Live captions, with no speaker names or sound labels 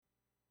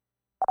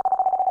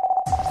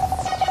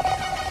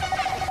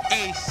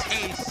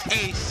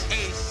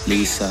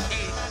Lisa,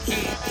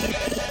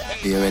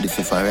 are you ready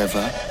for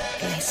forever?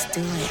 Let's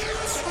do it.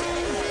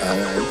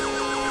 Alright.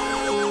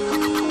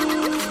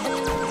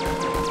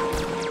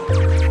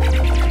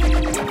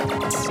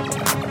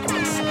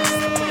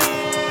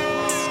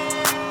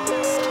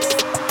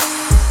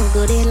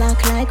 Goody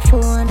lock like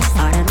phone.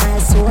 Heart and my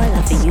soul,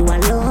 I feel you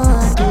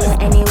alone. Yeah,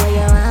 anywhere you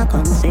are,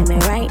 come see me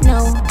right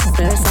now.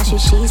 First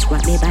she's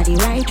rock me body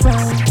right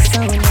round. So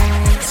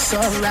nice, so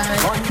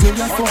right. Give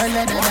your four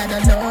letter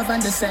that the love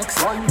and the sex.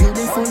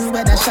 Beautiful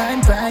weather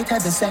shine bright,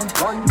 heaven sent.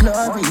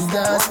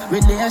 Glorious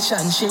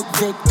relationship,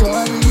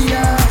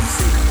 victorious.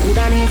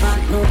 Coulda never,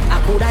 no,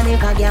 I coulda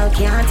never. Girl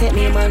can't take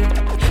me man.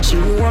 She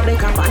won't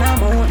make up on a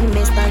mountain,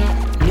 me stand.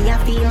 Me a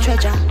feel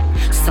treasure.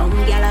 Some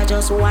gal are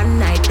just one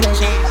night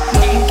pleasure.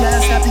 You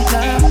can't stop it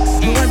now.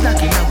 You are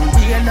blocking out with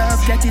real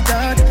love, get it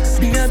out.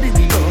 Baby,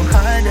 we go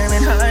harder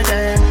and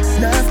harder.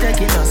 Love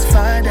taking us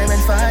farther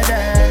and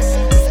farther.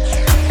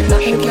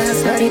 You can't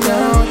stop it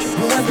now.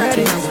 You are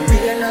blocking out with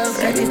real love,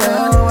 get it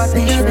out.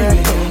 Baby,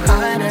 we go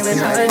harder and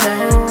harder.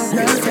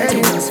 Love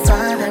taking us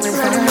farther and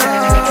farther.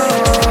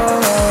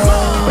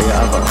 Oh, you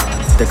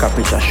have take a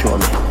picture, show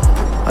me.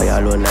 Are you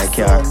alone like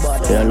car?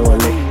 You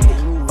lonely?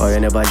 Or you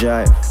never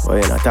drive? Or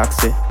you in a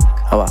taxi?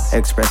 Our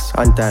express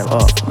on time,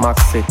 oh,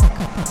 maxi.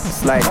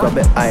 Slide go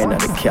bit high in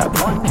the cab.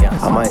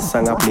 I might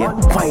sing a play,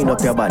 wind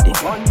up your body.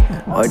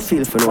 How it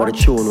feel for know the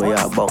tune where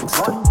you bounce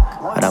to.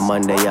 And a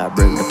man there, you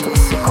bring the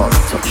pussy come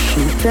to.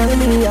 She tell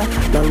me,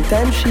 long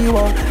time she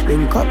want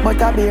link up, but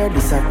I bear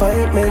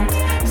disappointment.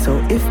 So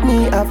if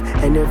me have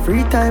any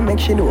free time, make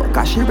she know,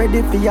 cause she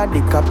ready for your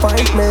dick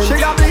appointment.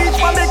 She a bleach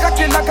for make a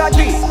kill like a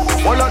G.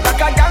 All out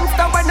like a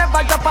gangster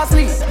whenever drop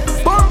asleep.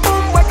 Boom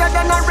boom, wetter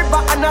than a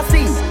river and a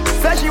sea.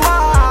 Say she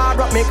want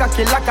rock, make a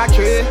kill like a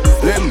tree.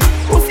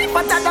 Pussy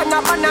fatter than a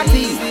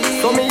vanity.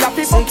 So me have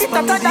to fuck it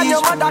hotter than your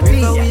mother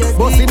tea.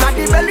 Bossy not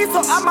the belly, so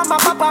I'm a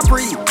papa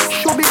free.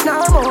 Show it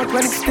now out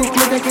when it stick,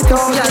 me take it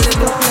out. Yeah, they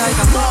look like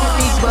a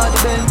big body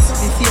Benz.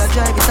 If you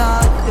drive it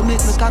hard, you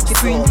make me cocky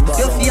print.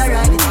 You feel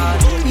ride it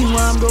hard. Me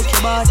want broke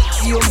your bad,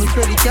 you owe me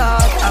credit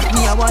card. At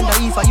me I wonder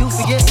if you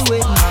forget to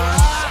wait man.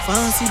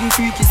 Fancy the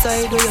freaky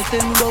side where you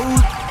tell me go.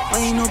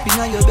 Wind up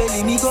inna your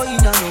belly, me go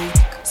in and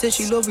out. Say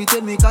she love it,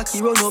 tell me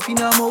cocky run up in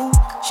her mouth.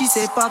 She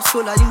say pops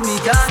cola, you me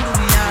can't do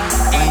me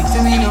hard. Wine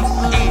for me now,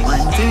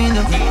 wine for me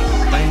now,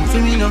 wine for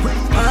me now.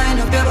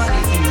 Wine up your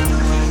body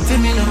for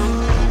me now,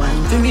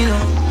 wine for me now,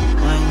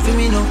 wine for me now, wine for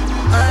me now.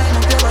 Wine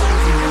up your body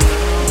for me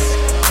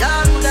now. Yeah,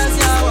 good as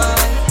your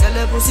wife. Tell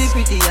her pussy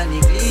pretty and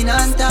it clean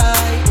and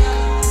tight.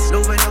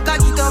 Love when you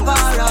cock it up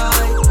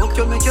alright. Hope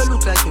you make you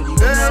look like you the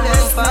girl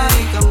that's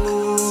fine. A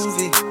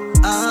movie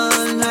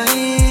all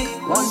night.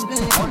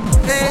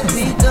 Let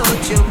me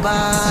touch your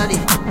body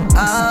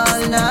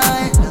all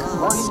night.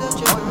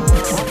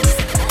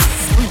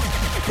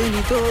 Bend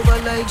it over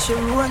like she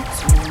wants.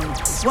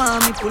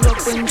 Want me pull up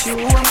when she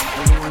want.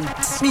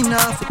 Me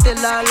nah fi tell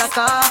her like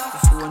a.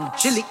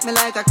 She lick me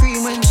like a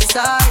cream when she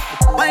start.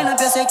 Wind up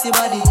your sexy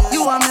body,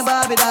 you want me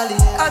Barbie dolly.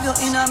 Have you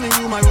in a me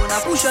room, I run a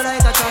push her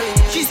like a trolley.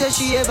 She said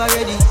she ever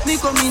ready, me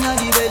come in a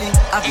the belly.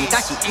 I be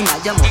cocky in a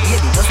jam,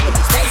 baby, just put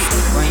it steady.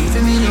 Wine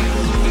for me now,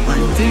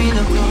 wine for me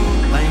now,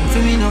 wine for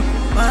me now.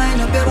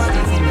 Wine up your body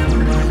for me,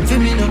 wine for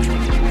me now,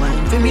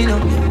 wine for me now,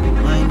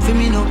 wine for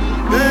me now.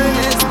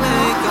 Let's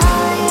make a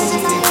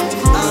movie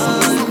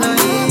all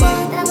night.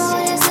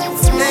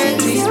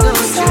 Let me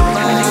touch your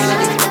body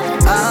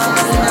all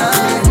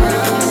night.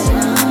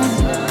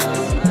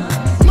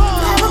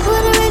 Never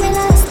put a ring in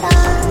last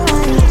time.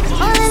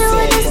 All I know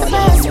is the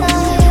best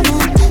time.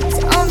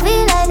 So don't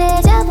feel like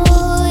deja vu,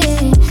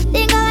 yeah.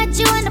 Think I met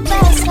you in the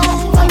past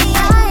life. For me, I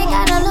ain't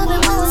got no love in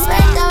my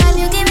spend time.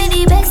 You give me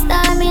the best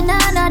time, me nah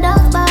no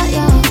doubt about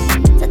you.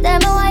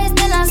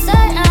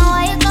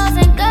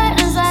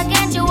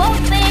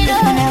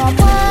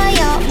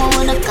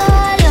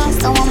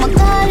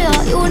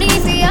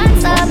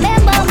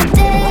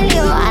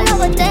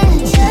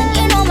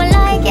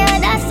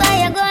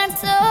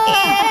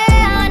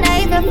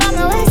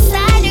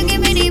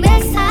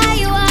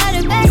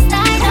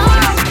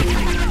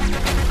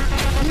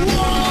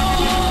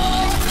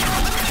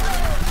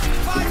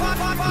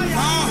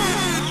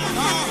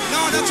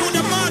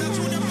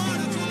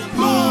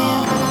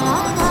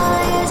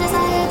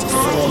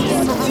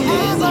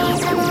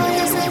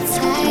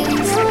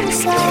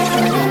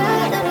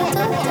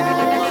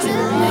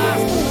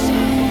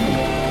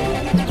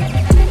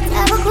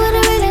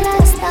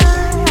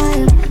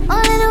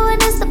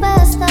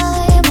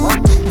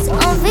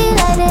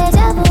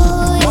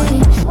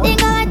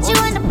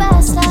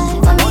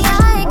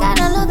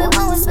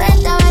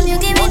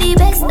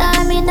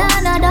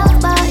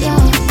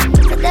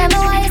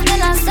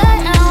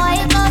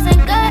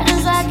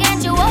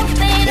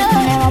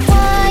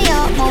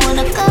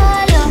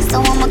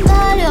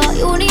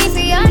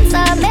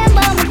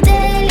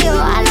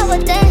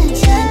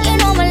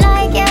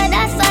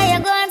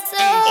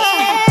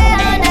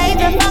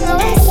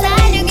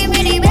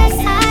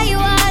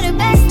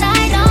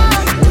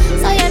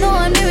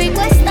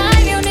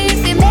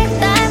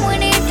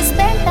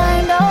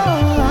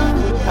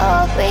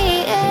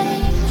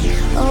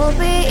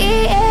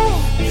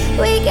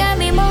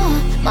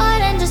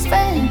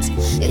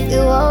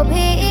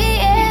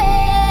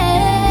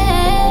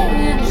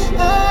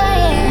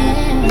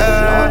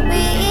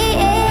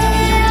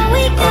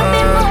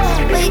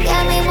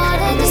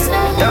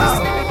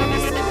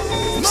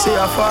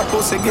 a fat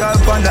pussy girl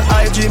on the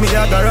IG, me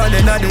a go run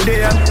in the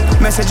day.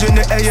 Message in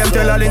the AM,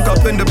 tell her link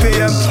up in the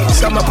PM.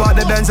 Some apart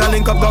the Benz, I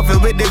link up coffee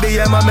with the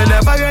BM. And me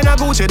never in a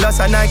Gucci, that's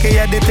a Nike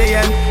at the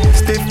TN.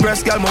 Stiff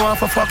breast girl, me want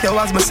for fuck you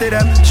as me see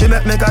them. She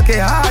make me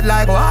cocky hard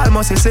like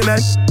almost a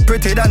cement.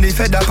 Pretty than the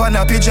fed up on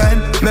a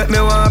pigeon. Make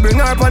me want bring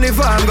her on the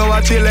farm, go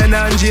a chillin'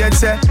 and Jade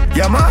say,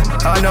 yeah man,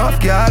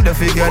 enough girl, the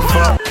figure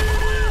fuck.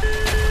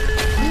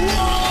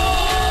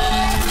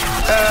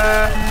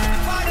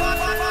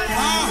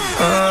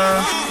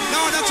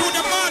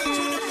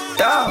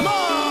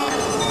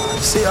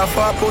 See a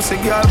fat pussy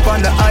girl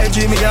on the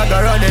IG, me a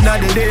go run in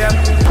the DM.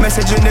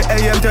 Message in the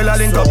AM, tell her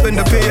link up in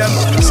the PM.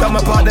 Some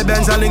apart the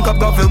Benz, I link up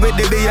coffee with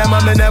the BM.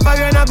 And me never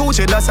in a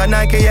Gucci, that's a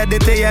Nike at the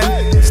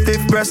TN.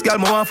 Stiff breast girl,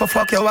 me want for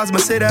fuck you as me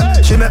see them.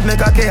 She make me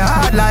cocky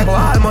hard like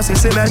almost a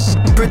cement.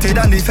 Pretty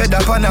than the fed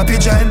up on a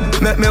pigeon.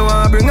 Make me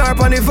want bring her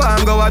on the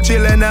farm, go a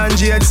chillin' and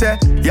Jade say,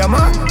 yeah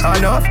man,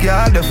 enough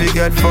girl, the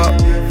figure fuck.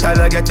 Tell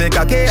her get the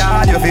cocky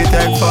hard, you fit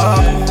take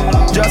fuck.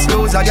 Just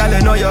lose a girl,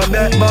 you know your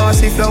bet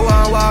boss. If you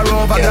want war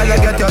over, girl, you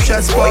get your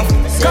chest puff.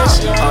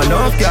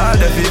 Enough girl,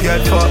 the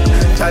figure fuck.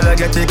 Tell her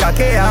get the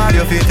cocky hard,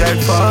 you fit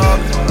take fuck.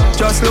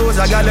 Just lose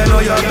a girl, you know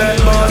your bet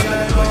boss.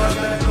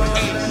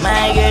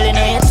 My girl, you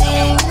know your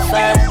thing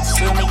fat,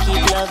 so me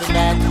keep loving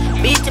that.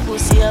 Beat the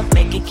pussy up,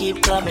 make it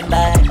keep coming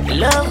back. You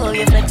love how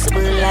you're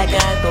flexible like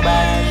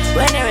Aquaman.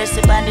 When you rest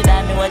upon the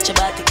dime, me watch your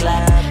body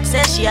clap.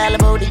 Say she all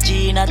about the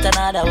G, not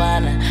another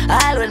one.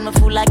 All when me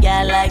fool a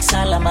girl like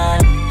Solomon.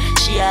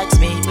 She asks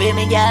me, where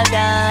me girl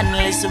gone?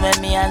 Listen when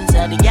me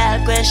answer the girl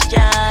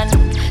question.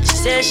 She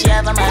says she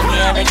have a man, me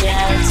have a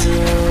girl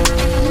too.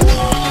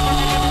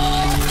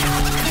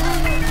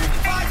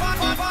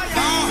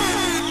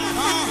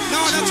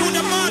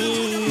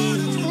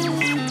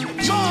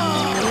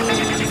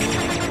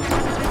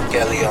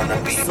 Kelly on the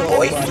beat,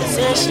 boy.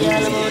 Say she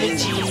all about the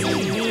G.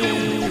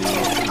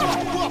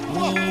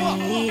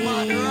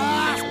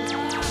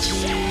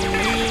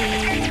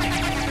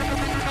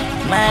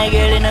 My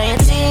girl, you know your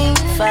thing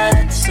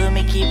fat, so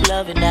me keep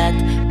loving that.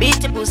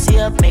 Beat the pussy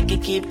up, make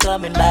it keep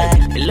coming back.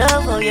 Me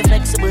love how you're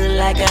flexible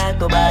like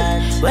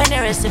Aquaman. When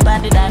you rest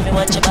upon the dime, me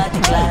watch your body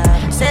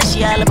clap. Say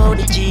she all about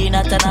the G,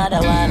 not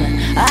another one.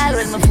 All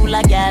when me fool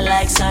a girl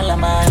like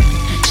Solomon.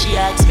 She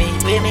asks me,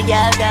 where me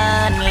girl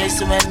gone?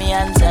 Listen when me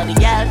answer the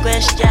girl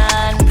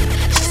question.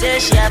 She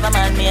says she have a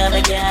man, me have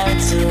a girl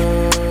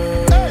too.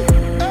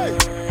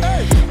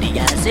 The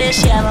girl says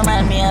she have a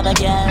man, me have a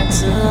girl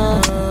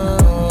too.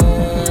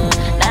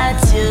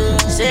 That's you.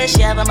 Say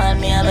she have a man,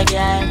 me have a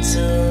girl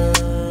too.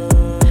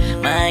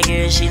 My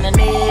girl, she don't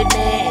need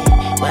me.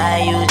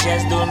 Why you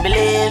just don't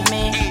believe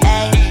me?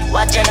 Hey,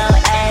 watch her now,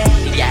 hey.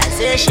 The girl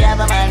say she have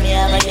a man, me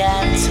have a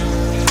girl too.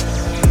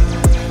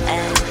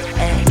 Hey,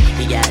 hey.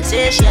 The girl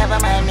say she have a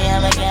man, me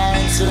have a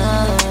girl too.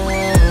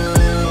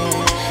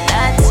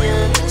 That's you.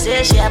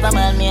 Say she have a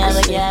man, me have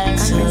a girl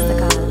too.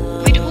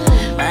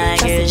 My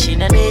girl, she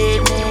don't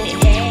need me.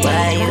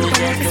 Why you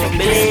just don't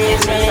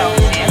believe me?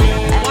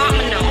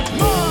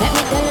 Let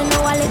me tell you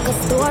now a little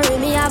story.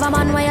 Me have a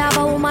man, why have a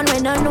woman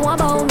when don't know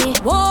about me.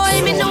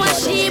 Boy, me know a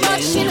she, but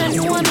she don't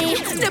know me.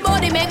 The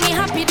body make me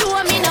happy, do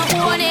me no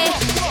money.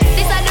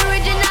 This is the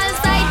original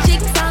side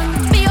chick song.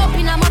 Be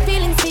open on my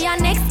feelings for your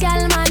next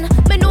girl, man.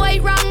 Me know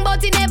it wrong,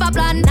 but it never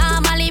plan.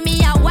 Normally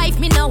me a wife,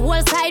 me no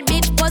whole side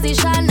bitch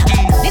position.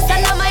 This is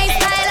not my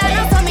style, I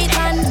know for me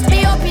tan.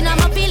 Be open on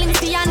my feelings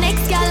for your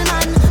next girl,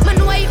 man. Me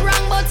know it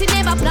wrong, but it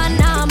never plan.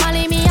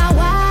 Normally me a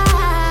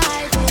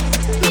wife.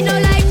 Me no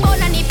like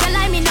bone, and if you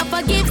lie, me no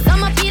forgive.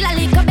 Some a feel a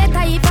little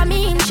better if I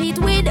mean cheat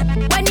with.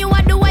 When you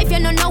are the wife, you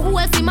don't know who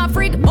else in my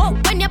frig. Oh,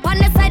 when you're on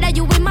the side of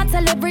you, we must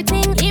tell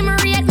everything. Him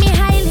rate me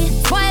highly,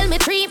 spoil me,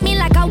 treat me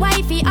like a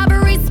wifey. I be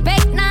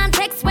respect,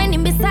 non-text when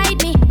him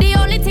beside me. The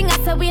only thing I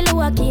say we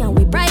lucky and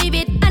we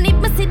private. And if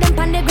me see them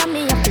on the gram,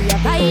 me have to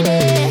avoid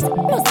it.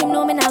 Plus him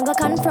know me not go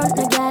confront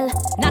no girl.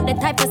 Not the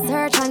type of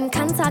search and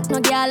contact no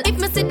girl. If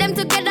me see them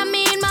together,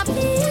 me in my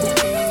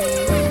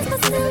feelings, but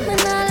still me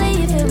not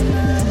leave him.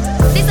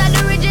 This is the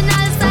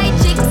original side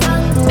chick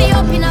song. Be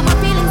open on my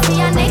feelings for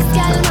your next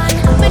girl, man.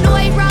 Me know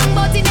it wrong,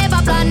 but it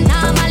never plan.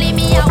 Normally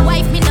me a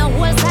wife, me no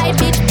whole side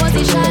bitch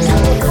position.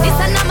 This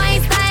is not my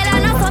style,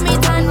 and not for me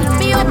tan.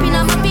 Be open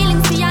on my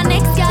feelings for your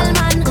next girl,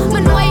 man. Me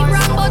know it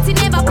wrong, but it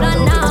never plan.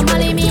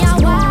 Normally me a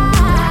wife.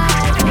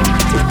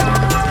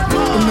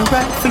 When me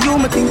right for you,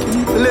 me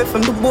thinking you left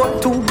from the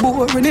boat too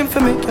boring. Him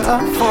for make you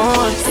have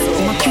fun.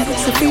 My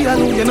kids if you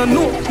alone, you don't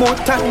know more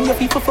time. You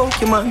people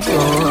fuck your man.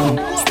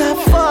 Stop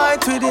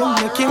fight with him,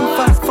 make him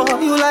fast for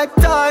you like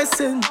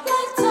Tyson.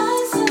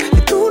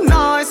 You're too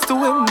nice to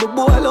him, the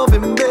boy love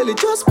him belly,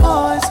 just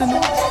poison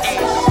him.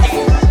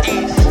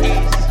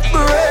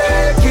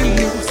 Breaking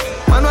news,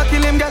 man wa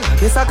kill him, girl.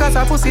 Guess I cause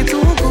her pussy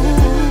too good.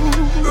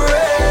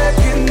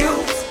 Breaking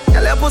news,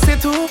 girl your pussy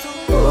too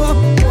good.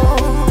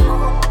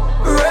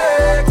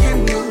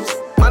 Breaking news,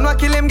 man wa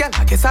kill him, girl.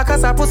 Guess I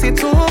cause her pussy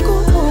too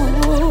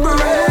good.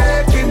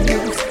 Breaking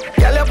news,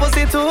 girl your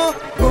pussy too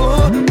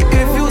good.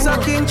 If you use a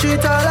king,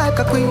 treat her like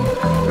a queen.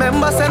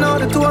 Members say no,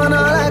 the two are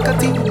not like a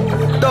team.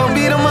 Don't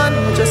be the man,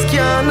 just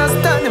can't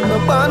understand him. No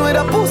born with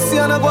a pussy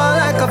and a go on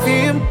like a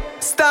film.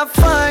 Stop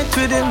fight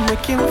with him,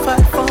 make him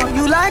fight for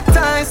you like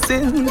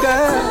Tyson,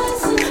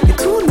 girl. You're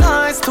too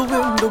nice to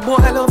him, the boy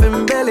love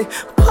him belly.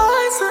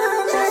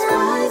 Poison.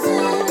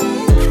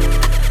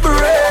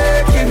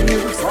 Breaking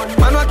news,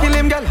 man wa kill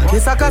him, girl.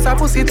 This a cause her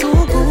pussy too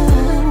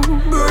good.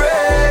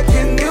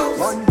 Breaking news,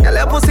 girl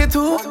your pussy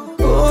too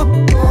good.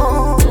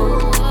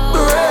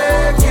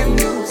 Breaking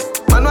news,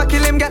 man wa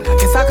kill him, girl.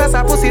 This a cause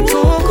her pussy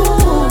too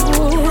good.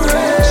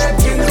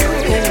 Breaking news.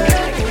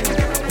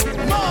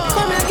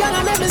 Come here, girl,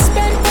 and let me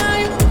spend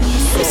time.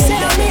 You say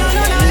I'm me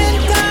alone and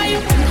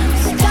time.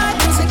 Start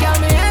music, girl,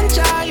 me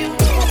enjoy you.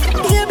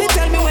 Baby,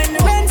 tell me when the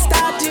rent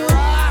start you.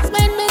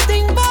 When me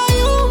think about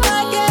you, I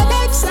get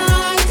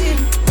excited.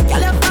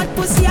 Girl, your fat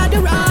pussy are the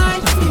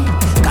right thing.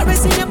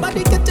 Caressing your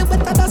body, get you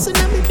better, that's when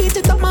me beat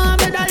it up,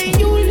 mama, darling,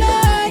 you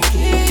like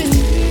it.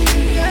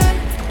 Yeah,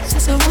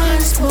 just a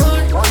one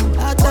spoon.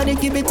 I thought they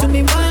give it to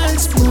me one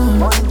spoon.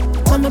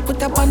 Mama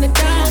put up on the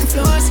down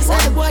floor. She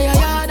said the boy I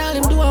yard, all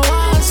him do a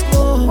one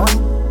spoon.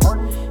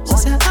 She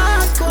said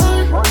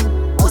hardcore,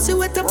 pussy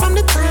wet up on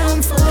the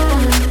town floor.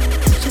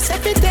 She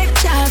said we take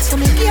shots for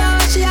me, yeah,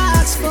 she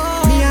asked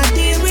for. Me a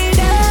deal with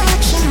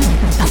action.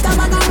 That's the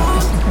bag of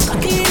rock.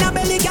 Cocky in her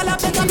belly, girl, I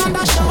beg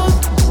another shot.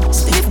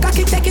 Stiff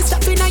cocky, take it,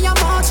 stuff in your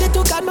mouth. She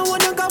took out me,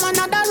 wanna go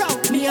another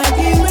route. Me a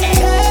deal with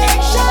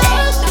action.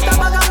 That's the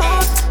bag of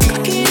rock.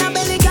 Cocky in her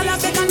belly, girl,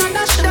 I beg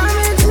another shot.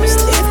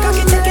 Stiff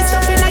cocky, take it,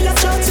 stuff in your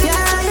throat,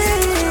 yeah.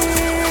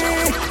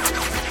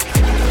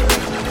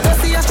 Don't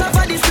see a shot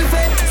for this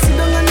buffet. Sit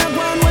down on the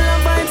ground while I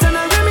vibes and I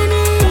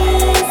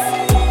reminisce.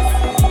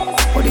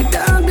 What the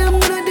dog them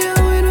gonna do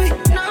with me?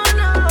 No.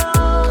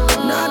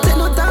 Nah, take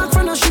no talk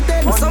for no shit.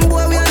 Some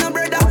boy we are no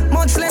brother,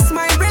 much less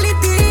my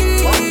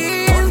relative. Yo,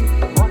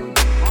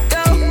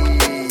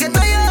 get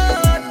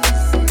tired.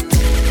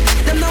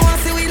 Them no want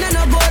see we in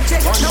no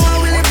budget. Now I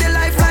will live the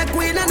life like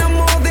we in no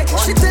movie.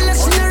 She tell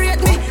us she no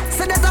rate me,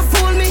 say that I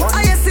fool me.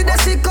 I see that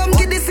she come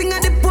get this thing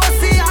at the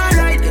pussy,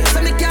 alright.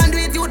 So me can't do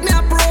it, youth me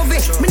approve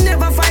it. Me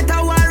never fight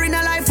a war in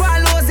a life or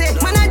lose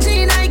it. Man a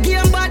G in I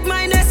game bad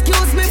mind,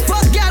 excuse me.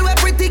 Fuck girl we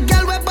pretty,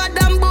 girl we bad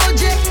and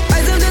bougie.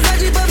 I say just a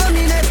jeep over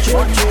me neck.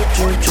 Come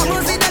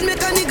on see that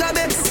make a nigga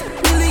vex.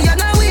 Million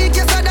a week,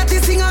 yes so that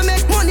this thing I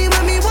make money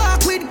when me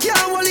walk with can't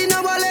hold in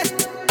a wallet.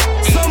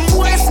 Some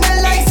boys smell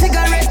like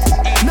cigarette.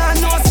 Nah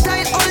no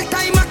style, all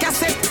time a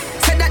cassette.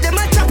 Say that them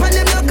a chop and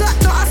them no got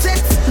no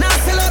asset. Now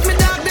sell out me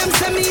dog, them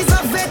say me is a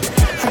vet.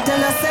 I tell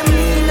her say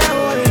me nah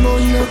worry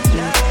about nothing.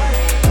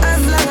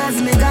 As long as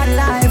me got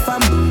life,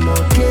 I'm doing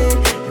okay,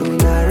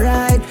 doing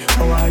alright.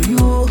 How are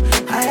you?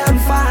 I am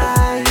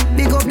fine.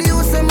 Big up the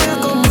youth, say me I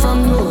come from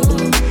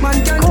nothing. Man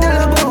can't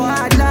tell about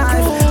hard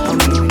life. I'm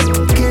doing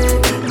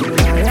okay, doing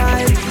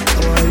alright.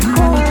 How are you?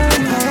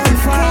 I am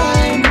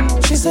fine.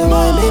 She said,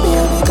 why baby, I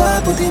make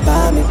her put it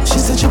by me. She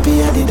said, she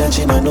be a did and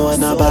she don't know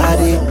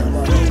nobody.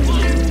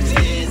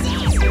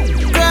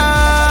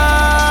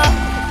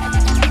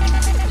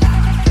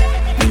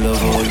 Me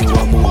love how you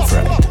a move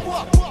right.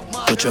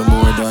 Touch you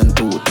more than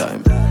 2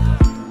 times.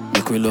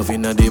 Make we love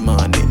inna the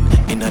morning,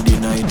 inna the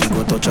night. You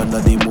go touch under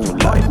the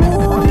moonlight.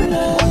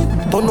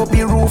 Turn up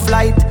the roof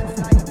light.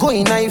 Go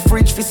in a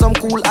fridge for some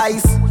cool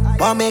ice.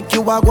 Wanna make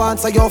you a go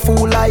answer your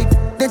full light.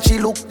 Then she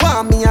look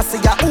for me and say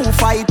ya who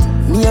fight.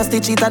 Me a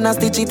stitch it and a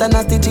stitch it and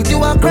a stitch it.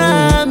 You a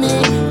Grammy.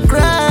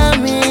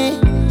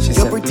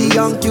 You're pretty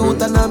young,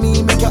 cute and a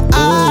me make you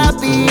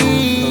happy.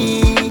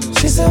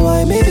 She said,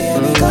 why maybe I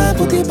make her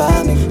put it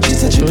by me. She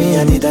said, she be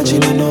a did and she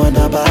don't know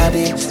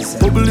nobody.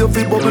 Bubble your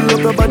feet, bubble up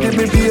your body,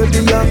 me be a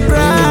young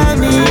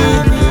Grammy.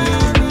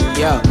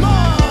 Yo,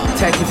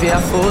 take you for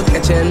your food,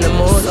 get you in the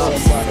mood.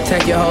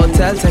 Take your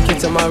hotel, take you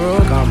to my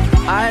room.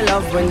 I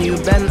love when you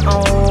bend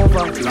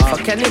over.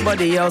 Fuck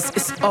anybody else,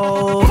 it's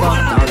over.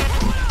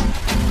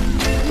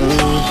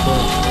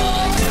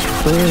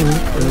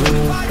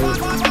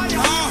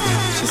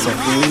 She said,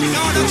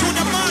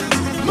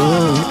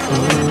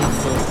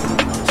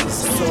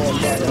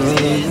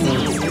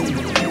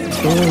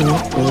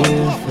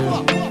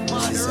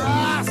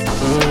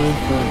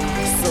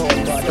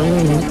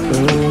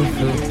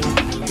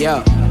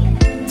 Yo,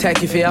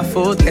 take you for your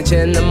food, get you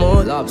in the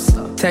mood.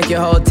 Take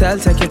your hotel,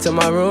 take you to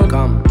my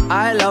room.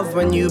 I love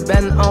when you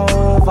bend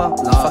over.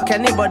 Fuck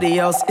anybody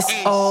else, it's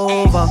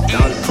over.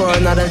 Pour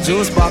another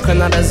juice, spark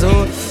another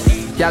zoo.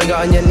 Y'all go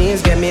on your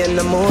knees, get me in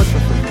the mood.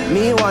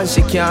 Me one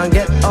she can't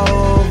get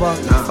over.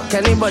 Fuck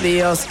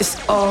anybody else, it's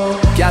over.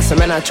 Girl, some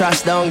men are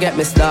trash, don't get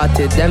me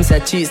started. Them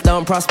said cheats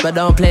don't prosper,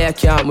 don't play, I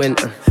can't win.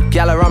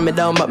 Girl, I run me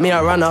down, but me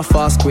I run her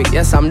fast quick.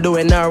 Yes, I'm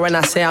doing her when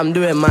I say I'm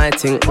doing my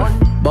thing.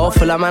 Both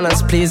full of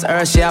manners, please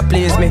her, she a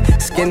please me.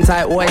 Skin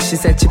tight white, she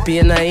said chippy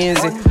and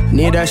easy.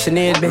 Need her, she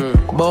need me.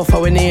 Both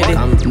how we need it.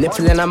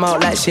 Nipple in her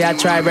mouth like she a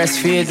try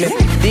breastfeed me.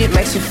 Deep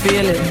makes you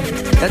feel it.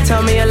 Now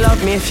tell me you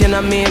love me if you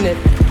not mean it.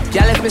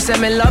 Girl, if me say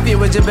me love you,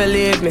 would you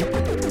believe me?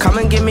 Come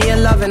and give me your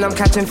love and I'm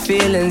catching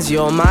feelings.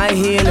 You're my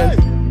healing.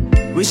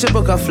 We should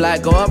book a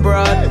flight, go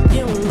abroad.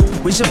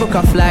 We should book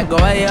a flight, go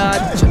a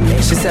yard.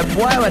 She said,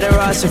 boy, where the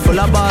rush, you full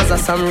of bars.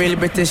 That's some real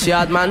British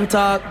yard man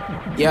talk.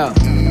 Yo,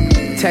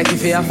 take you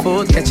for your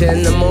food, catch you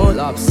in the mood.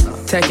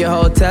 Take your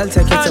hotel,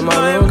 take you to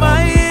my room.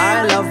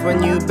 I love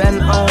when you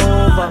bend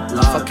over.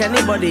 Fuck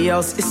anybody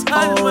else, it's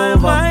over.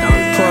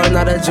 Pour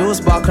another juice,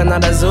 bark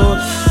another zoo.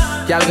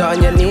 Y'all go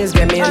on your knees,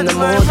 get me in the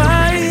mood.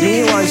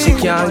 Me one she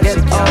can't get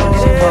over.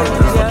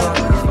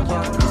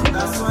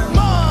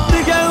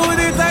 The girl with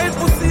the tight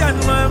pussy on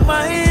my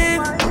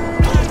mind.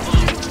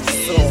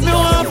 Me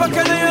want fuck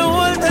her you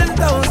hold 10,000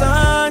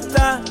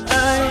 times.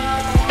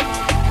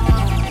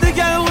 The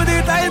girl with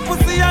the tight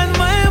pussy on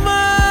my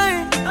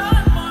mind.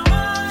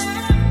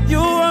 You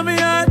want me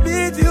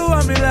heartbeat, you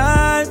want me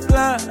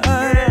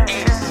lifeline.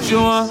 She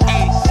want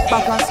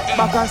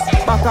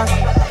backers.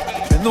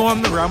 You know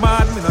I'm the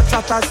Raman, me no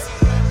chatters.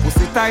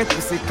 Pussy tight,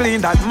 pussy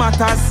clean, that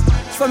matters.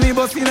 So me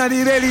bust inna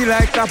the belly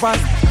like tapas.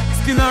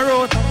 Skin a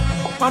rota.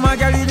 Mama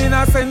girl in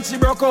a sense she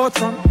broke out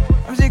from.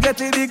 And she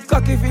get a big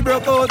cock if he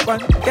broke out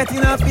one.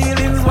 Getting her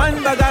feelings,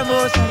 one bag of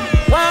motion.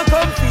 One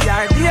come for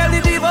her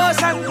daily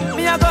devotion.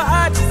 Me a go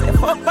hard, she say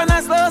fuck on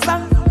a slow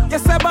song.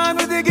 Yes, I born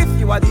with the gift,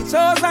 you are the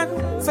chosen.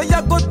 So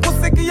you good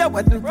pussy, give your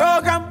wedding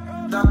program.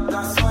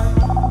 That's why.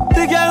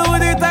 The girl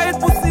with the tight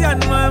pussy on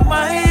my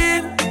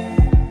mind.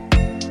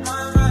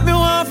 Me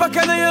want fuck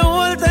her you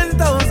hold 10,000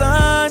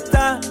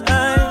 times.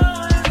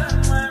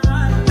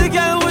 The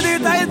girl with the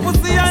tight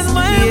pussy on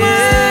my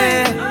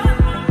mind.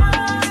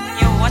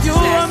 Yo, what is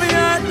that?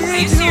 Are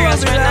you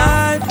serious right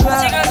now?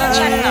 What's your girls on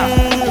chat now?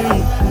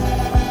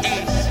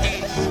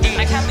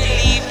 I can't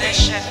believe this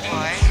shit,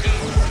 boy.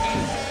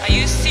 Are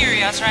you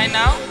serious right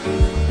now?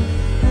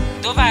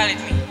 Don't violate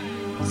me.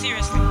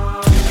 Seriously.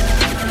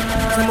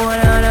 Some boy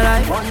on the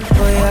life.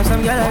 Boy, have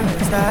some girl I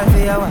start for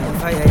your wife,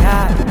 for your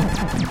yard.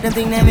 Them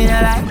think them in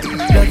a lie.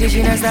 Lucky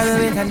she not stab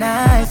with a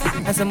knife.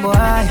 And some boy,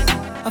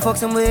 I fuck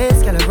some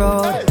ways, girl a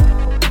road.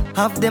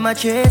 Half them a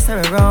chase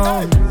her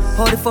around.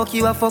 How the fuck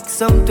you a fuck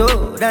some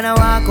toad? And I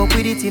walk up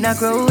with it in a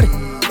crowd.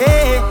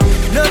 Hey,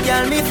 no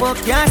girl me fuck,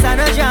 can't stand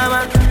no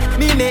drama.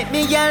 Me make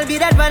me girl be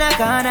that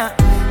banana.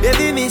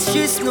 Baby miss,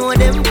 she know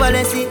them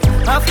policy.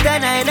 After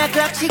 9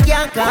 o'clock she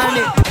can't call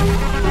me.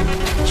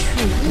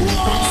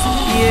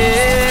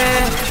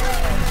 Yeah.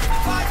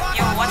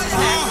 Yo, what is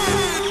that?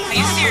 Are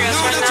you serious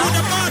right now?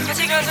 Put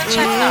your girls on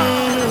chat now.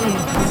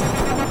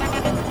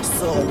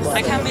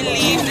 I can't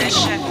believe this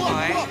shit,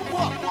 boy.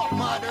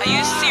 Are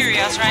you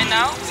serious right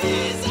now?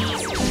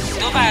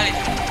 Don't violate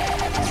me.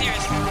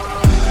 Seriously.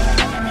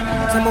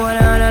 Some boy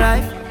on the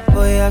life.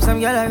 Boy, have some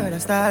girl I rather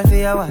style for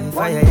your wife,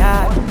 for your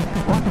yard.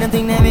 Them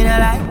think them in a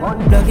lie.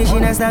 Lucky she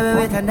not stab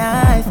with a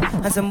knife.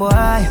 And some boy,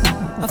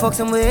 I fuck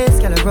some ways,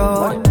 girl a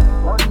road.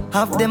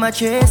 Half them a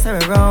chase her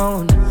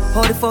around.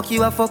 How the fuck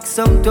you a fuck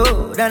some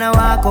toad? And I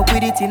walk up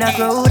with it in a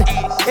crowd.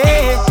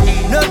 Hey,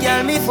 no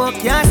girl me fuck,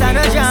 can't stand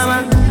no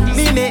drama.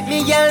 Me make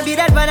me girl be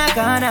that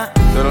banana.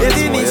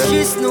 Baby miss,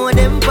 she know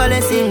them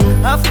policy.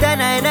 After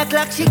 9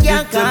 o'clock she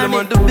can't call me.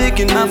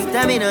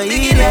 After me no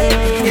eat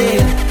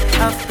it.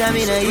 After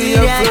me no eat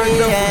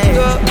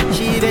it.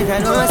 She better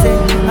know say.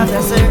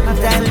 After certain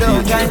time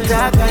don't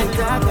contact.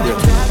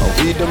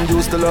 We them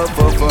used to love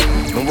her.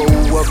 Know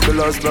who have the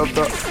last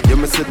laughter. Yeah,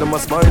 me see them a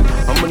smile.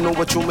 I'ma know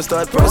what you me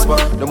start prosper.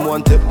 Them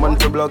one tip man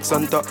for Black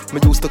Santa. Me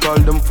used to call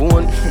them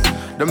phone.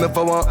 Them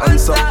never want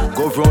answer.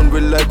 Go round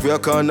with like we a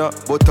corner.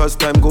 But as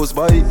time goes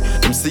by,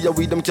 them see how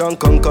we them can't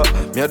conquer.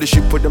 Me had the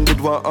ship with them did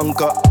one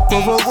anchor.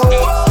 Whoa.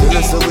 Tell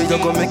us the way you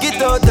go make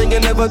it out and you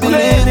never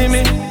believe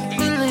me.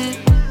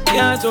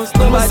 Yeah, just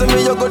nobody. Say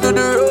me you go to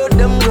the road,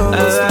 them go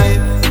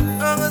sleep.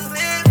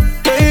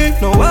 Hey,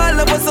 no all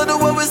of us are the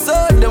one we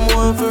saw, them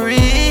one for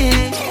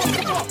real.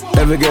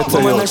 Ever get to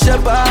you?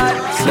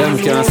 Them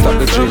can't stop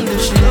the dream.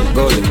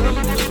 Go it.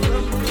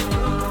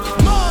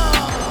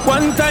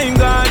 One time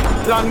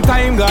gone, long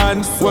time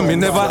gone. When me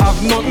never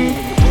have nothing.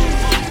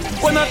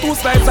 One or two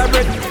slices of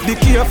bread. Be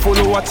careful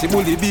what the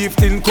bully beef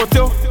thing cut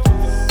you.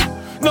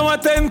 Now a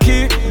 10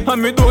 key,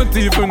 and me don't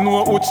even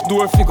know which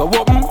door figure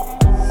open.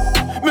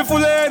 Me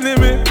full of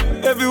enemy,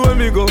 everywhere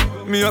me go,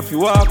 me have to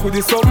walk with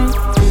the something.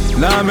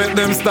 Now make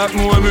them stop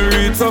me when me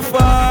reach so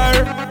far.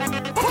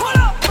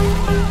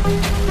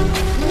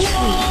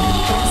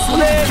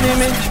 Full of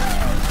enemy,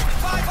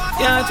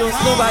 can't trust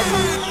nobody.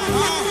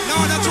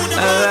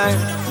 Alright.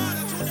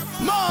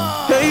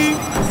 Hey.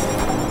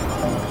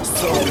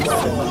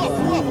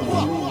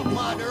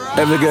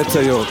 Ever get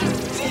to you?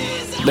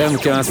 Them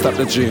can't stop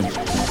the dream.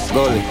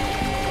 Golly.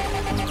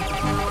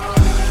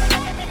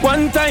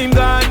 One time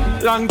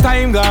gone, long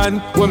time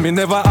gone. When me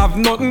never have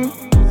nothing.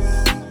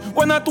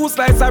 One or two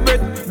slices of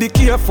bread. Be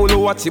careful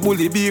what the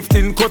bully beef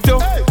thing cut you.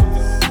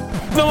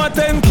 Now a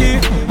 10 key,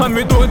 and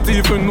me don't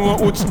even know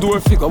which door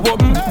figure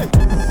open.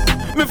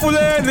 Me full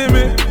of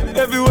enemy,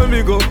 everywhere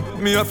me go,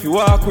 me have to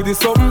walk with the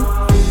something.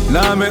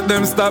 Now make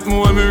them stop me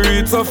when me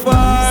reach so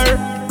far.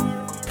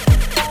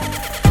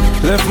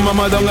 Left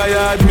mama down a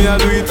yard, me a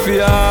do it for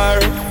her.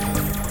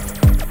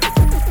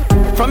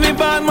 From me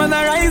band, man,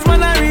 I rise,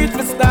 man, I reach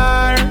my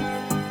star.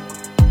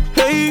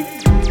 Hey,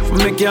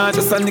 Me can't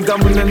just a nigga,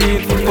 me no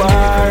need for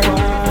bar.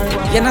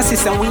 You know,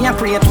 sister, we a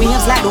create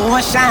waves like the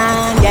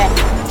ocean, yeah.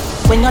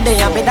 When you're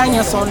there, better than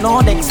your son,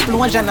 no the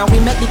explosion, and we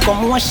make the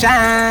commotion,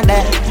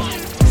 yeah.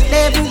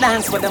 They even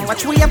dance for them,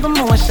 watch we have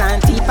emotion,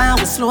 deep and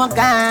we slow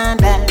down,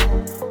 yeah.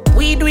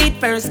 We do it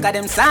first, got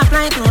them soft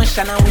like the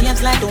ocean, and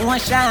waves like the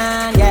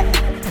ocean, yeah.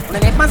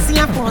 Never see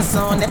a phone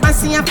sound, never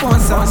see a phone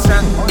sound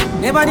strong.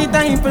 Never the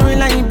time for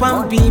rely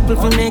on people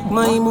to make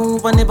my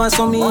move, and never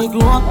saw me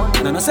grow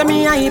up. No, say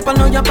me hype, I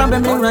know you're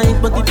probably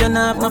right, but if you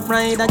not have no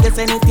pride, I guess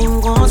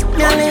anything goes.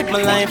 Me I live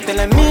my life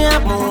telling me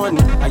I'm moon.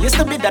 I used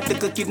to be that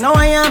little kid, now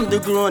I am the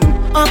grown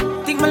up.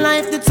 Think my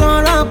life did so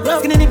rough.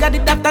 Skinny nigga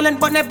did that talent,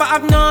 but never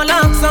have no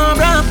luck, so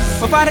rough.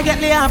 Before I get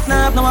laid off,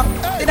 now no up.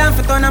 They done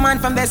for turn a man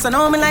from there, so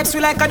now my life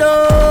sweet like a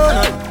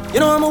donut. You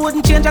know I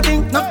wouldn't change a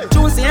thing, no.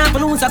 Choose the amp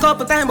lose a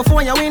couple times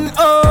before you win,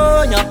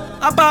 oh yeah.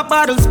 I pop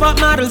bottles, pop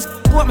models.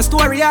 What my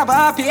story have a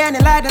happy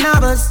ending like the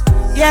novels.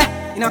 Yeah,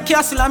 in a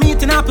castle I'm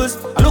eating apples.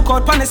 I look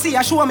out pon the sea,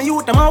 I show me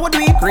youth them how we do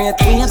it. Great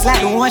waves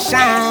like the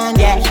ocean,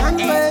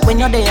 yeah. When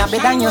you're there, better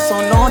than your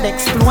son, no the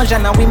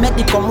explosion, and we make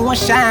the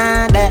commotion,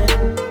 yeah.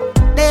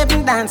 They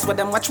even dance with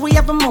them, watch we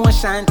have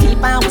emotion, deep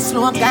and we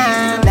slow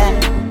down,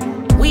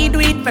 yeah. We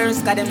do it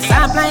first, got them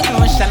soft like the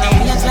ocean, and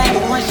waves like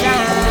the ocean,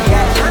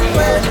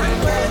 yeah.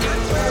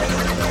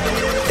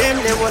 Them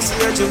never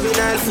see a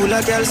juvenile full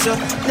of girls, so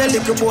the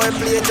little boy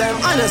playtime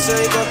on a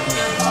circle.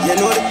 You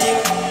know the thing,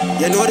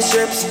 you know the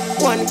strips.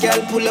 One girl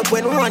pull up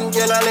when one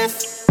girl a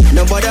left.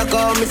 Nobody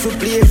call me for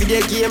play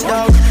video game,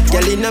 dog.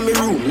 Girl inna me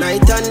room,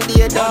 night and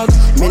day, dog.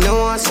 Me no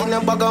want see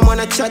no bugger man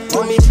a chat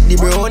to me. The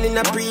brown in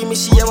a pre, me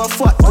she have a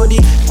fat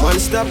body. Man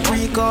stop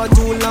pre-call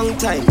too long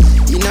time.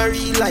 In a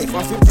real life,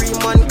 I feel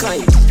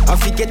pre-mankind. I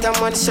fi get a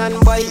mansion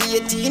by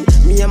 18.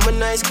 Me and my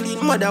nice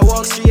clean mother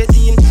walk straight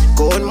in.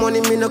 Count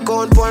money, me no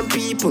count on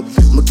people.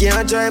 Me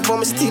can't drive, but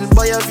me still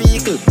buy a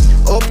vehicle.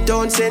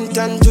 Uptown, St.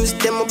 Andrews,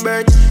 them a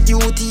birth.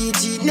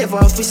 UTG, never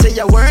fi say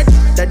a word.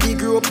 Daddy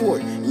grew up poor,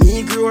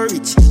 me grow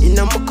rich. In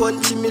my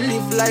country, me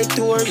live like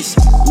tourists.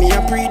 Me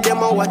a pre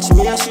them a watch,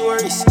 me a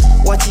tourist.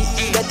 What you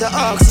eat that to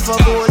ask for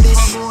all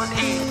this?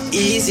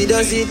 Easy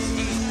does it,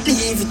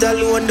 leave it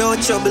alone,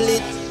 don't trouble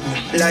it.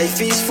 Life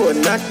is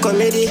fun, not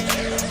comedy.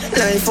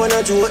 Life on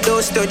a joke,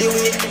 don't study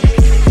with.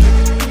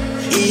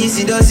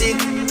 Easy does it,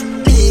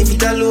 leave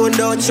it alone,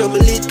 don't trouble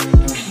it.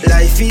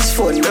 Life is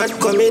fun, not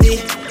comedy.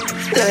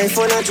 Life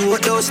on a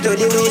joke, don't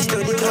study with.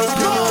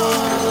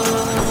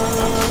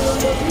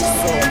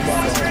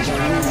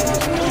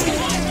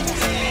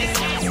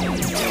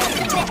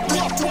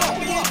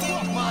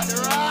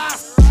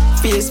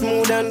 Face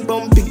smooth and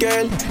bumpy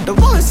girl. The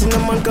voice in the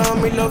man call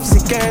me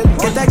lovesy girl.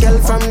 Get a girl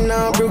from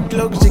Narbrook,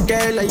 luxury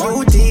girl. A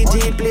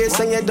UTG place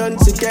and you done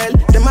see girl.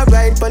 Them a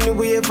ride on the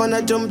wave and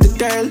a jump the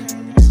girl.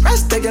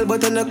 Rasta girl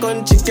but I'm a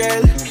country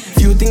girl.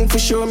 Few things for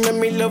sure make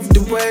me love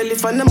the world.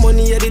 If I'm the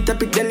money at the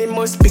topic then it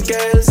must be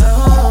girls.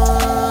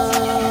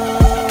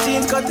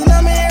 Jeans cut in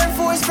on my Air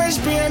Force fresh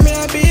pair me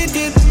I beat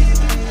it.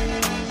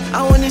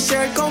 I want the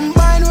shirt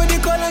combined with the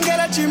color and get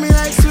a treat me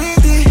like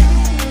sweetie.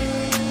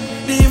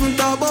 They even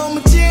talk about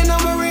my chain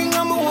and my ring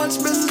and my watch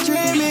best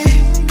dreamy.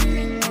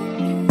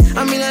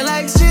 I mean I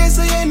like straight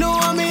so you know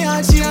I'm me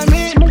and she and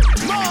me.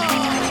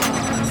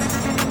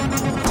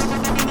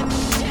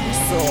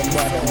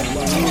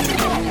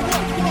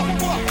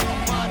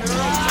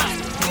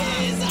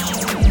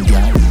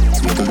 Girl,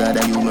 swear to God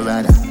that you my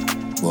rather.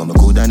 But me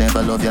coulda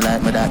never love you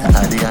like my daughter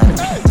Adriana.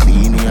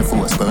 Clean Air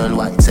Force, pearl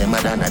white, say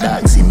Madonna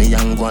dog. See me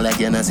young one like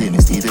you know see me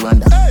Stevie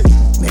Wonder.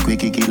 Make we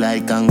kick it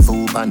like Kung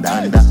Fu Panda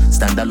under.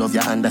 Stand I love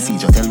your under,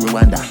 siege hotel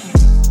Rwanda.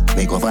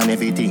 Make up on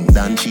everything,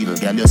 done chill.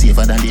 Girl you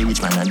safer than the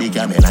rich man and the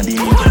camel and the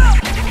nigga.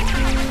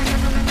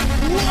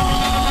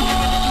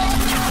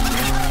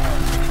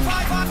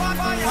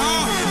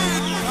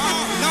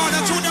 No,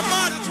 that's who the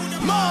mud.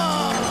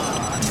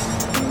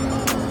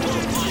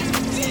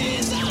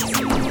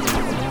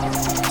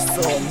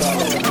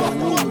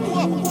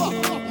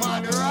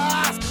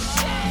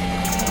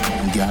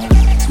 Girl,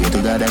 swear to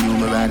God that you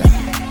my rather.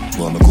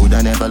 But me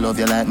coulda never love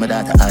you like my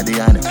daughter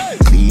Adriana.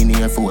 Clean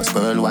Air Force,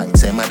 pearl white,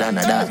 say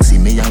Madonna dog. See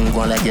me young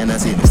one like you know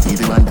see me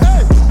Stevie Wonder.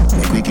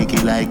 Make we kick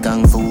it like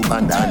Kung Fu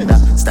Panda under.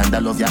 Stand I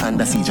love your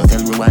under, siege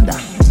hotel Rwanda.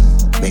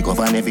 Make up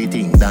on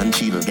everything, done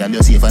chill. Girl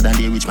you safer than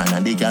the rich man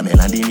and the camel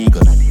and the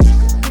nigga.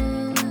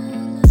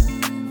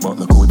 But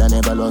me coulda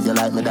never love you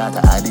like my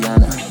daughter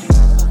Adriana.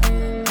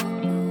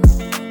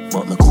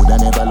 But me coulda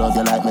never love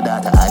you like my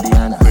daughter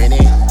Adriana.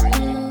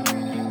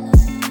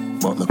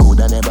 But me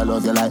coulda never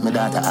love you like my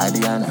daughter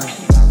Adriana.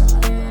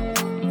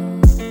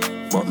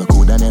 But me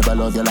coulda never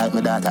love you like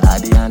my daughter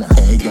Adriana.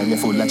 Hey girl, you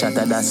full of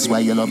chatter, that's why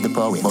you love the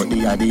poet. But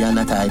the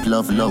Adriana type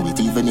love low it.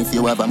 Even if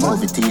you have a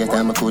movie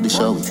theater, me coulda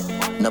show it.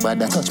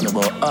 Nobody touch me,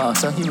 but oh,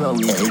 so hero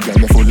it. Hey girl,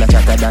 you full of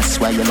chatter, that's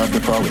why you love the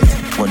poet.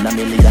 1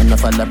 million, no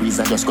fall the breeze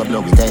and just go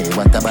blow it. Hey,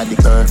 what about the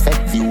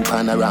perfect view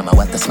panorama?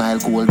 What a smile,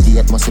 cool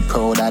date, must be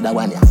proud of the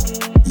one, yeah.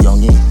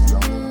 Youngie.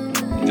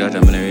 Judge,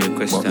 I'm gonna real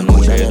question. But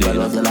me coulda never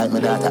love you like my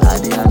daughter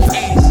Adriana.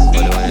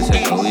 But the one you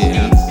said for we,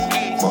 yeah.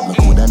 But me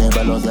coulda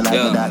never love you like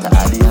my daughter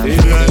Addy.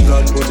 Feel like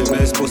God put the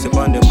best pussy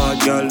on the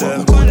mad girl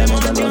them. But me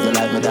coulda never love you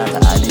like my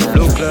daughter Addy.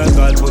 Look like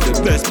God put the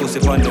best pussy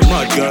on the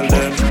mad girl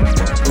them.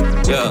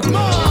 Yeah,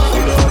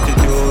 full of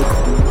attitude,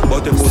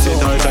 but the pussy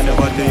tight and the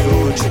body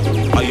huge.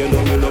 And you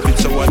know me love it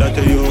so what that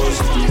you use.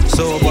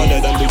 So better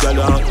than the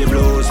girl out the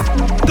blues.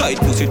 Tight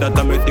pussy that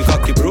I make the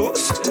cocky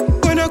bruise.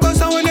 When you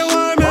cuss and when you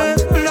want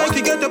me, like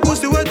you get the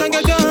pussy wet and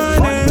get your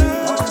honey.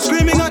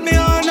 Screaming at me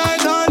all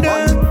night all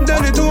day.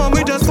 Then the two and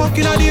we just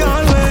fucking at the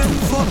hallway.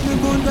 Fuck me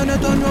good when you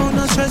turn round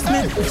and stress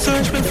me.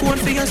 Search me phone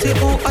for you say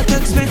oh I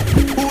text me.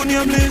 Who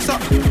name Lisa,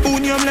 who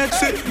name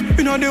Lexi.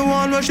 You know the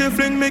one where she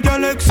fling me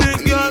galaxy,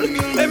 girl.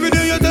 Every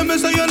day you tell me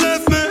say you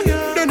left me.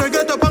 Then I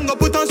get up and go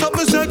put on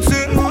something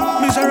sexy.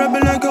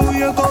 Miserable like a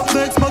weird cup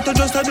vex. But I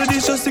just had to do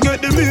this just to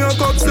get the real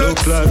cup sex.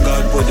 Look like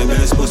God put the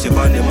best pussy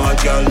on the mad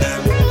girl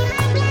them.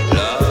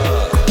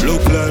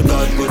 Look like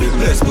God put the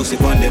best pussy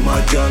on the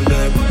mad girl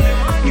them.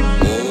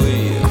 Oh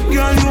yeah.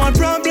 Girl you want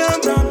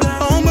problem?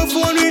 On my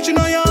phone reaching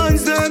on your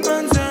hands them.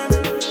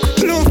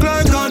 Look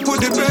like God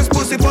put the best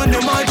pussy on the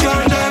mad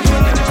girl them.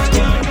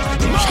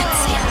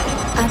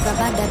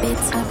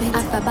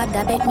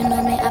 Bad bit, me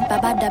know me have a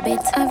bad bit,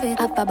 have it,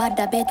 have a bad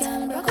bit,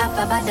 have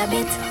a bad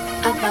bit,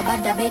 have a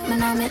bad bit, me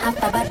know me have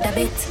a bad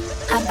bit,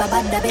 have a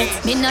bad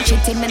bit. Me no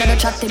cheating, me no do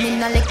chatting, me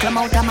no little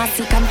amount of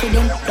massy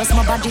confident. Plus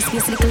my body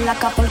space little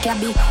like a full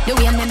cabby. The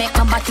way me make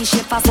my body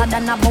shape faster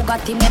than a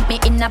Bugatti. Make me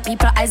in a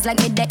people eyes like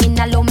me the in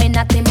a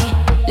Illuminati me.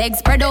 Legs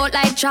spread out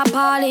like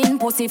Chapolin,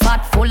 pussy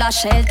fat full of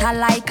shelter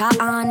like a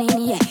awning.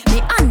 Yeah,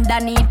 me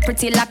underneath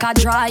pretty like a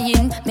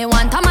drying. Me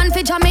want a man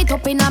feature me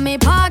top in a me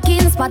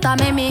parking spot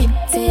a me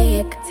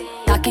take.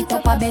 Tack it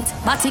up a bit,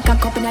 body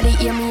cock up in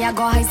the ear. Me I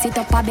go high sit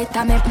up a bit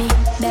and make me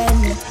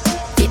bend.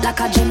 It like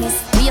a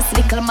gymnast. Waist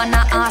little man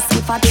I ask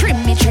if I trim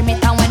it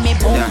and when me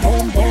boom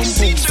boom boom boom.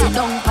 Sit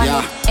down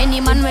pan it.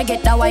 Any man we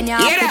get that wine you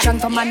have to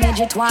chunk to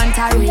manage it. Want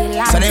to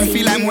relax. So them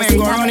feel like when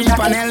go around in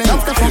panel.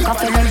 Love to fuck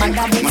up in them and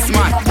that big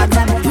smart.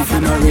 If you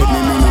no rate me,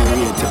 me no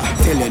rate you.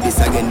 Tell you this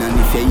again and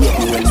if you hate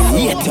me, well me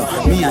hate you.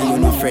 Me and you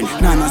no friend.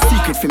 Nah no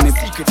secret for me.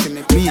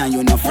 Me and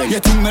you no friend. You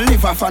think me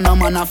live off a no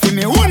man off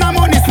me? Wanna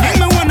money, spend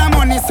me wanna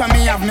money, so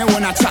me have me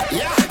wanna chat.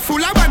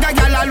 Full of bag of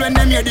gyal all when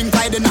them hear them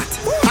tie the knot.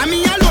 And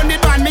me alone the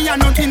band, me a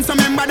nothing, so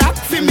remember that.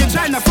 Feel me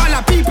trying to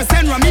follow people,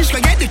 send Ramesh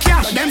to get the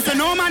cash. Them say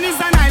no man is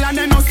an island,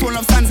 and no soul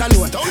of stands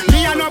alone.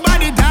 Me a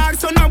nobody dog,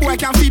 so no boy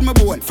can feed my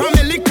bone. From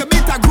a little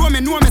bit I grow, me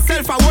know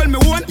myself, I hold me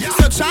one.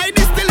 So try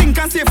this the link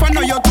and say for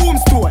now your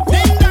tombstone.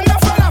 Ding dong the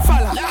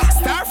falla.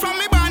 Start from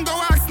me band, go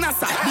ask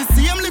NASA. The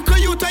same little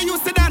youth I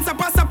used to dance a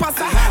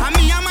passa. And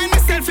me and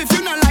myself, if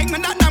you not like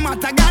me, that no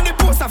matter. Got the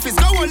post office,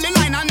 go hold the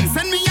line and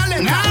send me a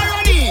letter. Now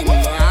run in,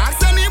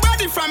 ask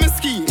anybody from a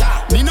ski.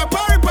 Me no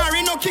parry,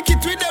 no kick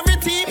it with every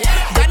team.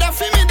 Gotta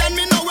feel me, then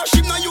me no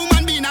worship no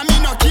human being. And me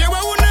no care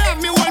where who know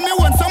have me, hold me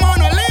one, someone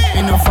no leave.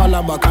 Me no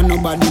follow back and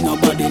nobody.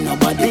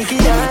 Take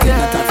it out,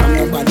 yeah. From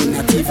nobody,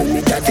 not even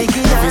me daddy.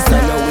 Every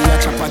style we a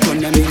chop at on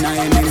them in a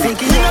enemy.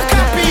 Me no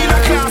copy in a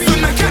class, so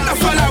I can't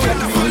follow it.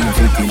 All you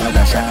fit in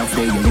other shops,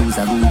 they use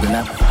a Google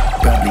app.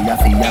 Probably have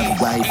to have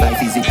Wi-Fi,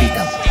 visit it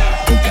up.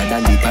 Thicker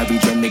than the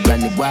porridge when me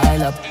granny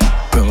boil up.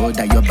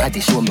 Brother, your body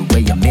show me where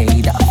you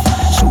made up.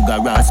 Sugar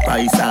and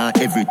spice and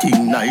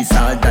everything nice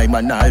and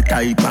diamond all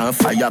type and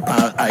fire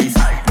pan ice.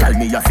 Tell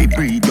me if you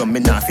breathe, you me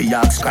not fi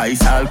ask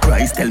Christ. All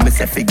Christ, tell me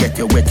if you get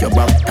you wet, you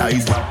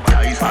baptized.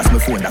 Pass me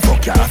phone, the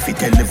fuck you have to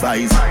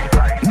televise.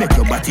 Make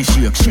your body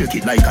shake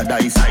it like a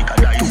dice. To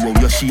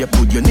how you shape,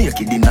 put you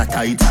naked in a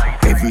tight.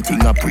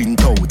 Everything I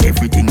print out,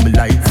 everything me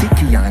like.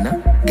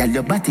 Fikiana, girl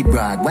your body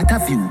brag, what a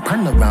view,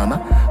 panorama.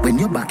 When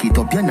you back it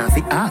up, you not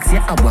fi ask,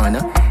 yeah I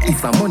wanna.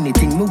 If a money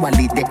thing, me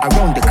wallet there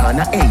around the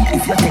corner. Hey,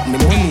 if you take me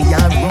money, you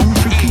run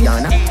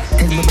trickyana.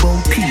 Tell me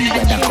about P,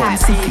 where that come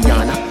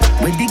Sikiana.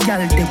 Where the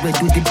girl they where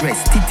do the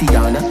breast,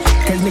 Titiana.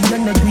 Tell me you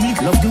no do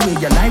it, love the way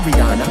you lie,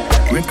 Rihanna.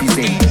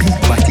 Represent big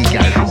body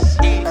girl.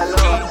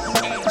 Hello,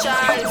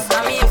 Charles,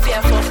 I'm here for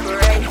your fuck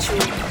right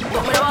through.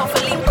 But me don't want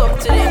to link up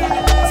to them.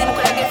 Think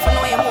could I get for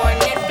knowing more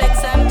Netflix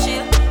and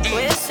chill?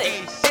 What you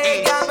say?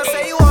 Hey, girl, me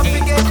say you want to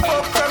get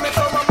fucked when me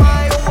come on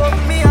my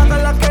home. Me I go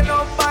locking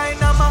up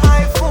mine on my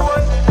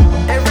iPhone.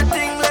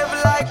 Everything level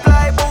like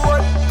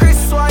plywood.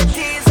 Chris white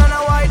tees and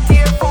a white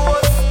Air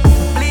Force.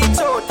 Bleach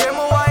out, them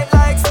a white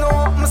like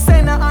snow. Me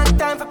send her on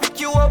time for pick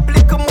you up,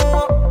 lick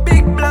more.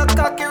 Big black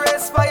cocky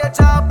rest for your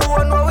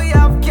jawbone. What we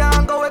have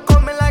can't go, we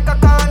coming like a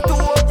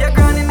contour. Your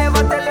granny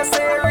never tell us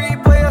say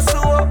reap where you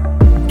sow.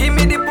 Give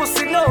me the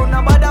pussy now,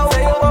 no matter who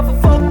you want to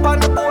fuck on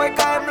the boy,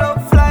 cause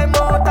love fly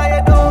mouth.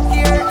 I don't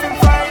care if you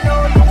find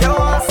out. You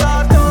want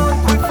sort out,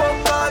 we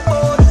fuck all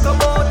boat.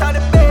 Come out of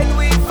the bed,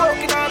 we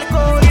fucking all the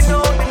code. You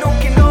know me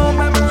looking home,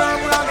 I'm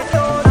wrong it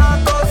down. Hard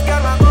cause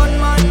girl, a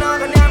gunman, not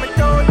gonna name it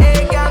down.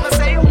 Hey girl, I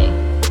say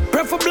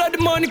pray for blood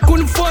money,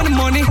 couldn't find the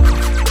money.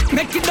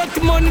 Make it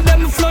dirty money,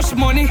 then me flush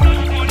money.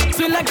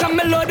 Sweet like a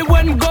melody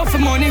when we go for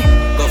money.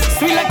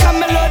 Sweet like a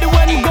melody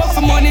when we go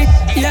for money.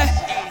 Yeah,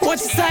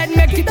 watch the side,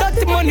 make it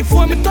dirty money.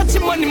 For me touch the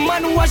money,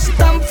 man, wash it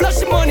and flush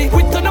the money.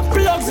 We turn up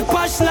plugs, the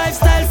posh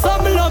lifestyle,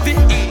 so me love it.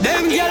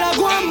 Them girl I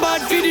go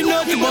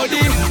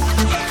body.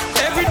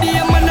 Every day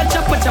I'm on a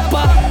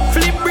chopper.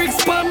 Flip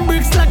bricks, palm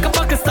bricks like a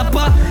bucket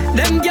stopper.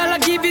 Them gyal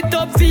give it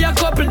up for a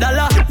couple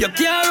dollar. You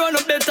can't run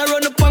up, better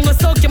run up and go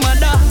suck your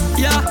mother.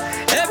 Yeah,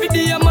 every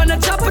day I'm on a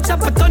chopper.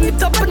 Turn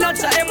it up a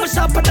notch, I ever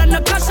sharper than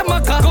a cash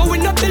maka.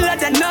 Going up the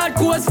ladder, North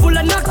Coast full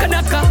of knocker.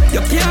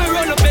 You can't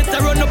run up,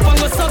 better run up and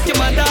go suck your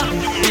mother.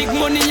 Big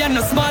money and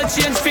no small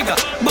change figure.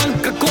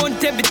 Bank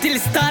account every till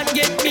it start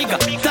get bigger.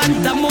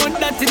 Tantamount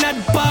that in that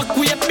park,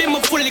 we have been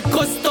fully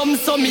custom,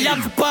 so me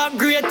have park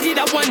great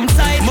either one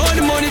side.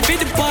 Money for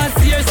the past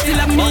year, still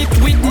I meet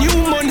with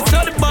new money,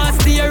 so the boss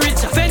stay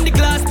richer. Fendi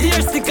glass,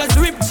 deer stickers,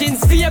 ripped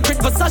jeans, favorite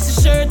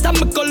Versace shirt, I'm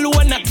a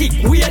color and a kick.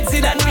 Weird see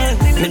that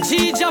me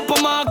G jump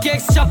a mark,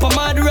 X chop a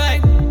mad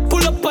right.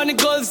 Pull up on the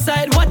Gulf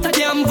side, what a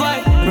damn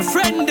vibe. My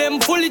friend them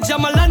fully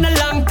jam a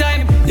long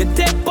time. You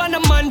take on a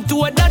man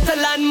to a data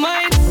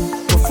landmine.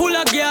 We're full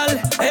of girl,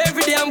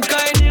 every day I'm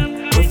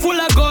kind. We're full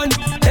of gun,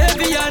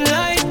 heavy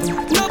online.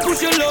 No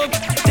push your luck,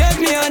 take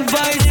me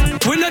advice.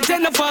 We not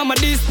tend to farm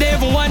this day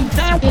for one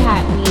time.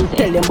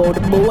 Tell them about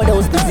the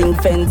boardhouse, the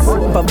zinc fence.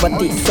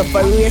 Poverty,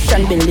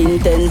 separation, building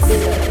intense.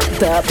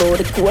 Talk about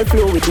the cold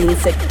flow with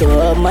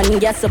insector. Man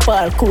gas up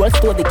all cool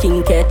store the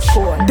king catch.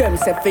 Them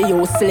say for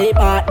you sleep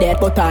out dead,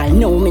 but I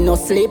know me no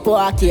sleep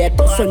walk yet.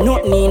 So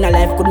nothing in a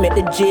life could make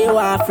the J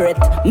one fret.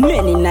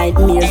 Many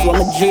nightmares when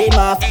me dream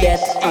of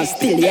death. And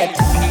still yet,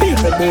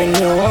 people doing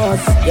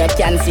news. You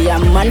can see a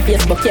man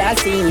face but can't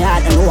see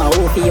hard. I know I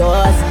hope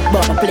yours,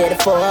 but I play the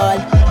fall.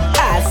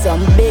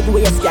 Some big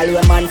waist girl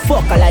when man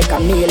fuck her like a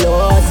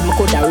mealos. Me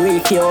coulda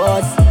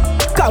refuse.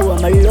 Cause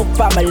when me look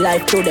for my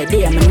life to the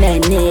day, me nah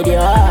need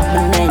ya.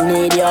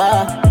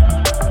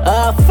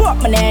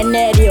 Fuck me nah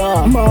need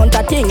ya. Mount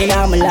a thing in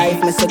my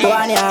life, me say go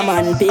on ya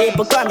man.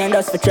 People come and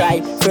just for try,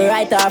 for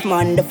right off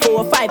man. The 4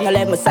 or 5 no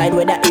let me side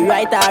whether he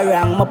right or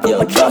wrong. Me put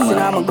my trust in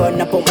a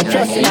gun, I put my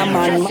trust in a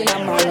man.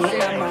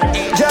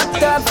 Drop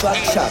top,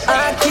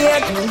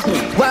 arcade.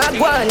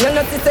 Wagwan, you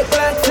know this a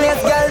class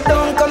place. Girl,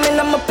 don't come in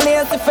my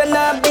place if you're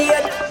not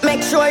beat.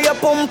 Make sure your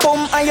pum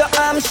pum and your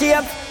arm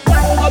shape.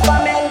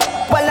 Government,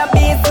 while I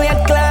be sweet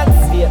clocks.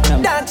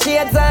 Dark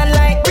shades on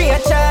like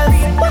Rachel.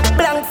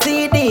 Blank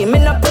CD, me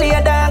no play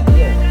that.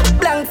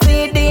 Blank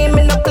CD,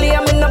 me no play.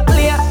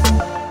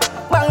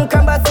 Bank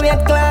of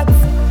sweet clocks.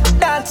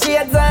 Dark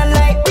shades on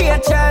like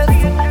Rachel.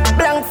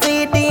 Blank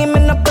CD, me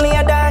no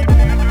play that.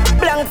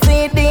 Blank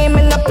CD,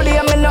 me no play.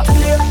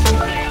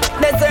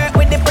 Desert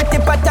with the pretty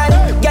pattern.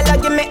 Girl,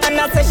 give me an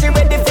answer, she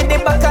ready for the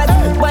backers.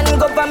 One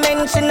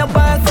government, she no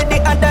pass to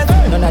the others.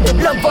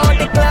 Love all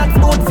the clocks,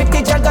 boot 50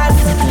 joggers.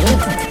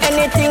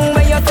 Anything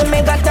where you see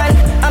me got on.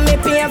 And me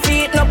pay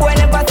feet, no boy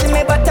never see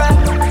me butter.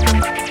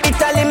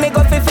 Italy me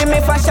go fi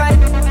me fashion.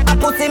 A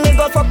pussy me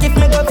go fuck if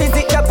me go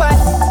visit Japan.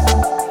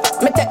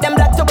 Me take them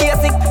black to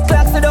basic.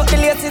 Clocks without the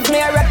laces, me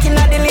a rockin'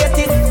 at the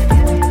latest.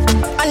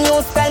 A new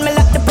style, me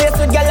lock the place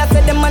with gyal. I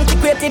say them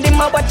antiquated,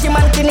 him a watch him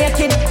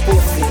anti-naked.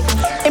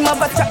 Him a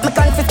back trap, me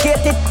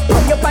confiscated.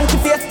 Put your panty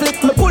face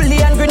split, me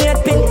pulley and grenade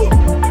pin.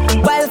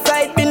 Wild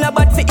side been a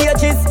bad for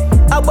ages.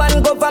 I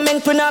want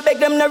government to not beg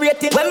them no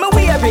rating. When me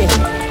wearing,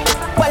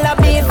 while I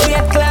be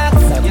straight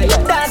clocks.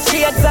 Dark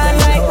shades on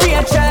like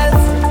Rachel.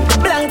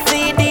 Blank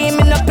CD,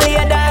 me no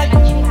play that.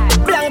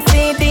 Blank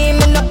CD,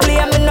 me no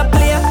play.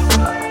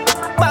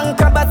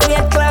 Bank of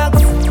straight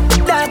clocks.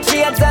 Dark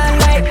shades on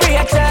like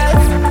Rachel.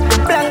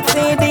 Blank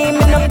CD,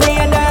 me no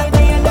play that.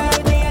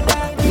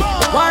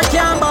 Work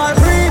your ball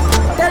free.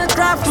 Tell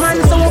Craftman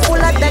so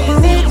full of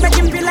technique. Make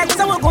him feel like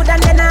so good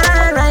and then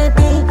R.I.P.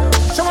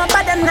 Show up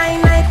at them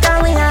 9 night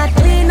and we are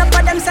clean up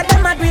for them. Say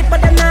them a do it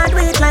but them not do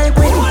it like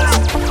we.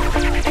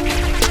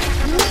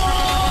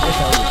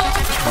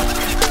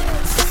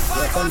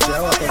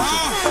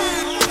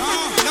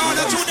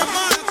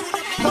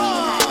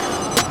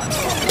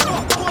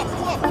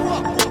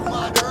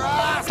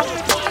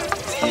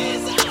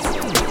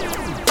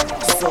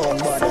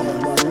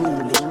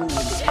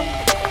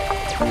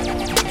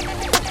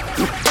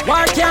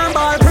 Work your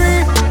ball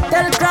free.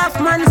 Tell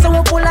Craftman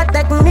so full of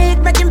technique.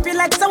 Make him feel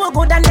like so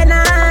good and then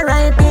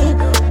R.I.P.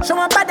 Show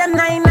up at them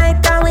 9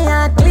 night and we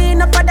are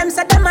clean up for them.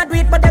 Say them a do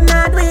it but them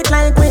not do it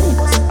like we.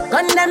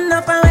 Gun them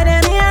up and where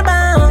them here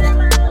bound.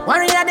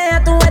 Warrior there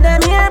to where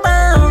them here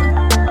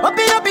bound. Up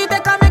it,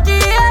 take a make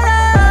it here.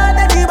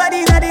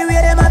 Everybody know the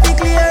way them a be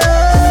clear.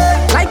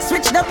 Like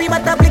switch the pee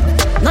but a blick.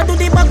 No do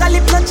the bugger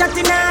lip, no chat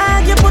in a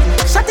argue. Put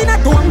shot in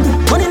a dome.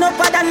 Money no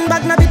bad and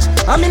bag no bitch.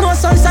 I mean no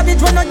son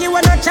savage when no give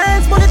one no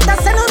chance. Bullet that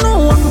say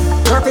no.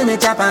 Trophy me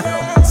chopper,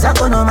 suck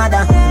no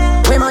matter.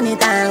 We money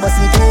time, but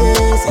see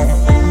case,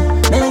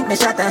 yeah. Me link me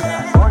shatter,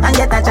 and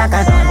get a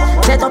jacker.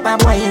 Set up a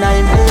boy in a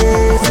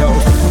place.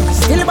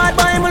 Still bad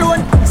boy me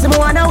alone. See me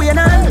wanna win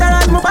and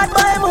enter me bad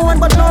boy me one.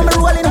 But now me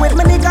rolling with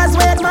me niggas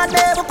wait my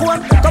day for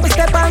come. Couple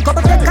step and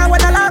couple take and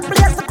when I lock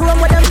place the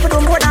chrome with them for do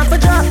more than for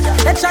drop.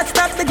 Let shot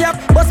stop the gap,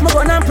 bust me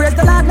gun and praise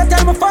the Lord. No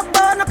tell me fuck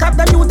boy, no cap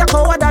them youth a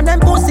coward and them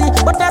pussy.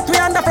 But that we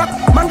on the flock,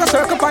 man go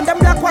circle on them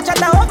block. Watch out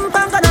the open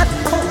pan gun.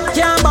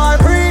 Can't ball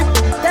free.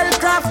 Tell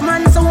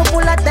Craftman so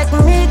full of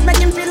technique.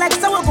 Make him feel like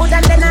so good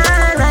and then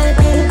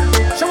R.I.P.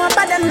 Show up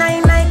at them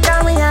 9 night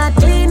and we are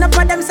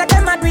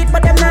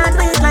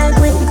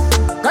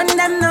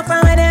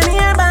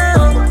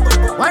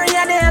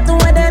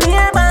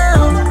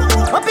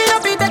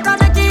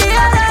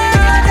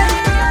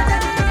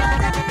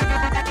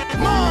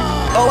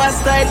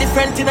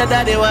different in a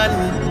daddy one.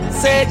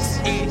 6.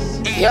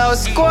 Yo,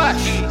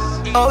 squash.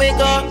 Oh, we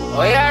go.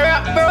 Oh, yeah,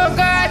 rock, bro,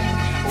 God.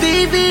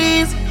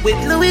 VVs with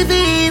Louis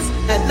V's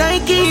and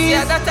Nikes.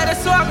 Yeah, that's the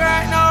swag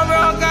right now,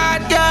 bro,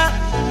 God. Yeah.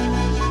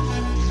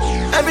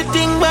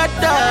 Everything but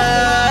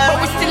that.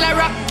 But we still a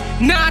rock.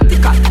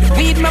 Nautica,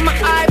 weed me my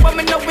eye, but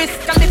me no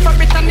whisk. I live for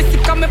it and me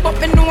sick of me, but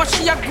me know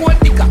she a gold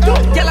digger.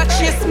 Girl a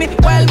chase me,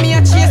 while me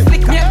a chase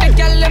liquor. Me and the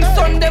girl them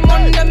Sunday,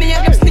 Monday, me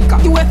and them snicker.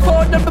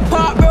 UFO double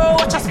part, bro,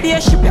 watch a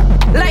spaceship, yeah.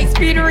 Light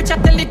speed, rich a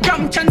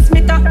telegram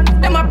transmitter.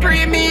 Them a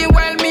pre me,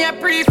 while me a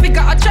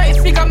pre-figure. I try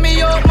figure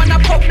me out, man a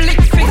public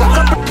figure.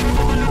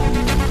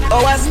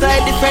 Oh, I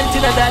style different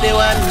in a daddy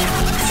one.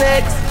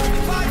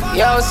 6.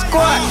 Yo,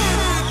 squad.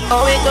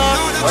 Oh, we go.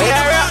 Oh,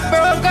 yeah, rock,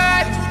 bro,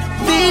 God.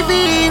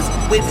 VVs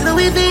with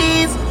Louis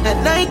V's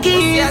and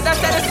Nikes. Yeah,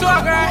 that's the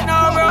swag right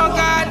now, bro,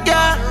 God.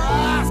 Yeah.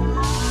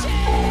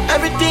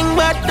 Everything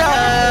but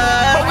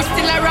that. But we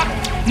still a rock.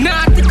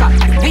 Nautica,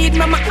 weed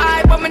me my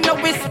eye, but me no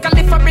whisk. I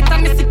live for it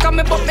and me sick of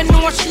me, but me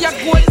know she a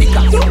gold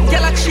digger.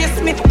 Girl a chase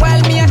me,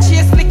 while me a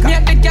chase liquor. Me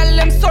and the girl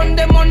them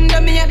Sunday, Monday,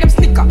 me and them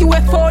snicker.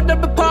 UFO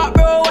double part,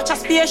 bro, watch a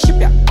spaceship,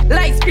 yeah.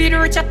 Light speed,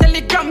 rich a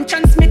telegram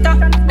transmitter.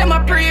 Them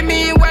a pre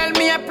me, while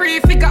me a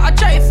pre-figure. I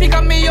try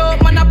figure me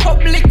out, man a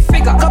public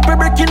figure. Couple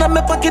brick in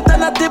my pocket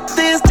and I dip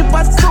this. Chip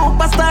a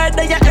superstar,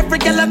 there every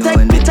girl a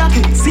take picture.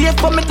 See it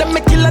for me, them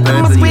me killer,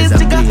 them a squeeze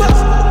jigger.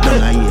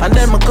 And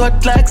then my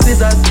cut like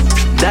scissors.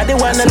 Daddy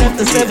one I left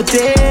the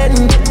 17.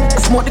 I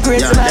smoke the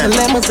grapes and I the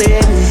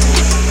limousine.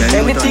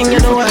 Everything you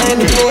know I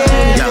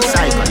anything. Yo,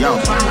 psycho, yo.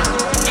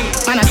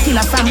 Man a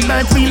killer from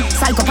birth real.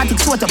 Psychopathic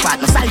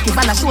photopart. No psychic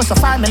and a show so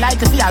far me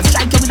like a fear.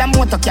 Strike you with a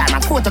motor car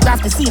and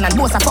photograph the scene. And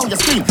those I found your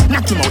screen.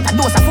 Knock him out, a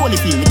dose of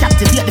holy feel. Me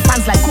captivate the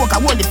fans like coke,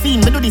 I hold the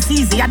fiend. Me do this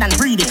easier than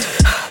breathing.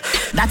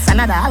 That's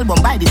another album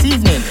by this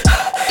evening.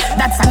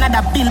 That's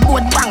another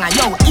billboard banger.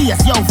 Yo, ears,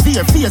 yo,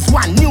 fear, phase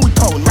 1, new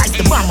tone, rise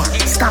the bomber.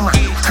 Scammer,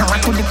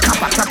 hammer to the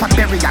copper, proper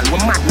burial.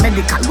 We're mad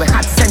medical, we're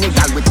hot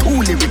Senegal, we're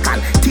too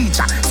lyrical.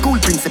 Teacher, school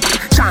principal,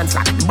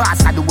 chancellor, the boss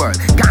of the world.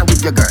 Gone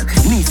with your girl,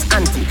 niece,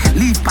 auntie,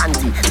 leave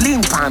panty,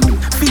 lean palm me,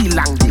 feel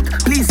long dick.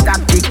 Please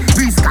stop dick,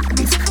 breeze cut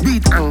this,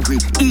 beat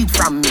angry, eat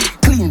from me,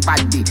 clean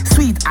body,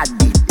 sweet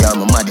addict. Yo,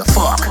 my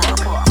motherfucker.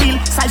 Real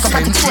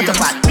psychopathic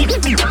photopart.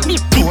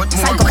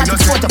 Psychopathic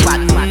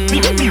photopart.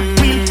 Real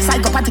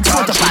psychopathic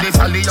photopart.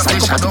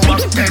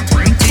 Psychopathic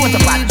photopart.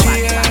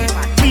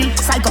 Real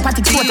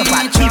psychopathic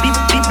photopart.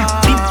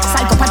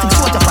 Psychopathic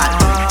photopart.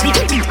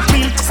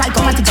 Real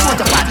psychopathic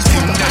photopart.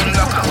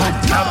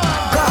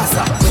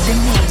 Gaza, where the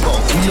name go?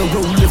 We no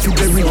roll if you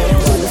bury. Oh,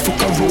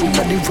 fuck a roll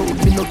on the road,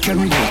 me no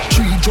carry.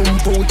 3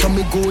 jump out and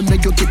me go, now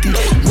you get it.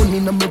 Money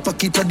in my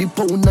pocket of the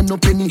pound and no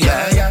penny.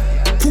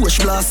 Yeah. Push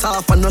blast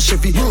off and no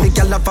Chevy. Me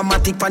gal have a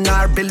matic on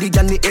her belly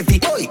and the heavy.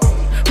 Oi,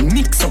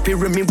 mix up here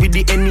me with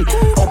the any.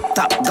 Up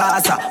top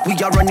Gaza, we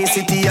are running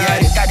city.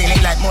 Yeah, daddy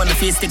look like Mona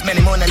Face, stick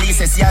many Mona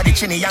Lisa's. Yeah, the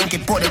chinny Yankee,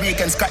 Puerto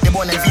Rican, scratch the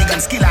bone and vegan.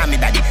 Skill on me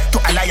daddy, to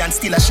alliance,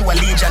 still a show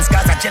allegiance.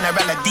 Gaza general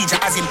a DJ,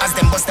 as him as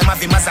them bust them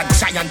have him as a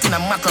giant in a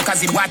macro.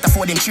 Cause him water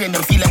for them train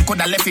them, feel him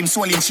coulda left him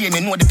soul in chain.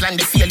 They know the plan,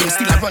 they feel him,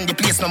 still a run the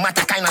place. No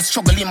matter kind of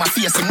struggle in my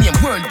face, him name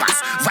world boss.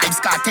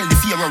 Vibes cartel, the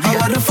fear of real.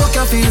 How the fuck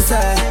you feel,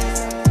 say?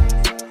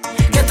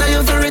 Get a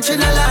you for rich in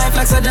a life,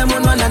 like say them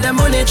on one of them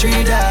money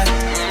tree that.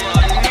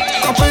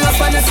 Couple up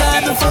on the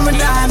side before me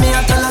die, me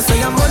I tell her say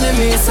your money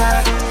me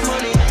say.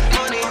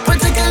 But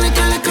take a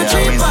little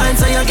 3 points,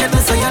 so you get me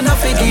so you're not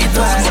figgy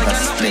twice.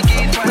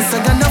 Me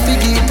say you're not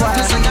figgy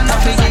twice, so you're not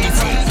figgy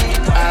twice.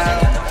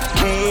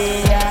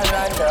 We are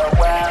on the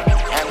world,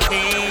 and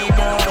we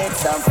do it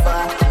so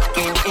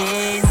fucking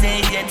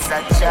easy, it's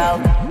a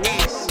joke.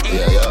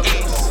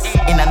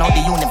 In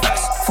another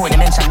universe,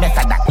 4-dimension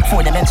method that,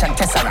 4-dimension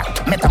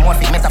tesseract,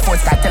 metamorphic,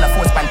 metaphors,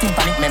 telephone, span,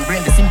 tympanic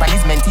membrane, the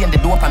sympathies maintain the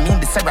dopamine,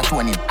 the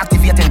serotonin,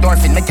 activate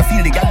endorphin, make you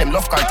feel the gal them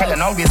love cartel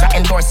and always I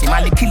endorse him,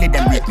 all the kill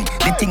them rate me,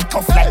 they think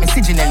tough like me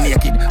signal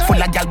naked,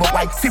 full of gal but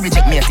white, fi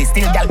reject me,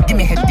 still gal give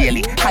me head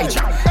daily,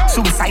 hijack,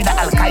 suicidal,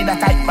 Al-Qaeda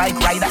type bike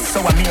rider,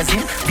 so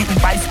amazing, beaten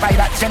by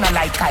spider, Jenna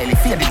like Kylie,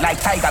 faded like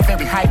tiger,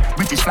 very high,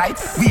 British flight,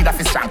 weed off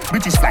his strong,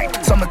 British flight,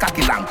 some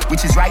cocky long,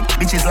 which is right,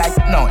 bitches like,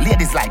 no,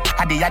 ladies like,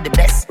 had they had the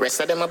best,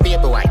 rest of them a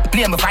baby white,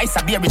 play my vice,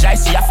 a baby jive,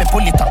 so you have to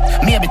pull it up,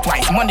 maybe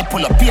twice, money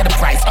pull up, pay the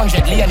price,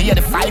 100 lane, hear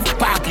the 5,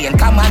 park lane,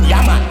 come on,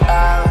 yeah man.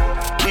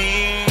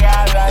 We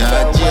are on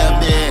the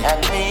world,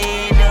 and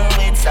we do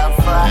it so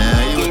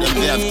fucking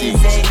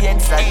easy,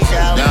 it's a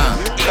joke.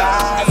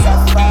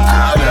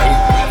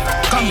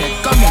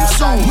 Come in,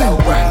 soon,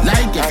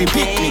 like if you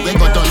pick me, we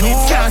got on no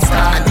cancer,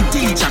 and the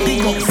teacher,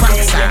 big up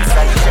faxer.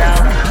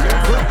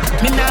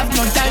 Me not have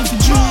no time to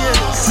chill,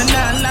 me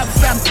not laugh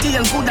from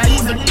steel, coulda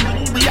even,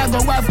 we have go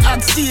have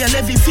oxtail.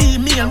 Every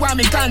female want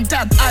me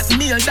contact at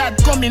mail.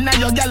 That coming now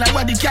your gal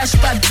where the cash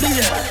pad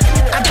clear.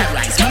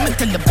 Authorize, me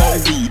tell the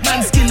boy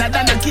man skiller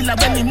than a killer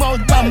when me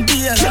mouth bomb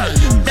beer.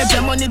 Bet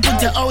your money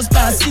put your house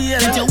past here.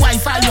 With your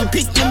wife or your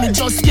pick me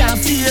just can't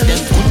feel.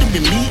 Them could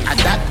be me,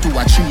 adapt to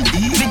a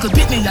 3D. Me could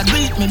pick me, a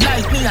greet me,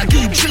 like me, a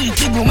keep treat.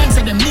 Big woman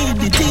say them need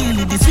the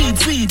tea, the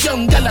sweet.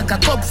 Young gal like a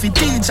cup for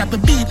teach, up a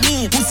beat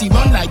me. Pussy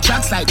run like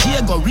tracks like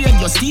Diego,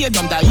 radio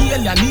stadium. The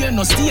alien here,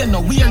 no stay,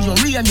 no wear your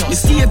rain. The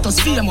status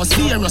famous,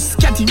 fearless,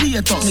 catty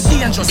ratos. The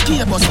dangerous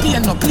key, but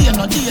Spain no play,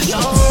 no danger.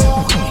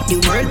 The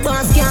world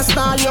boss can't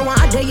stall you.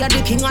 Are they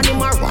the king and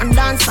him a run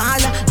dance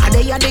all? Are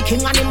they the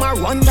king and him a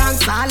run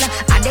dance all?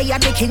 Are they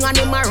the king and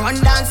him a run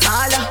dance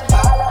all?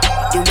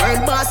 The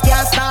world boss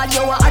can't stall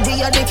you. Are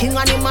they the king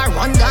and him a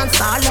run dance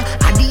all?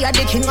 Are they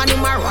the king and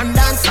him a run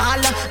dance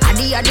all? Are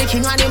they the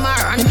king and him a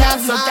run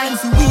dance all? No time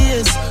for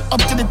years.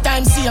 Up to the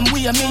time, same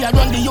way. Me I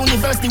run the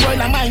universe, the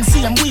world of mine,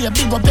 same way.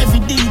 Big up every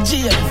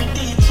DJ.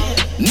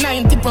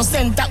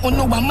 90% that who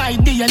know my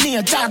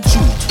DNA talk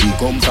truth. We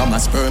come from a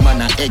sperm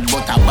and an egg,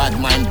 but a bad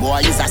mind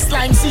boy is a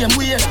slime same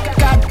way.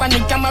 Caught on the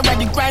camera,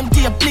 the crime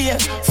tape play.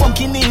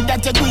 Fucking need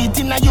that you do it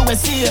in a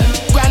USA.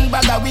 Grand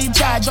bagger, we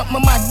charge up my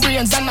mad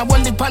brains. And I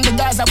hold it on the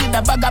Gaza with a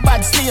bag of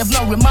bad slave.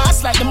 No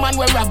remorse like the man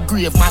where rap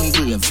grave, man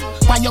grave.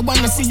 Why you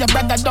wanna see your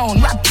brother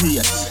down, rap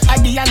grave? I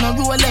no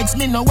Rolex,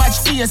 me no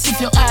watch face. If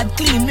your heart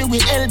clean, me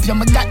will help you.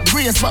 Me got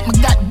grace, but me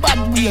got bad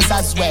ways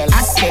as well.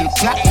 I sell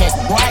clap neck,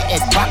 boy,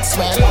 head back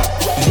swell.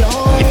 If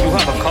you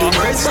have a cough,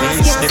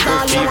 sneeze,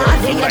 sniffle, fever,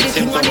 flu-like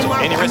symptoms or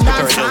any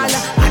respiratory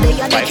illness,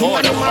 by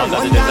order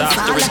under the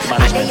Disaster Risk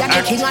Management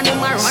Act, stay at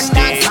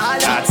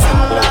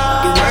home.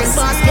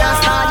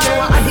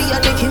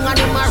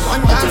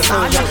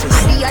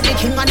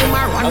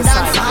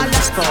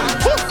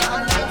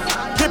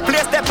 The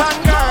place they pan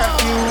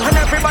curfew, and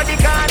everybody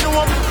gone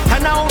home.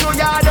 And now no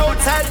yard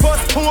outside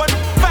postpone.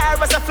 Fire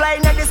was a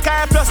flying in the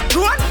sky plus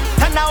drone.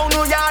 And now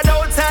no yard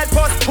outside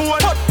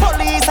postpone.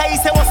 Police I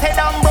say was head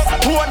and broke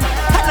bone.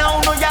 And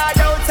now no yard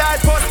outside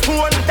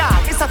postpone.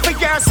 That is a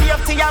figure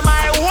safety of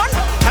my one.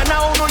 And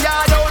now no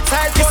yard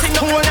outside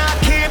postpone.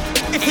 Keep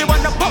if you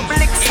want a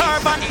public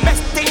servant,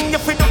 best thing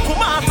if you do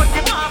come off of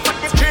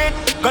the street.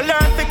 Go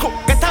learn to cook,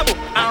 get a book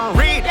and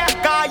read.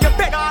 Got your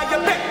bed,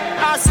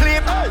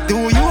 asleep. Do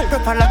you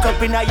prefer lock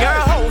up in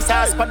your house?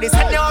 Ask for this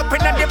and you up in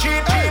the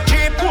cheap.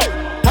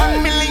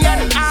 1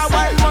 million hour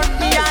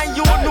money and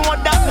you know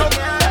that no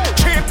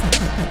cheap.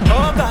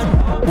 Oh God,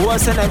 who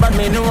said that bad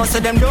me know say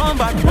them don't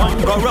bad.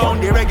 Go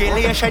round the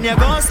regulation you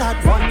gon' start.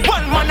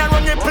 One man and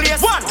run the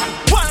place. One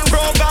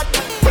bro God,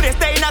 police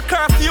stay in a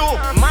curfew.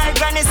 My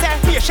granny said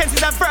patience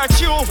is a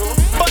virtue.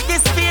 But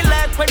this feel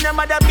like when your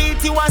mother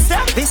beat you and say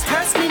this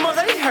hurts me more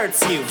than it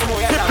hurts you.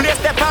 The place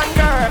step on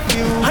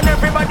curfew and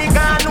everybody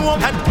gone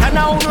home. And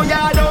now no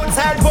yard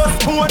outside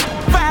postpone.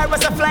 Fire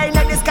was a flying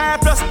in the sky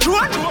plus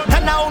drone.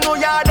 And now no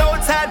yard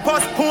outside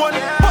postpone.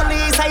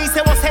 Police I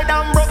say was head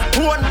and broke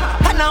bone.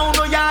 And now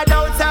no yard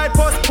outside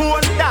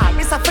postpone. That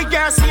is a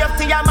figure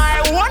safety of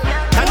my one.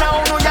 And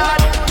now no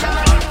yard.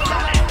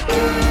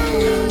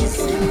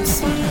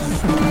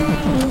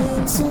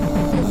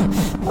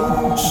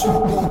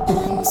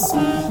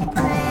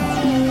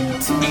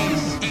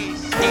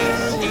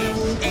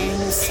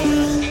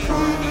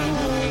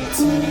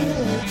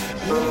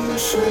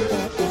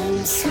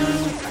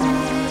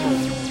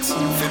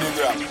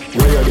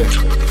 Where you there?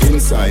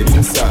 Inside.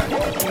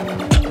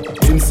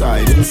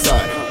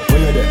 Where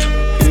you there?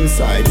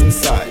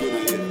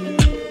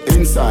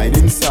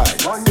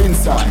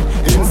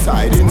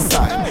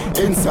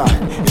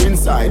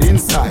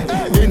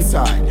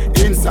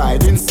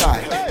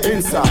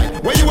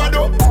 Inside. Where you are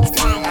though?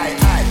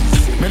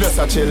 Me just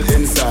a chill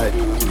inside.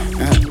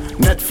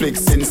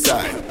 Netflix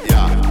inside.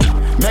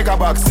 Mega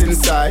box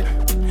inside.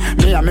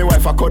 Me and my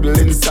wife a cuddle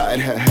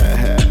inside.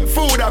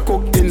 Food I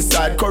cook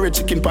inside. Curry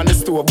chicken pan the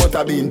stove,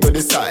 butter bean to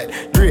the side.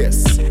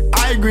 Grace,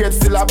 high grade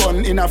still a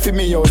bun. In a fi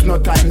me house, no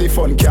time the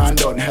fun can't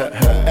done.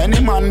 Any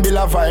man build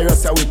a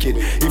virus a wicked.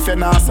 If you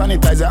not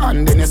sanitize your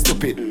hand, then you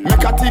stupid.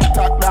 Make a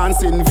TikTok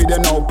dancing video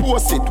now,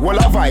 post it. Wall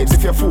of vibes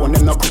if your phone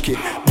them no cookie.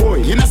 Boy,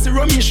 you know see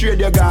Romish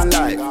radio gone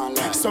live.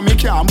 So me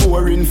can't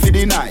boring for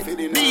the night.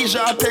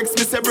 Deja text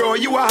me say bro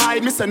you a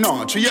hide. Me say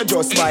no, true you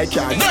just like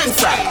ya. Go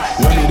inside.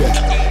 Let me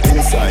there.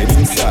 Inside.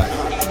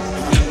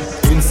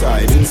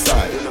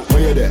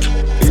 Where you there?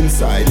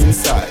 Inside.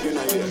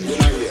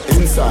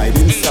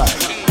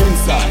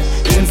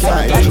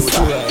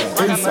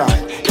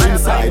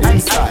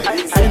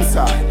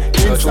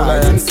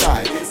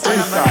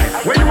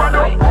 Where you are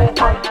though?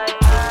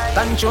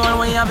 Control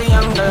when you be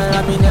young girl.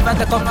 I be never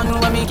take up on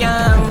when we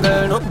can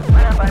girl. No.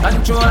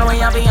 Control when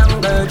you be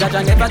young girl.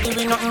 Jaja never give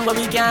you nothing when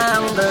we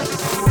can girl.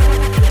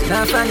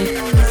 Not funny.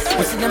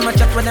 We see them a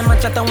chat with them a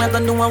chat and we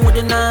gon' do one with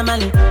the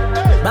normally.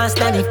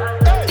 Bastardy.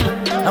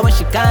 I when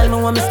she call me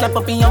when me slap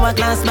up in your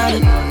glass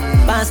money.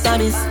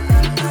 Bastardies.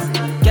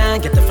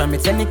 Can't get it from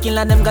it. Send the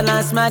killer them go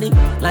last money.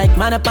 Like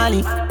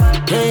Monopoly.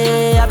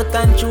 Hey, have the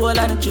control of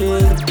the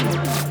trade.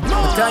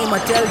 The time I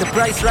tell the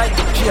price right.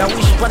 She a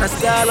wish upon a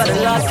star, but the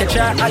Lord catch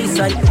her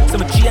eyesight. So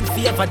my chain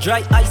favor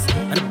dry ice,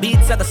 and the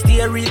beats at the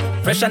steering,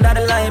 fresh under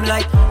the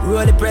limelight.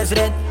 Roll the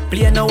president,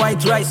 play no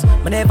white rice.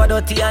 Me never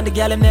dirty and the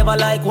girl never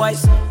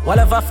likewise. What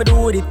if I do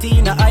with the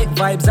teen, the hype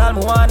vibes? All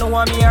me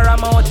want me here,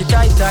 I'm out to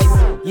tight.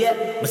 Yeah,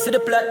 me see the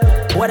plot.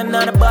 What them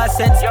not a boss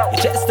sense. You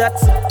check the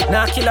stats.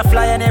 Now kill a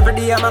fly and every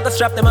day I'm gonna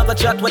strap them, I'm gonna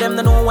chat with them.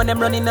 They know when them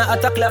running the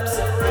attack laps.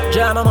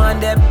 Jam them on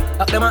them,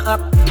 up them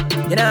up.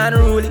 You know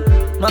unruly,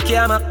 monkey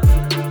I'm up.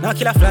 Now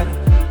kill a fly.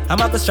 I'm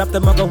gonna strap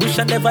them, I'm gonna wish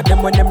I never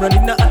them when them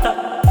running the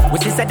attack. We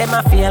see say them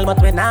a fail,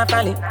 but we not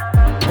falling.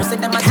 We see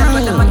them a chat,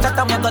 but them a chat,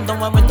 and we got the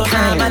one we don't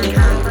normally.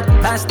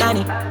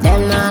 Bastani,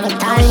 them not a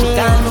time. She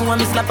can't know when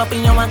me slap up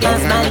in your one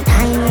glass money.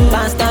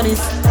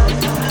 Bastanis.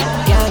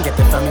 Can't get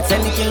it from me,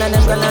 tell me kill and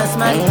them go last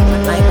man.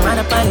 Like man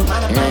a panic.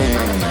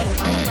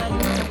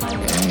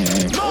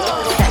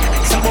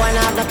 Some boy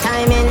not have no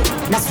timing.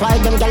 That's why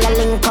them gyal a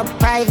link up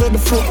private. The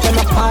fruit them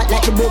apart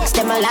like the books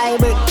them a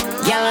library.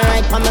 Gyal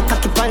right on me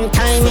cocky pon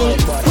timing.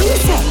 What you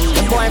say?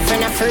 Your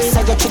boyfriend a free,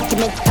 so you trick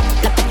him it top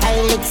like a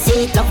pilot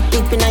seat. Love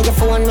peeping on your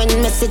phone when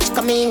message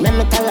come in. Let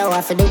me tell her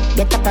what to do.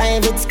 Get a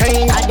private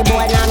screen. All the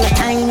boy not no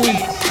timing.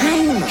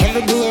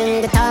 Every day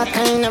in the talk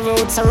kind of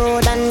roads a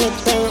road and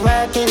it ain't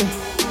working.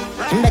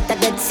 Better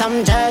get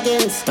some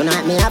jerkins.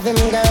 Tonight me have him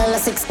girl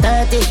at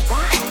 6:30.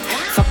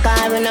 Fuck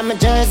her in my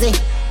jersey.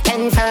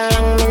 10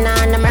 furlong, me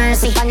nah no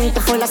mercy. Panty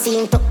full of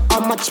scene to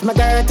how much my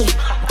dirty.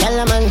 Tell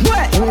a man,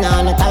 him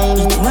nah no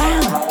timing.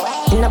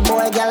 In a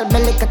boy girl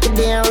belly cut the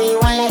beer.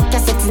 Rewind like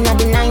cassettes in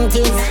the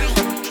 90s.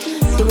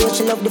 The way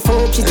she love the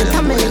folk, she's the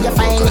family. You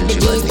find it the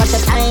deep, but the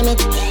time it.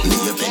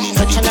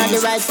 Touching on the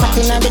right spot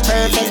in the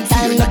perfect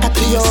time. Look at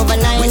the over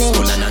 9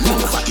 inch.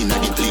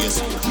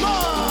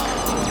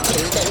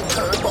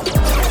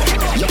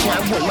 You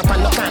can't hold me up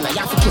on no corner. You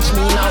have to catch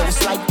me in a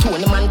house like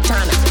Tony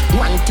Montana.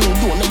 One thing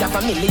do me have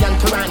a million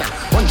piranha.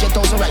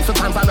 100,000 rifle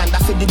pan veranda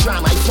for the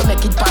drama. If you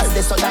make it past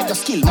this, so that you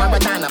skill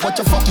Maradona. But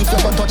you fuck if you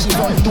go touch it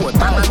on door,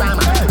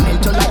 panorama.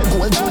 Melt you like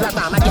gold,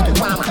 Jularama, get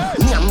warmer.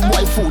 Nyam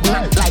boy food,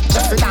 not like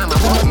Jeffrey Dahmer.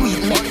 Who make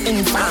weed, make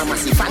in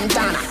pharmacy,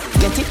 Fantana.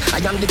 Get it? I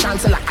am the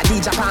chancellor,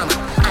 Adija Palmer.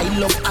 I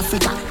love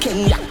Africa,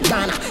 Kenya,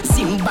 Ghana,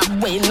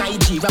 Zimbabwe,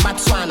 Nigeria,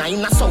 Botswana.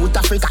 In South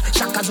Africa,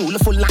 Shaka Zulu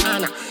full of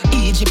honor.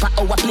 Egypt,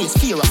 our place,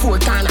 fear of four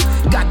corner.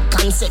 God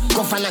concept,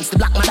 governance, the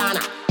Black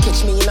Madonna.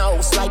 Catch me in a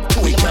house like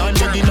Tony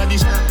Montana.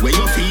 Where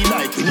you feel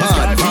like in the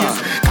sky face.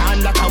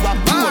 Can't like our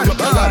poor up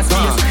your last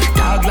face.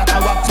 Dog like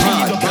our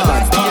speed up your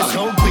last face.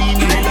 So Green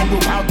Island, go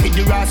out with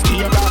the last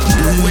here.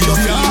 Where you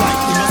feel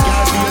like in the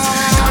sky face.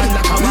 Can't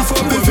like our poor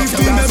up your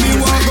last face.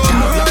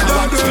 Dog like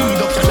our speed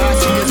up your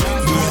last face.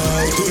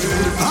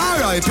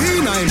 R.I.P.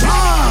 9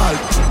 ball.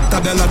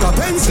 Tabel like a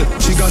pencil.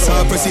 She got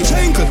her pressy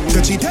chankle.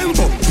 Catchy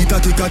tempo. Hit a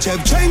tika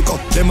Chevchenko.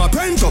 Them a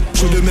prento.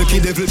 Should you make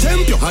it devil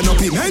temp you? And up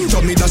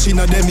pimento. Me dash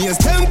inna them ears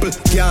temple.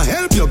 Can't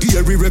help you.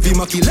 Gary Revy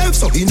Maki left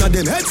so. Inna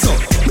them head so.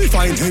 Me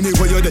find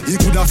anywhere you there. He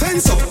coulda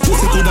fence up.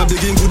 Pussy coulda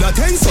begin coulda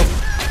tense up.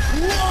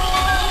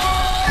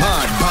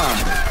 Bad, bad.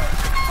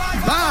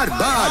 Bad,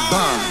 bad,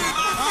 bad.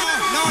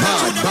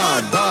 Bad,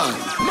 bad, bad.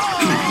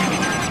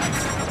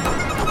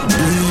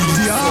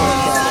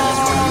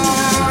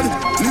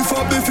 Lift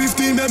up the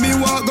 15, make me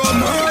walk go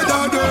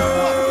murder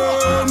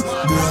them.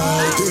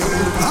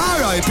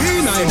 R.I.P.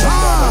 9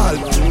 ball.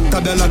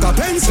 Tabel like a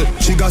pencil.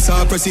 She got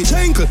her pressy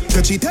chankle.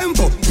 Catchy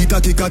tempo. Hit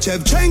a tika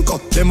Chevchenko.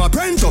 Them a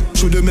prento.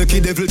 Should you make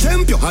it devil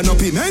temp you? And up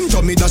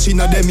pimento. Me dash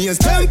inna them ears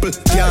temple.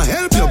 Can't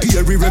help you.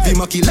 Gary Revy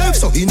Maki left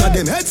so. Inna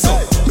them head so.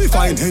 Me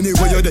find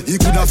anywhere you there. He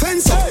coulda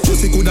fence up.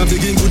 Pussy coulda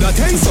begin coulda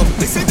tense up.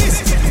 Listen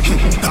this.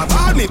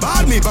 Bad me,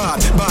 bad me, bad,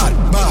 bad,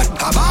 bad.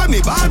 Bad me,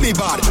 bad me,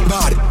 bad,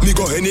 bad. Me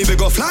go anywhere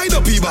go fly the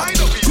people.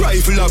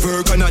 Rifle a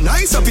work and a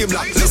nice up your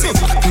black. Listen.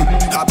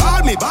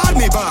 Bad me, bad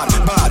me, bad,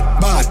 bad,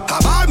 bad.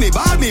 Bad me,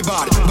 bad me,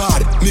 bad,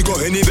 bad. Me go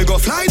anywhere go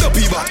fly the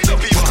people.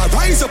 I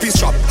rise up his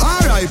trap.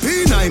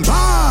 R.I.P. 9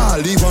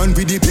 ball. The one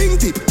with the pink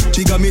tip.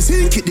 She got me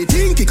sink it, the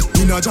think it.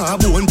 In a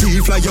job one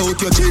peel fly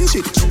out your chin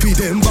shit. With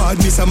them bad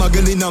miss a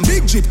muggle in a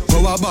big jeep. Go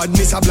a bad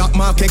miss a black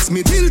mark X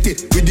me tilt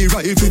it. With the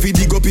rifle fi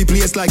dig up the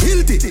place like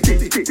Hilti.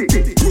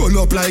 Roll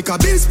up like a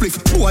bill split.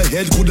 Boy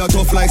head coulda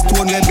tough like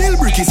stone when bill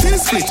brick is still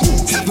split.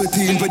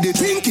 17 with the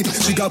think it.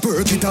 She got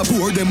perk it a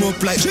pour them up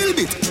like drill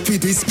bit. Fi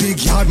this big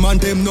yard man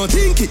them no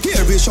think it.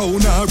 Here we show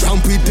now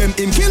ramp with them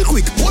in kill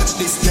quick. Watch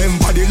this. Them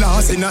body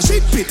lost in a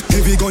shit pit.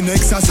 Heavy gun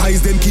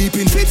exercise them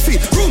keeping fit.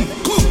 Room,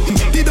 come.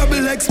 The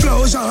double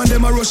explosion.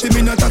 Them a rush him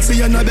in a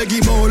taxi and a beg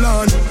him hold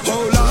on.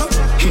 Hold on.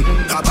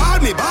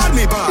 Bad me, bad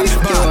me, bad,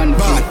 bad,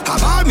 bad.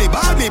 Bad me,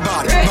 bad me,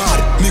 bad, bad.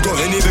 Me go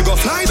anywhere go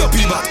fly the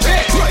people.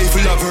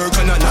 Rifle of work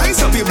and a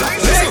nice up your black.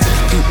 Listen.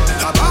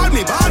 Bad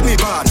me, bad me,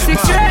 bad,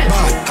 bad,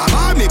 bad.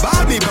 Bad me,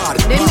 bad me, bad,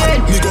 bad.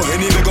 Me go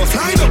anywhere go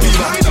fly the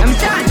people. I'm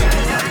done.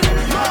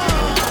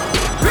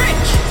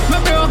 Rich, my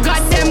bro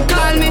got them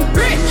call me.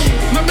 Rich,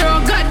 my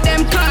bro got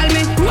them call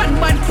me. One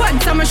bad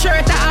pants on my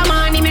shirt that I'm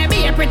on. Me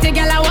be a pretty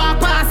girl I walk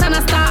past and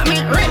I start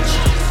me. Rich,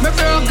 my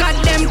bro got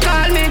them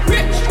call me.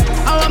 Rich,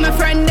 I want my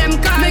friend them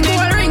call me.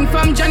 Gold ring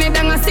from Johnny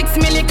down a 6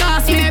 milli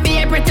cost me. Maybe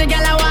a pretty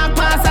girl I walk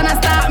past and I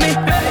start me.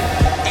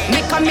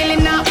 Make $1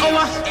 million an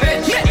hour.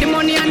 Make the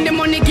money and the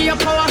money give you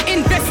power.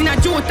 Invest in a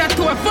Jota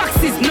tour,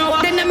 boxes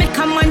now. Then I make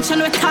a mansion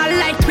with tall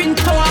like Twin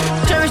Tower.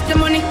 Cherish the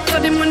money, so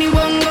the money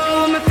won't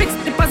go. Me fix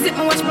deposit,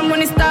 me watch my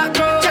money start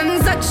grow.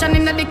 Transaction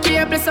in the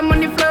care, bless the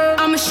money flow.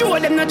 I'm sure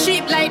them not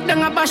cheap like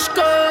down a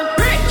Bashko.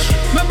 Rich,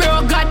 my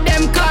bro got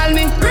them call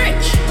me.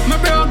 Rich, my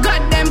bro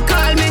got them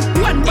call me.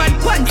 One bad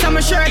punch on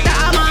my shirt that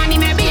I'm on.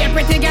 Maybe a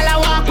pretty girl I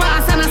walk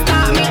past and I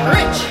start me.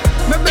 Rich,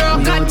 my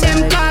bro got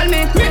them call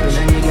me. Rich,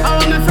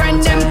 all my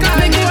friend them call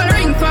me. Gold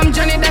ring from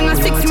Johnny down a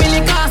 6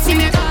 milli cost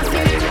me.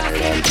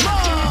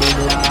 Big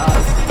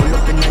love, pull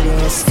up in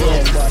the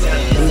estate.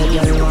 Big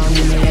girl want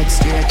me head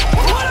straight.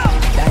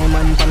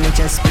 Diamond for me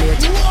chest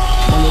plate.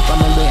 Money for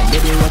my brain,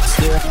 baby what's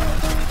straight.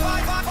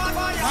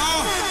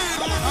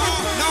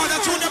 No,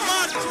 that's on the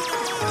mud.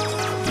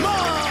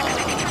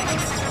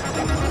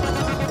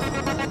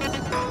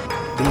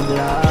 Big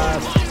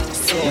love,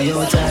 we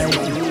outside.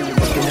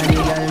 Up inna the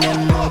girl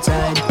them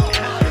outside.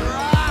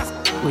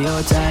 We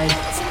outside.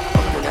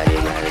 Up inna the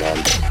girl them.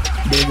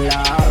 Big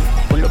love,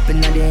 pull up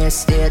inna the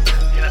estate.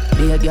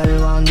 Big girl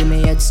want give me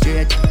head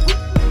straight.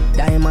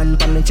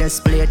 Diamond for me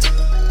chest plate.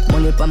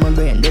 Money for my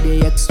brain, do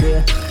the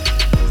X-ray.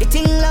 The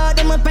thing loud,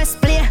 I'ma press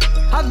play.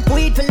 Have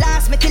weed for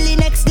last, me till the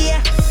next day.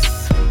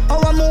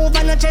 How I move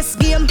on a chess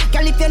game.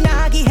 Girl, if you're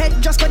not give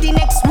head, just for the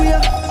next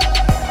wheel.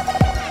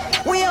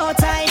 We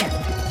outside.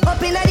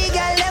 Up inna the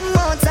girl, them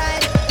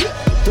outside.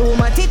 Too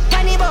much tip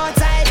on the boat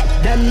side.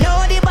 Them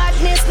know the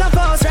badness, no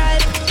force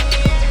right.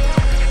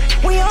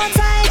 We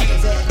outside.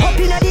 Up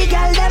inna the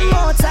girl, them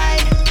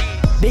outside.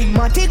 Big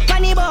matic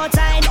on the boat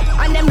side.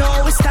 And them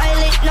know we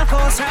style it, no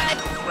force right.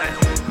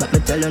 But me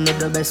tell you not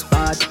the best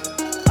part.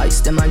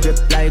 Ice them and drip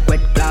like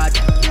wet clot.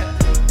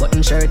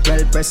 Button shirt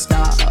well pressed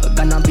up.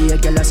 Gonna be a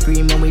girl a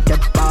scream when we get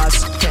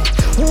past.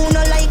 Who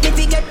no like me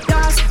fi get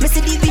cast? Me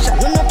see the vision,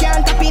 who no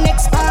can't copy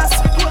next pass.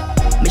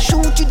 Me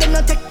shoot you, them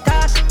no take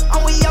that.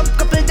 And we have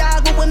couple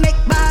dog who we make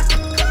back.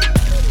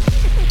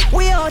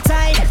 We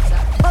outside.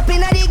 Up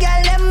inna the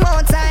girl them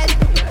outside.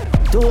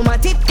 Too my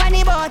tip on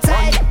the boat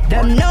side.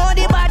 Them know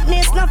the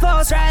badness no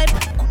force right.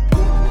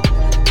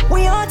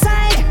 We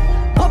outside.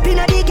 Up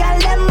inna the girl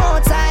them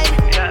outside.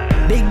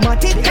 Big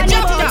matic on the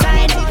boat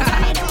side.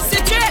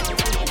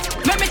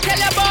 Let me tell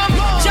you about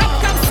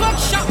Jump and fuck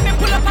shop, me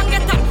pull up and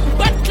get up.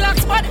 Bad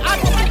clocks, bad hat.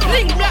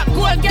 Link black,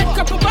 gold, get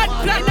couple bad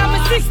plan. I'm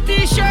a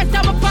 60 shirt,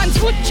 I'm a pants,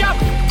 foot chop.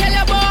 Tell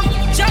you about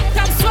Jump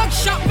and fuck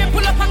shop, me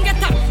pull up and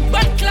get up.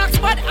 Bad clocks,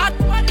 bad hat.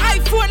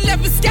 iPhone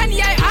level scan,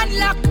 yeah, I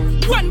unlock.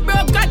 One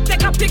bro got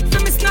take a pic for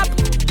me snap.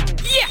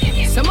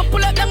 Yeah, so me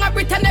pull up down a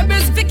Britain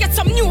Nebels. We get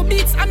some new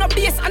beats and a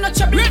bass and a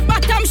chop. Red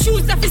bottom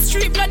shoes off the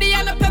street, bloody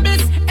and a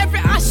pebbles. Every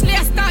Ashley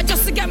I start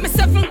just to get me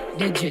 7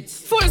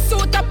 digits. Full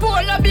suit a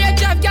polo, be a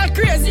drive girl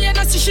crazy. And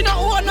I see she no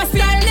own no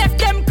fear. I left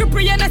them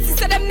cripple and I see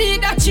say them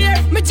need a cheer.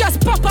 Me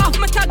just pop off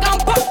my tag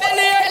and pop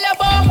belly.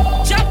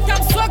 Elbow, jump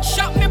top swag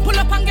shop, me pull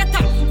up and get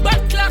up.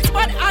 Bad clocks,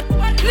 bad hat.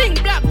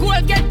 Link black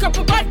gold, get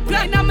couple bad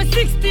plan. I'm a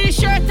 60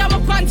 shirt, I'm a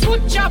pants,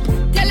 foot chop.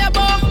 Tell you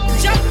about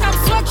jump top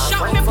swag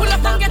shop, me pull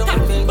up and get up.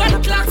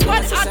 Bad clocks,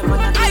 bad hat.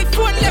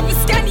 iPhone level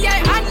scan,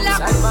 yeah,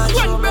 unlock.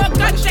 One bro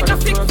got take a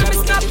pic for me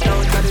snap.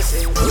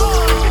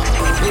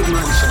 Big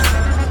mansion,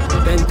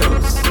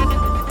 penthouse,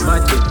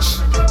 bad bitch,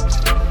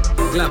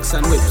 Glocks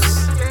and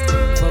whips.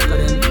 Fuck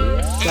them,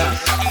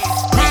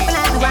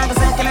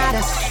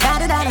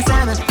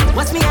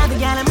 What's me out the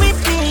gallon with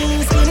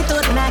me? Skinny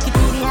thought and I keep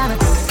the hammer.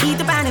 Eat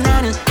the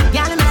banana,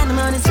 gallon man, the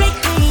money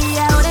strictly.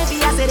 I would be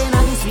a sitting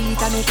on the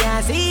street and me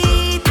can't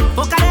see it.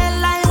 Fuck a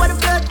hell line, what a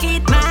blood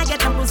kid, man.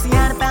 Get a pussy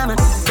out of palmer.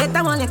 Get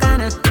that one you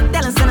kinda,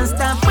 tell us and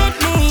stop with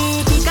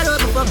me. Kick a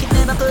rubber, fuck it,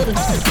 never could.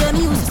 Tell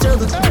me who's the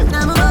struggle.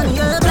 Now my money,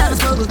 you're a blood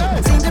struggle.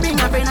 Seem to bring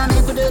my brain on me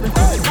for double.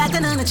 Got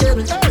on the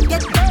children.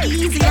 Get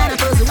easy and a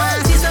pussy.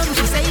 Once see something,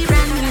 she say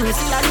brand new.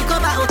 Still I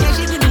recover, okay,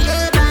 she give me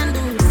a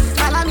bandu.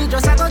 Follow me,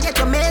 just I go get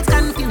your mates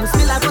confused.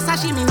 Feel like go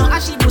sashimi, no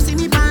ashibu, see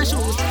me pan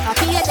shoes. I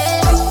feel it,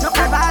 no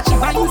Karachi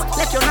vines,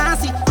 left your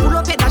Nancy. Pull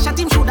up a dash at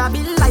him, shoulda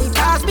been like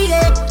Cosby.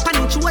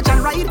 Pani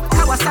Trojan ride,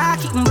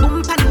 Kawasaki,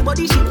 boom, pani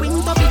body, she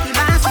wing, but big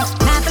bossy.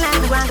 Nothing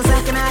like the ground, the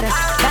second matter.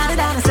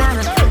 Down the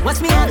salmon.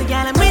 What's me out the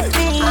gallon with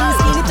me?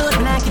 Skinny thought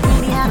and I keep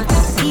the hammer.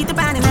 Eat the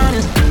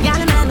banana,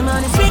 gallon man, the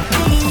money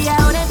strictly.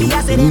 I wanna be a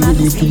city, man,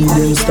 the street,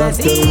 I can't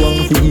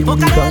see.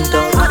 Fuck a hell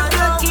line, what a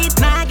blood kid,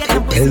 man. Get a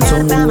pussy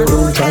out of palmer.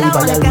 Tell I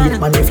wanna kinda,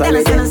 tell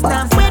us and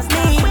stop with me.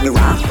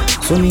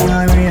 So me a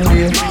real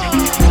real.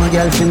 No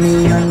girl for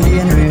me and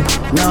DNA.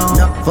 No,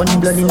 funny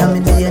blood in me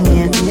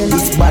DNA.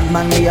 This bad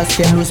man me a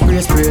scam no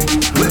spray.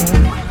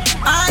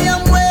 I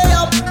am way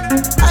up.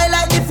 I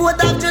like the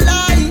 4th of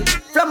July.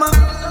 From a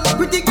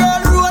pretty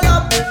girl roll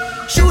up,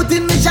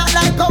 shooting me shot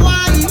like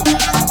Hawaii.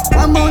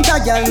 One mount a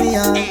girl me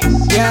on,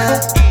 yeah.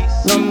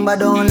 Number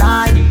don't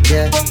lie,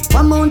 yeah.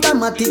 One mount a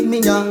matic me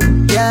young,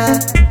 yeah.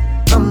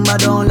 Number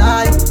don't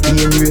lie,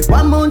 yeah.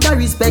 One mount a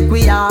respect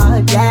we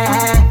are,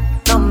 yeah.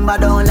 Number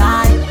don't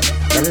lie.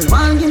 Tell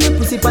one give me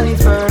pussy on the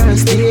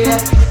first day.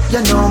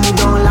 You know me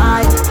don't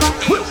lie.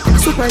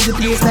 Surprise the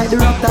place like the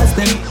Raptors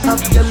them. Have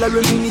y'all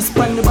reminisce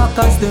on the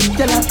backers them.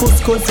 Y'all a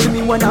cuss for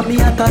me one of me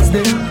attacks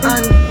them.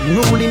 And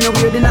rolling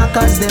away the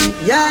knockers them.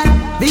 Yeah,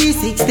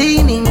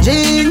 V16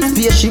 engine,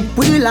 spaceship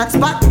with relax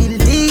back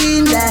built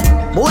in there.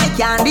 Boy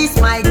can't diss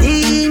my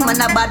team, man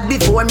a bad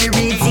before me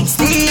reach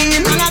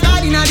 16. Man a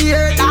god inna the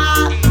earth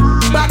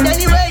but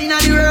anyway inna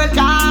the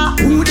world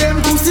who them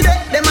pussy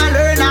them a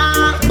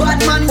learner.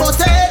 Bad man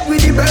bust head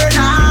with the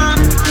burner.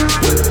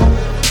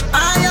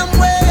 I am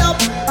way up,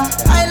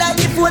 I like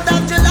the 4th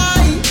of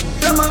July.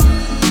 Come on,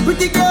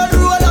 pretty girl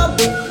roll up,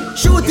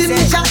 shooting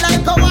me shot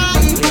like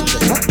Hawaii.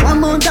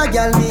 Amount of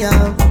girl me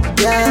have,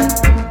 yeah.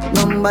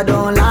 Number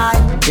don't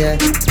lie, yeah.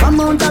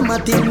 Amount of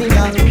matic me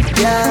down,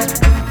 yeah.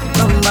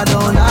 Number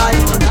don't lie.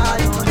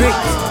 Brick,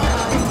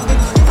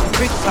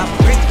 brick pam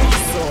brick,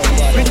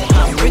 brick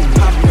pam brick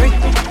pam brick,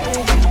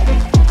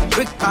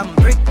 brick pam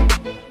brick,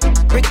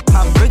 brick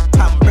pam brick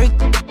pam brick.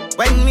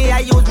 When me I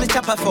use me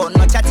chopper phone,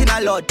 no chatting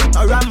a lot.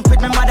 No ramp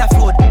with my mother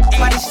food,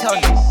 Spanish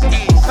town,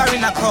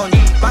 foreign account,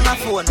 bang a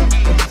phone,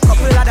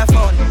 couple other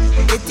phone.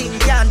 The thing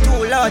can't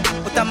too loud,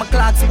 but I'm a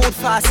clocks boot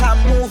fast and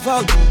move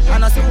out.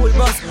 On a school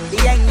bus, the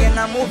young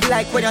I move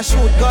like when you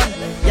shoot gun.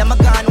 Yeah, my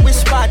gun,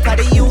 which part of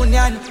the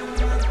union?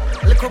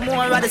 Look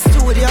more at the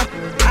studio.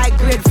 I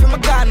grade from a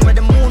gun where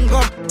the moon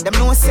go. Them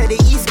no say the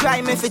East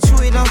crime if it's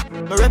true enough.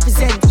 Me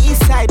represent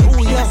East Side,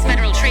 ooh yeah. U.S.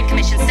 Federal Trade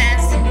Commission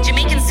says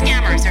Jamaican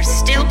scammers are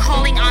still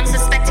calling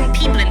unsuspecting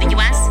people in the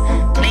U.S.,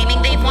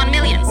 claiming they've won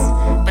millions.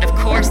 But of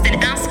course,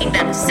 then asking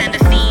them to send a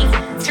fee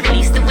to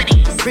release the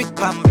winnings. Brick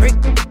pam brick,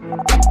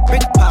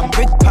 brick pam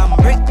brick pam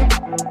brick,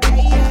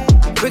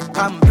 brick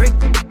pam brick,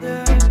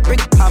 brick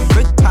pam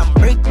brick pam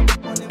brick,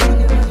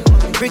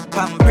 brick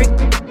pam brick,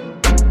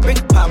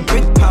 brick pam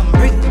brick pam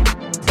brick,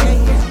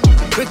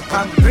 brick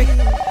pam brick,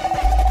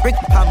 brick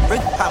pam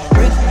brick pam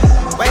brick.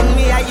 When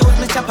me I use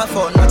me chopper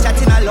phone, no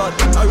chatting a lot.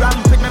 No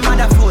ramp with my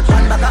mother food,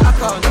 one bag of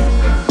account,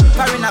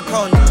 foreign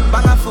account,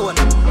 bang a phone,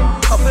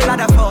 couple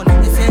other phone.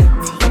 You say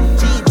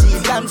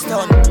GG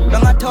Damstone,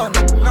 long a ton,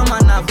 no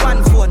man have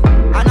one phone,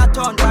 and a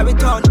ton carry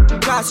ton,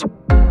 crash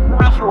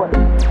a phone.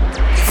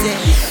 Say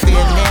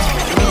feel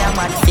me a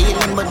mad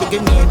feeling, but the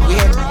grenade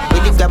weird.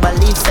 With the grab a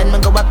leaf, send me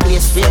go a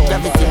place where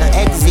gravity no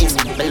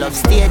exist. Me love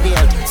stay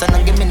there, so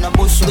no give me no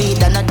bush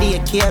weed and no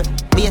daycare.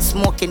 Be a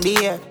smoke in the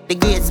air, the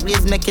gates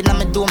blaze making on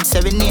my dome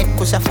serenade.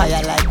 Push a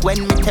fire like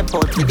when me tap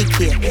out with the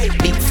care.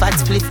 Big fat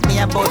split me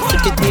about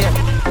 50 pair.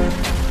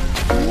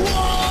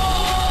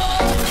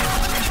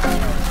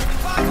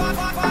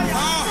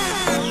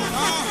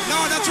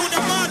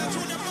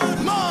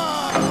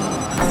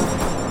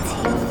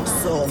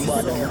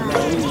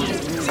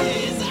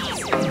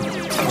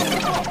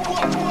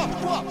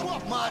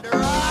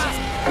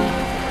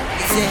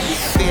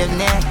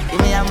 Give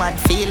me a mad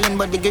feeling,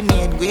 but the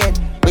grenade great.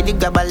 With the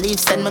grab a leaf,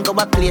 send me go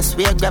a place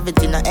where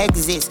gravity no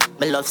exist.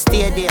 Me love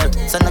stay there,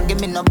 so no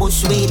give me no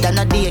bush weed and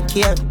no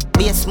daycare.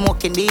 Be a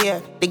smoke in the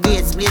air, the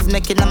gates blaze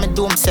making on my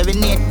dome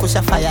serenade. Push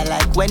a fire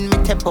like when me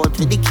tap out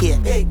with the care.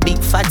 Big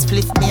fat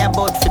split me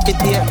about 50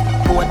 pair.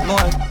 Boat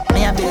more,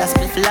 me a bill a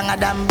split longer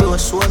than bro.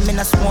 Show me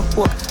no smoke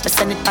pork, me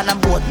send it on a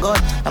boat gun.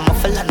 I'm a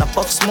fella no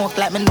puff smoke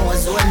like me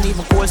nose zone. Leave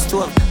me cold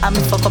stove, and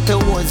me fuck up a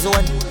war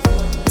zone.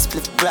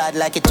 Split broad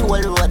like a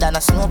toll road and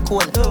a snow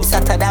cone. It's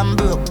hotter than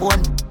broke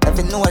bone.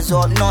 Every nose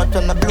out north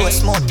when I blow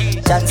smoke.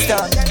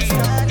 Johnstown.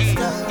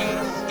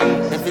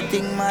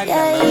 Everything mad,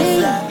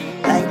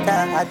 like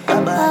that hot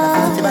baba,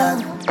 50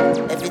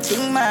 bag.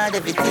 Everything mad,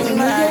 everything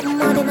mad.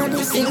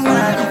 Everything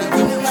mad,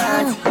 everything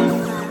mad.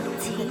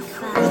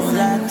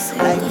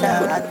 Like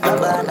that hot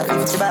baba,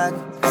 50 bag.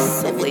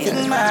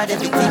 Everything mad,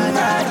 everything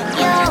mad.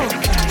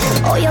 Yo.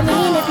 Oh, you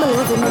mean if my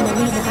love you, I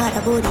need a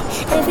hard body.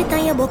 Every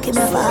time you book it,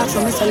 my fast,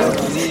 I'm so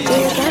lucky. Yeah,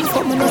 you can't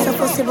fuck me, not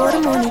supposed to about the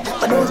money.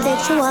 But don't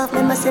take you off,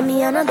 remember say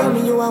me and a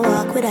dummy. You a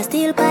walk with a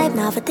steel pipe,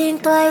 now for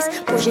think twice.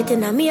 Push it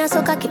in a me and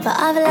so cocky for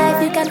have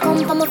life. You can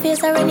come from my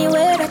face or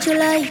anywhere that you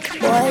like.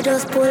 Boy,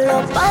 just pull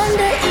up on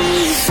the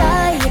east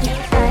side.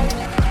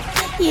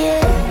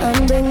 Yeah,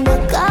 and bring the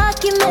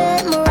cocky,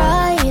 make me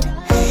ride.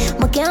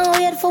 I can't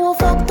wait for a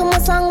fuck to my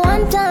song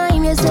one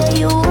time. You say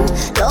you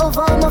love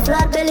how my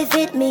flat belly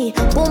fit me.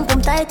 Boom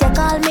boom tight, you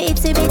call me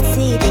itsy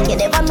bitsy. You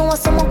never know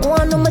someone go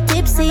on my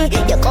tipsy.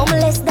 You come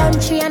less than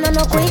 3 and I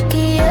no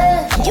quickie,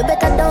 yeah. You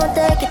better don't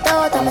take it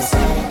out of my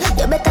side.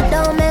 You better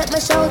don't make me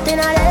shout in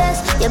a less.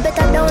 You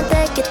better don't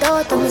take it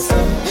out of my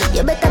side.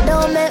 You better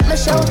don't make me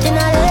shout in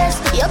a less.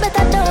 You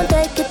better don't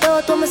take it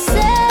out of my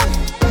side.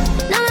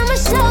 Now I'm a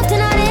shout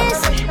in a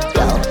less.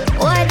 Yo,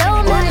 why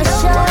don't make me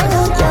shout,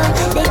 yo.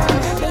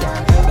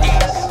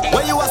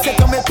 When you a say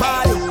to me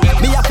party,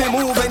 me have to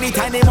move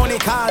anytime the money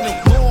call me.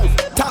 Move,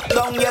 top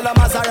down yellow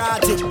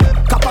Maserati.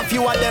 Cop a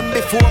few of them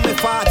before me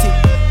 40.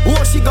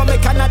 Oh, she gon'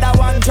 make another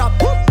one drop.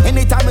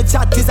 Anytime we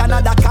chat is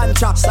another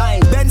contract.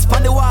 Sign, Benz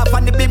pon the wharf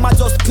and the beam are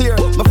just clear.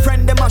 My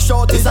friend them a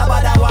short is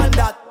about that one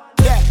that.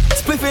 Yeah,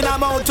 spliffing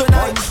them out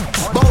tonight.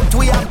 Both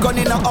we have gone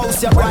in the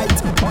house, you're right.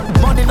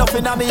 Money enough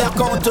in my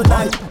account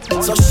tonight.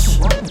 So shh,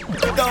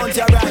 don't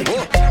you right.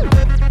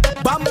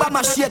 Bamba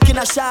my shake in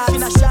a shot.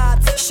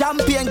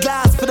 Champagne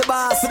glass for the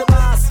boss.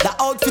 The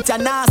outfit a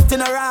nasty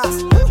in a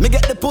ras. Me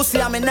get the pussy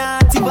and me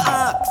not even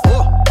ask.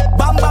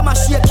 Bamba my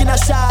shake in a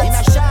shot.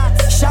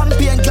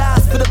 Champagne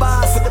glass for the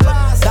boss.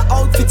 The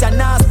outfit a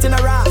nasty in a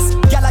ras.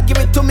 Gyal give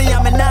it to me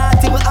and me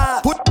not even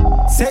ask.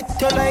 Set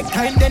you like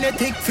kind then you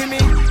thick for me.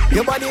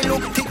 Your body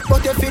look thick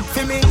but you fit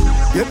for me.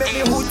 You make me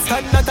hood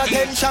stand at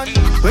attention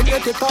when you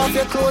take off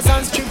your clothes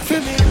and strip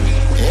for me.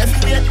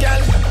 Every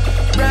girl,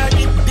 brand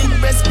it, big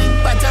breast,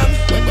 big bottom.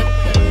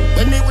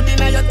 When me would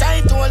in your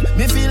tight hole,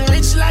 me feel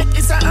rich like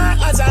it's a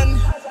Amazon.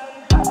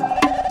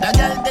 The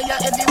girl they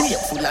are everywhere,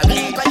 full of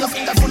milk and your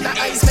finger full of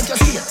ice make you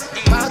skate.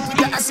 Mark with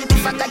your acid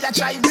if I got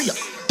try real.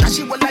 Cause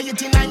she will lie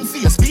it in 9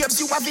 face. Babes,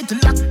 you have it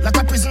locked like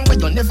a prison where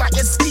you never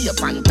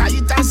escape. And tight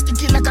and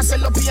sticky like a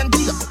cellophane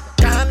tape.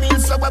 Come in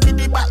flower with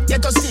the back,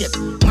 get your steak.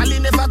 Molly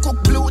never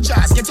cook blue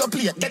jars, get your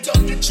plate.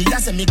 She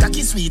has a make a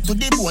kiss sweet to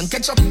the bone.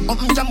 Catch up,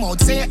 open your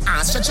mouth, say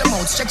stretch your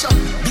mouth, stretch up.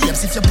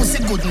 Babes, if your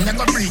pussy good,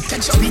 never breathe.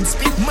 Catch up,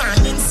 speed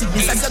man in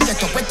sickness as you get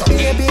up, wet up.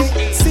 Baby,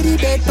 see the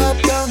bed pop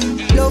down.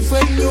 Love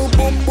when you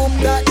boom boom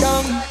that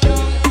down.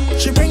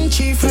 She bring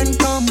chief and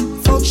come.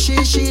 Fuck she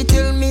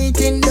till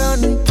meeting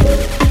done. Me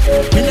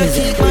no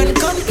keep man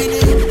company.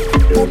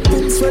 Pump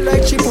boom swell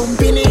like she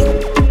pumping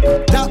it.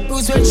 That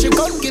was when she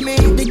come give me.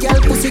 The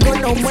girl pussy go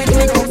down when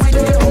we come.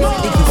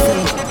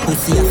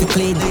 Pussy have to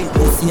clean,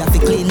 pussy have to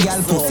clean,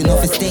 girl pussy no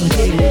fi stink.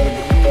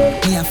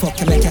 Me a fuck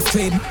you make you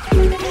scream.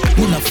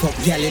 Me no fuck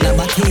girl in a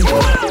body.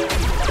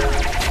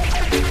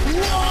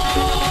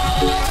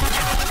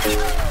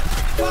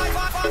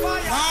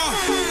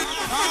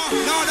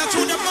 No, that's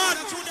who the mud.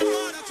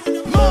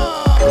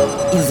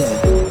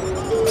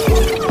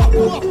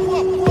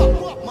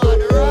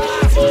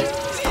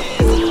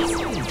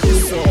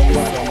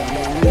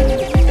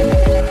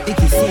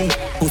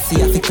 Pussy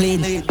have to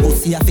clean,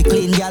 pussy have to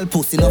clean, girl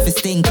pussy no fi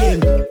stink. Me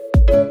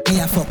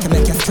a fuck you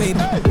make you scream.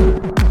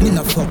 Me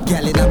no fuck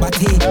girl in a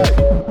body.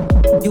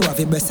 You have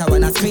a breast I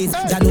wanna squeeze.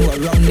 Ya know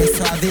around this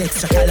so have the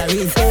extra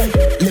calories.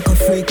 Little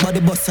freak body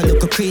bust a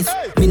little crease.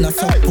 Me no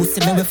suck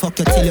pussy, me we fuck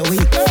you till you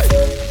weak.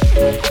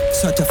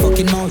 Shut your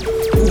fucking mouth.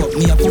 Walk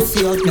me a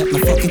pussy out, make me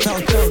fuck it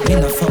out. Me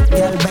no fuck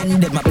girl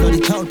bend them a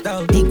bloody tout.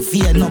 Big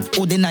vein up,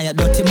 who deny your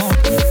dirty mouth.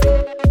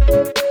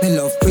 Me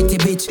love pretty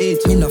bitch,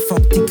 me no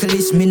fuck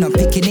ticklish, me no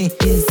picking it.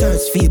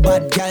 Search for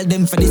bad girl,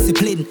 them for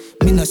discipline.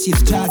 Me no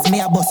shift jazz,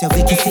 me a boss your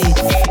Vicky C.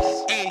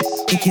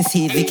 Vicky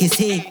C, Vicky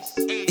C.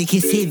 Vicky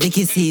C,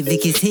 Vicky C,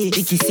 Vicky C,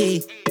 Vicky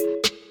C.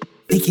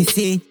 Vicky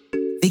C,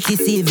 Vicky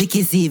C,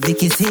 Vicky C,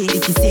 Vicky C,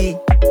 Vicky C.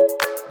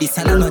 This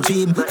ain't no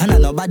dream, and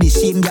ain't nobody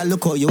shame. Girl,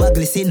 look how you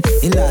ugly sin.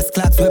 The last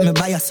clocks when me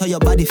buy her so your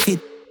body fit.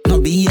 No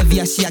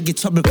behavior, she a get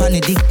trouble pon the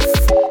dick.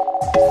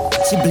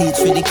 She bleed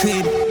through the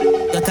crib.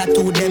 You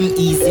tattoo them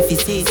easy if you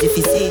see.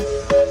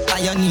 Buy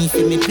your knee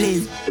for me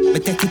please.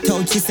 But take it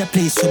out, she say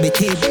please show me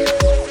teeth.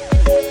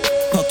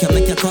 Fuck you,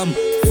 make you come.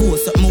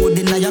 Force up mood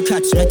in your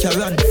crotch, make you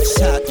run.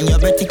 Shot in your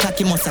breath,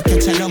 cocky must have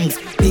catch your lungs.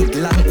 Big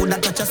long, would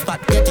that touch your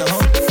spot, get your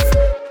hug.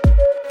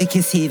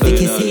 Vicky C,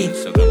 Vicky C.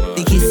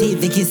 Vicky C,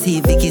 Vicky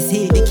C, Vicky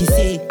C, Vicky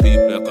C.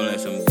 People are calling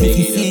some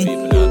Vicky C,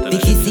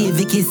 Vicky C,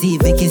 Vicky C,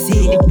 Vicky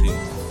C.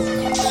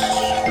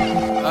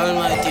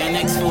 Almighty, your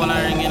next phone I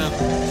ring, you know.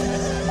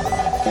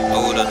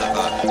 Oh, that's a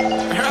god.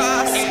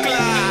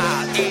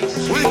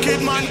 Rascal.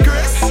 Wicked man,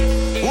 Chris.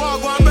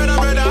 Walk one brother.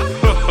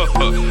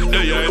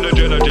 They are in the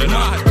Jenna.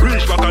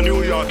 Reach back to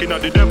New York in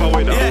the devil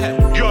weather. Yeah.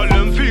 Girl,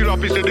 them feel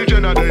up, it's the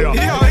Jenna there. Yo,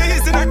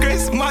 easy the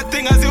Chris. Mad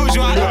thing as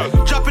usual. Yeah.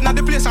 Dropping at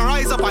the place and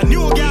rise up a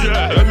new girl.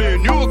 Yeah, I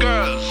mean, new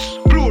girls.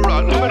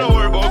 Plural. No matter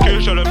worry about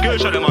Keisha,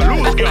 them a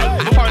loose girl.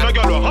 I find a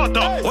girl who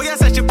hotter. Oh, you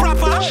say she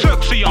proper?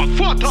 Sexy and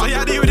fatter. So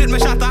you deal with it, me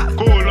shatter?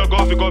 Cool, look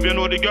off, because you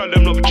know the girl,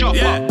 them love chopper.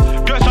 Yeah.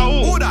 Guess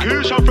who that?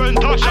 Keisha friend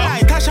Tasha.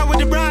 Aye, Tasha with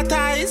the bright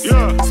eyes.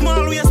 Yeah.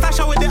 Small waist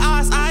Tasha with the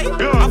ass eye.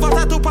 Yeah. I got a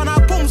tattoo on her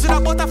pums with a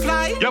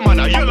butterfly. Yeah, man,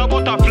 a yellow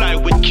butterfly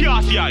with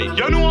classy eye.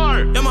 You know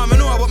her? Yeah, man, me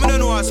know her, but me don't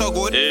know her so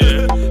good.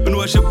 Yeah. Me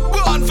know she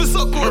born for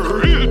so good.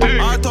 Real thing.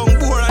 Her tongue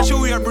poor and she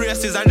wear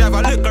braces and drive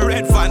a little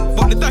red fan.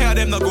 But the tire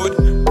them no good.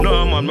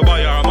 No, man, me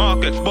buy her a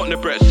market, but the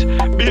press.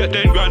 Be a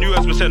 10 grand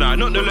US, me send her,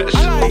 nothing less.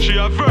 She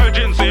a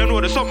virgin, so you know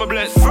the summer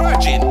bless.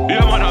 Virgin?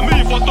 Yeah, man, and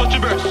me for touch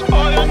your breast.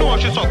 Oh, you know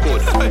she so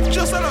good.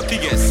 Just a lucky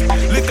guess.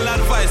 Little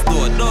advice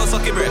though, don't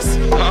suck your breast.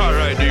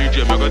 Alright,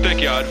 DJ, me gonna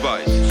take your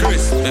advice.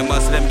 Chris, remember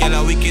them girl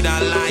are wicked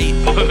and lie.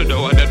 The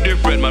one that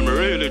different, man, me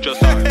really just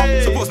sorry.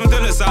 Suppose me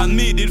tell you son,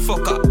 me did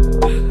fuck up.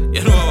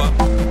 You know what?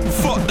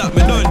 Fuck that,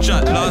 me don't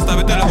chat. Last time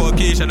I tell about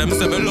Keisha, them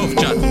say me love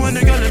chat. When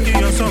the girl them give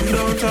you some,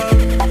 don't talk.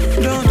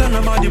 Don't tell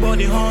nobody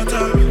body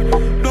hotter.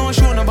 Don't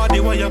show nobody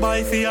what you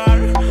buy for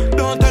her.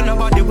 Don't tell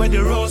nobody where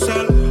the rose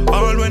sell.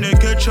 All when they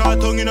catch her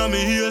tongue in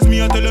me ears,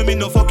 me I tell them me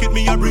no fuck it,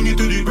 me I bring it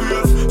to the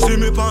grave. See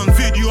me pan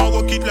video, I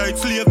work it like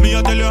slave. Me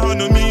I tell you how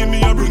no me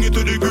I bring it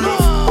to the grave.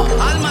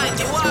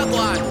 Almighty, walk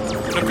one.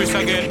 No Chris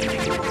again.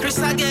 Chris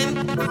again.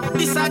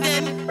 This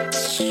again.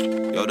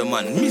 Yo, the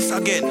man miss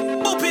again.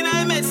 Open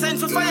I made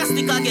sense for fire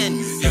stick again.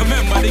 You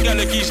remember the girl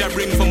Keisha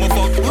bring from a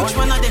fuck? Which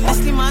one of them, the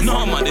slimmers?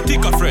 No man, the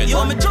thicker friend.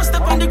 Yo, me just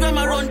up on the gram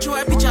and run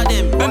through a picture of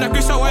them. Then the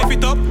Christian wife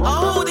it up.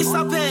 Oh, this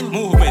happen.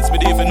 Movements, me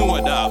don't even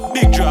know that.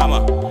 Big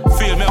drama.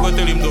 Feel me, I go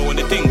tell him though when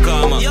the thing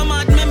calmer. Yo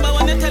man, remember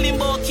when they tell him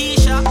about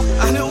Keisha?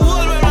 And the whole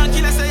world around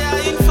killer say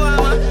you're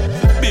informer.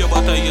 Be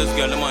about a years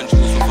girl, the man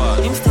choose so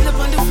far. Him still up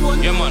on the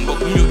phone. Yeah man,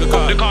 but mute the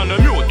car. They can't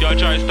mute your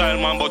try style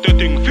man, but the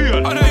thing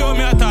feel. I know you want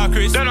me attack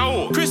Chris. Then I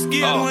who? Chris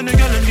Gayle. When the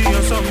girl give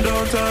you some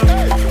don't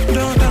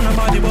tell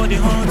nobody about the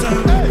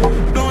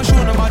hotel. Don't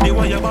show nobody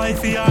what you buy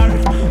for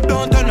her.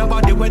 Don't tell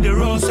nobody where the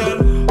rose sell.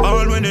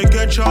 All when they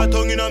get shot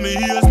tongue in my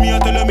ears, me I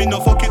tell them me no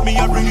fuck it, me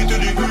I bring it to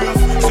the grave.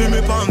 See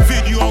me pan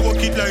video, I work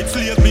it like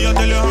slave. Me I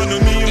tell you honey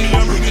me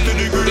I bring it to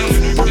the grave.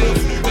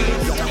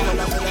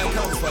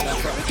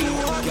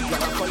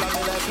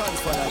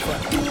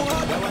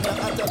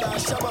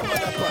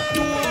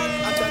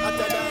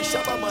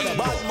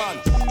 Bad man,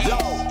 yo,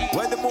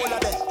 where the bull are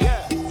there?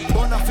 Yeah,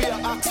 bona fear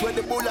axe where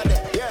the bull are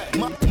there? Yeah,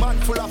 man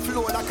full of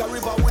flow like a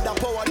river with a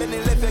power. Then he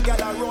left a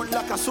gal run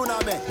like a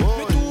tsunami.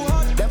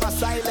 Oh, them a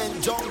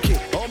silent junkie,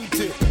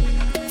 humpty,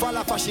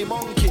 fall fashy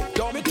monkey,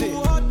 dumpty.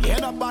 You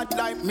ain't a bad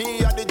like me,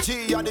 or the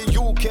G, or the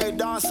UK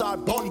dancer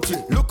bunty.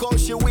 Look how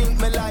she wink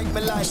me like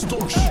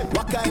stush.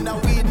 What kind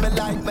of weed me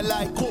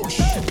like kush.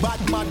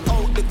 Bad man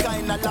out the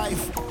kind of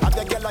life. Have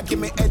the gal give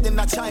me head in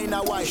a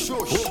China white.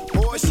 Shush,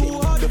 oh shit,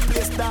 the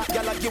place that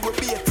gal give a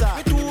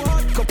beta.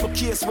 Couple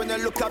case when you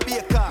look a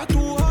baker.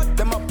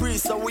 Them a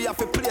priest so we have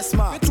to play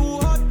smart.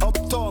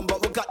 Uptown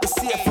but we got the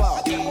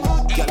safer.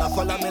 Gal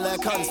follow me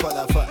like hands for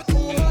the fat.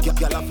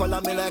 Gal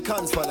follow me like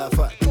hands for the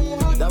fat.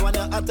 That one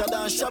hotter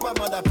than Shabba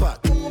mother pack.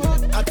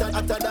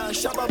 Hotter than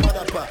Shabba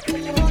mother pack.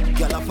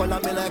 Gal follow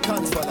me like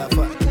hands for the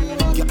fat.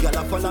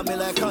 Gal follow me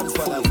like hands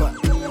for the fat.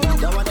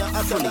 That one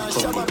hotter than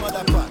Shabba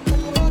mother pack.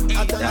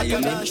 Hotter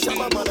than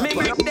Shabba mother pack.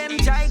 Me grab them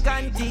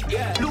gigantic.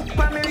 Look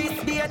for me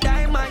wrist be a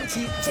diamond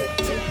chip.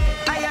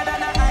 Higher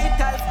than a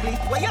ital split.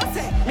 What you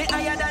say? Me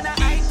higher than a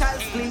ital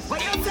split.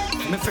 What you say?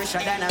 Me fresher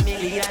than $1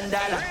 million.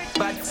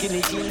 Bad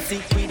skinny jeans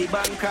sick with the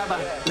bank robber.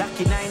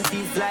 Lucky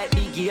 90s like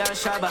Biggie and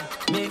Shabba.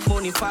 Make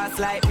money fast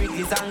like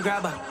Wrigley's and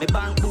Grabber. Me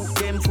bank book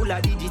them full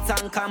of digits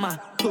and comma.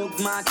 Thugs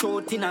march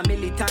out in a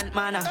militant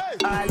manner.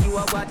 All you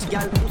a watch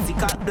girl pussy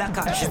cat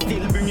blacker. She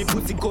still bring me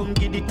pussy come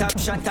give the top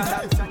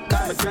shatter.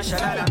 Cause me fresher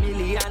than $1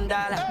 million.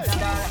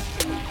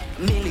 $1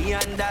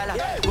 million.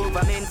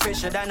 Government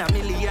fresher than $1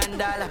 million.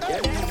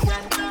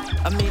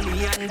 $1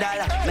 million.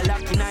 Me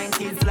lucky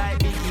 90s like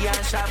Biggie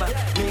and Shabba.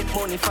 Make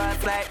money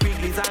fast like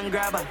Wrigley's and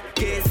Grabber.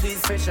 Case is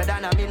fresher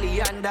than $1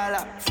 million.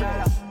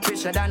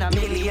 Fresher than $1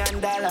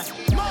 million.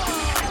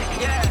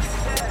 Yeah.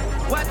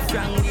 What's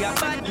wrong with a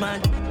bad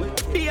man?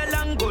 Be a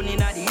long gun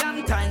in a the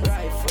young time.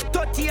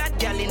 30 a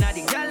gal in a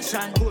the gal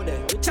shan.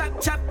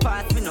 Chop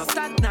fast, me no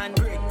stagnant.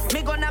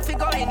 Me gonna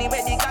figure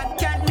anywhere the God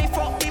can. Me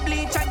fuck the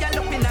bleach and gal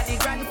up in a the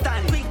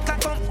grandstand. Quick a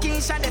come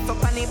Keisha, that's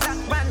up on the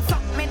black man.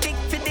 Suck me dick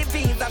for the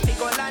visa,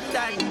 figure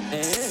London.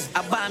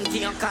 A bomb to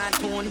your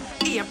cartoon.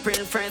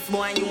 April 1st,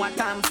 boy, you a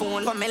tam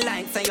phone. Come me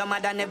like say your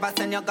mother never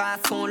send your gas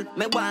phone.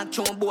 Me walk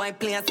through boy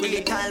place with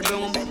the tall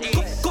broom.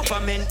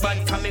 Government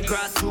bad from me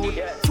grassroots.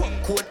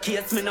 Fuck court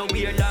case, me no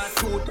wear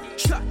lawsuit.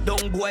 Shot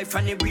down boy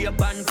from the rear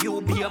band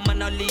view. Be a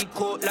man a leak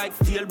out like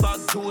steel bag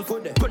juice.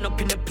 Run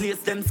up in the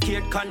place, them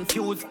scared,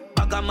 confused.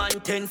 Bag a man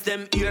tense,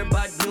 them hear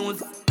bad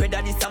news.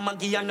 Whether this a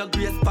Maggie and no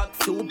grace pack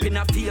soup. In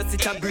a face,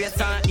 it a brace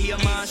and ear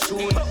man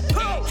shoot.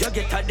 You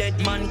get a dead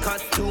man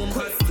costume.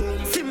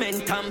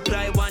 Cement and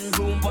ply one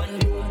room.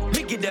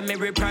 Me give them a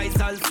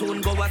reprisal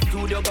soon. Go a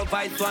studio, go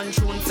vice one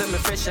tune. Say me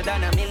fresher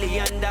than $1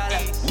 million.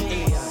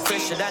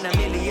 Fresher than $1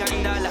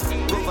 million.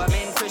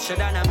 Government fresher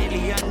than $1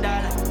 million.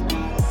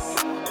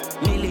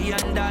 $1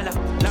 million.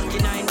 Lucky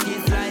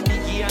 90s like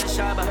Biggie and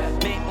Shabba.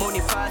 Make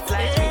money fast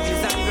like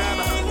Bridges and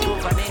Grabber.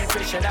 Government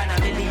fresher than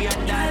 $1 million.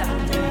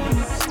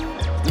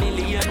 $1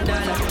 million.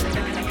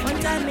 One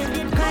time me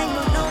did cry,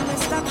 but now me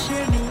stop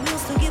share. Me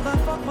used to give a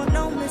fuck, but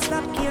now me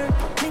stop care.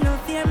 Me no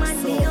fear,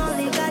 man, me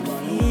only got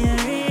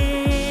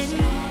fearing.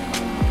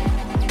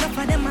 Enough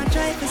of them a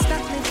try to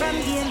stop me from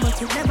gain,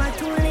 but it's never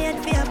too late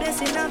for a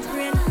blessing of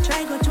rain.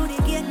 Try go through the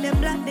gate, them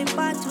block them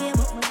pathway,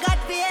 but me got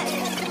fear.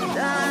 Lord,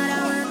 I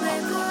want me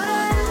good.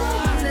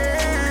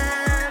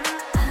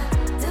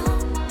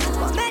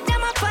 But make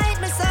them a fight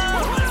me so.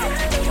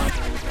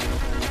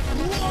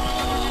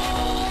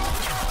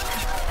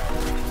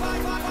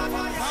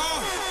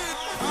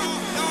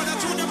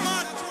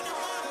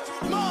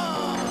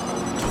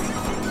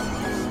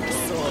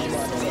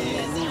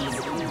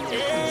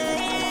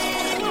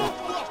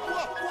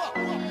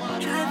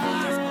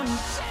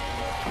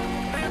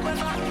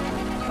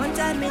 One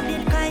time me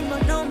did kind,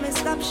 but now me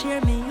stop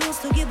share. Me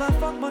used to give a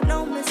fuck, but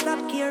now me stop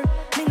care.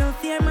 Me no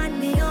fear, man,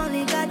 me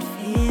only got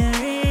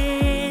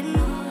fearing.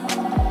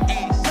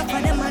 Enough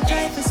of them a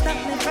try to stop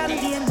me from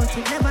gain, but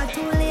it's never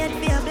too late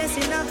for a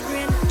blessing of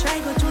rain. Try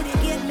go through the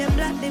gate, them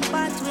block them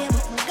pathway,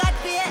 but me got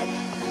fear.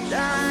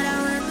 Lord, I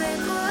want me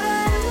good.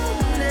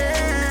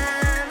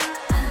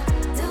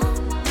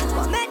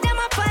 But make them a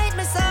fight.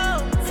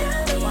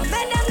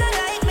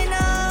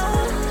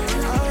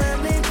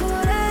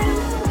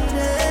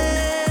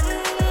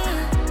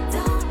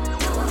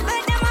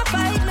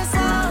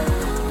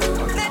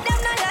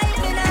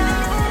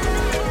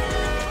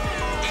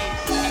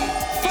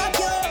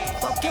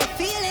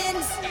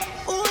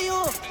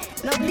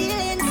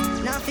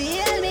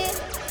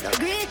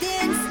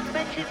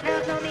 Friendship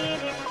have no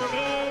meaning to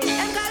me.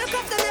 Them girl look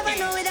up, they never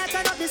know it, that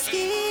turn up the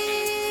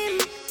scheme.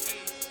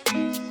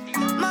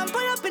 Man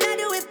pull up in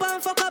the whip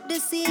and fuck up the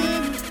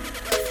scene.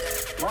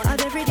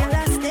 And every girl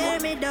that stare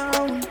me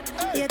down.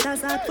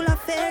 Haters are full of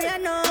fear, you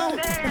know.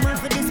 The man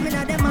for this, me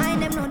not them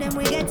mind them, know them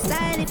we get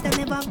style if they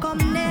never come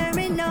near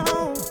me now.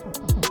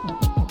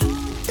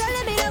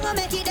 Telling me I'm gonna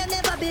make it, them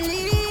never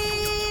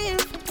believe.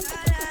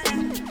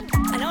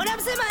 I know them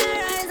see my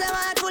eyes, them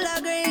heart full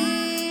of green.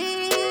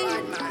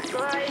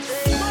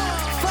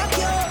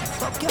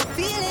 Fuck your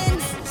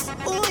feelings.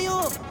 Who you?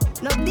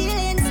 No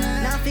dealings,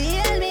 not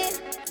feel me.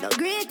 No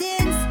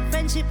greetings.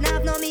 Friendship not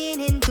have no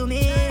meaning to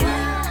me.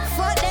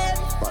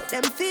 Fuck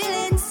them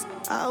feelings.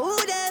 Who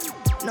them?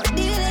 No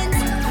dealings,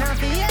 not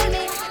feel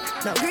me.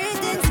 No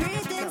greetings.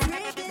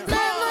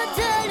 Mama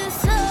tell you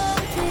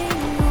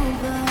something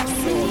about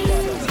me.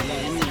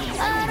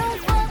 I don't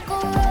fuck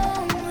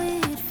around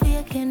with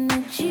fake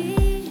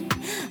energy.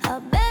 I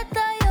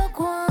better you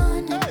go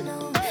on and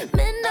know.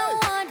 Me no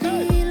want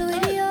deal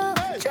with you.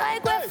 Try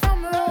go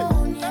from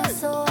around you,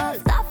 so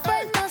after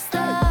friend no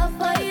stop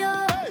for you.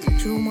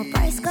 Through my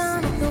price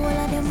gone up, the whole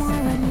of them are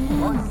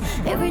running.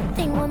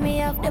 Everything when me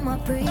have them a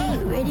pre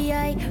ready,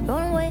 I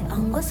run away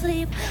and go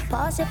sleep.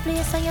 Pass your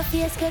place and your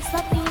face get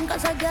slapping.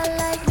 Cause a girl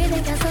like me,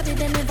 they can't study,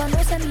 they never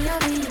know say me a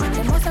weak.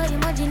 They must have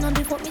imagine on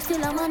the fuck me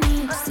still a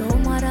money. So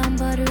madam,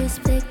 but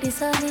respect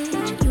this a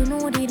age. You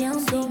know the damn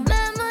thing.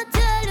 Mama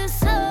tell you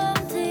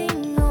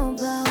something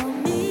about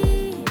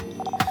me.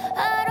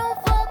 I don't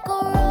fuck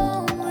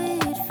around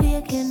with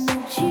fake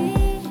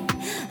energy.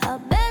 I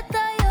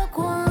better you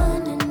go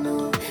on and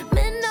know.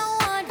 Me no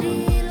want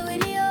deal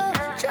with you.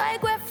 Try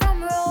go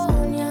from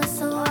round you,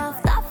 so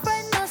after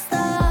friend no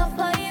stop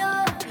for you.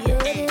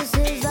 Yeah, this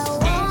is a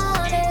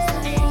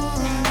warning.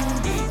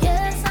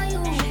 Yes, I you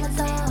my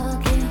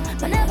talking,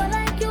 but never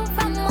like you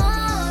from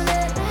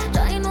morning.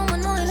 Try no man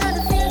know you how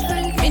to feel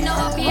friend. Me no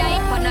happy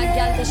hype on a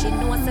girl 'cause she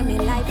know say me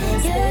like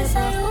this. Yes, I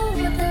you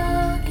my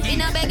talking. Me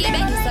no beggy,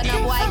 so no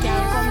boy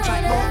can't come try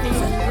but me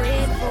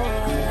ungrateful.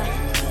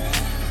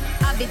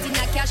 A bit in a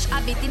cash, a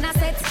bit in a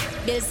set.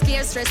 Bills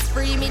clear, stress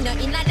free, me no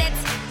in a debt.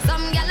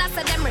 Some gyal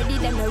say them ready,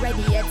 them no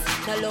ready yet.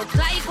 No look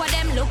like what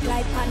them look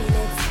like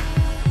panelets.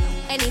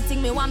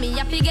 Anything me want, me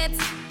happy get.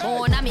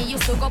 Oh, na me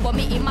used to go, but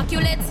me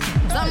immaculate.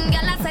 Some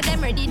gyal say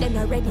them ready, them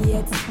no ready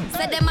yet.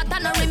 Say them matter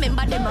no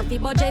remember them a fi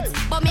budget.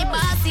 But me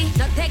bossy,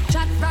 no take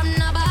chat from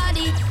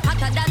nobody.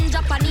 Hotter than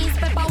Japanese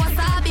pepper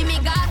wasabi. Me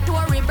got to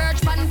a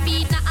reverse pan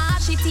feet, na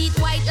ashy teeth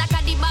white like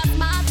a the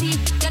basmati.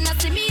 You no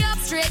see me up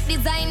straight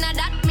designer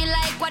that me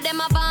like what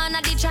them a born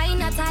a the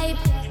China type.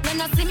 You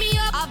no see me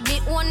up, have me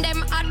own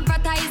them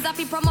advertiser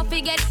fi promo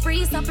fi get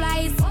free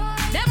supplies.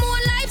 Them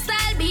own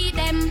lifestyle beat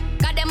them,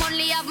 'cause them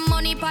only have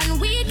money pan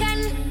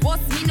weekend. Boss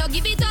me no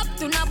give it up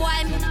to no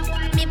boy.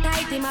 Me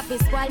tight him up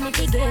his squall, me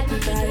fi get the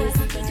prize.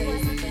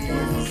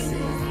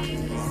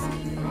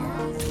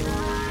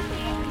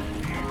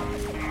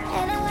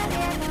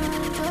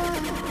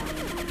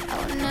 I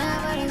would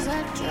never lose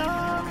a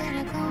joke and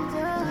it come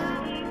through.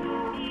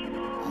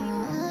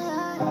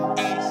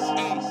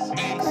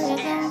 Cause it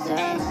come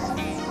through.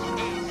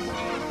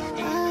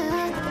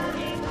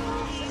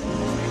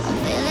 I'm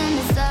feeling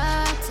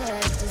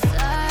deserted.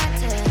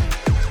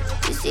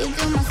 You see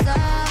through my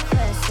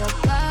surface, so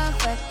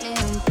perfectly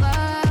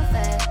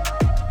imperfect.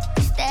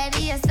 You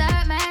steady as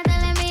that man,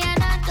 telling me you're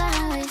not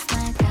gonna waste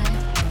my time.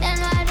 Then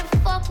why the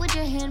fuck would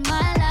you hit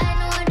my line?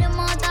 Know the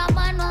amount of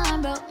man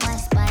one broke my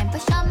spine.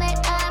 Pressure make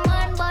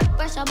diamond, but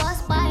pressure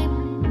bust pipe.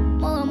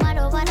 Move mad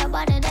over the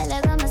body, they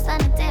like I'm a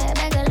sanitary.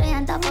 Beggarly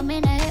on top of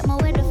me, they hit me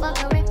with the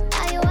fuckery.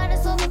 Are you want to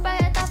super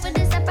bright top of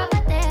this a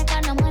property?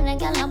 Can't no money,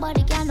 girl,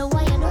 nobody can do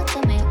what you do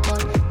to me.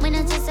 But me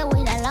not just say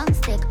with a long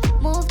stick.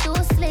 Move too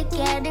slick,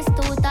 yeah, this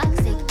too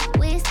toxic.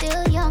 We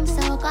still young,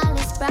 so call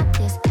this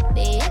practice.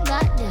 Babe, you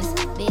got this,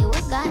 babe,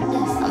 we got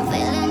this. I'm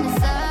feeling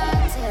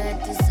deserted.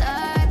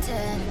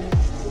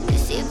 You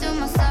see through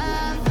my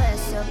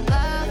surface, you're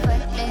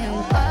perfectly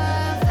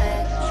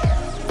imperfect.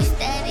 You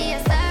steady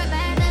as that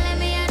man, telling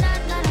me you're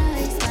not gonna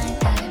waste my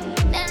time.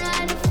 Then why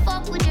the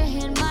fuck would you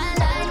hit my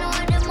line? Know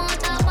the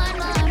amount of man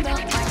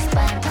broke my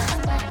spine.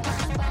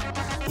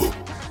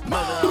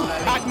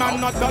 Bad man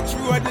not touch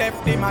road,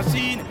 left the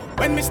machine.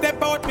 When me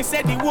step out, me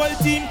say the whole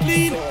team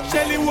clean.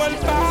 Shelly whole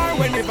bar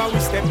whenever we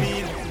step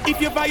in. If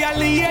you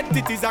violate,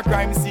 it is a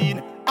crime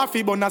scene. A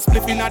fi bun a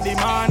spliff in the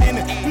morning.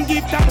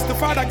 Give thanks to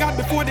Father God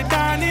before the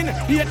dawning.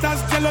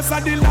 Haters jealous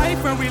of the life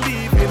when we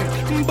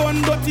living.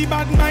 Bun dirty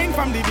bad mind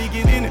from the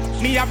beginning.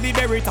 Me have the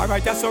berry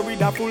right, so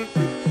read a full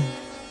clip.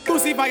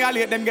 Pussy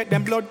violate them, get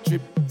them blood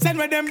trip. Send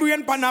with them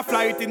brain pan a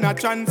flight in a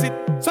transit.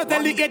 So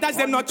tell the haters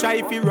them not try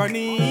if you run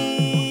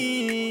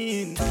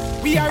in.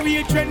 We are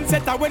real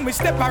trendsetter when we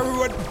step a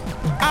road.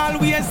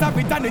 Always have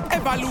it and it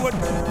ever load.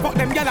 Fuck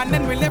them gyal and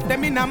then we left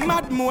them in a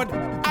mad mode.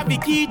 Have the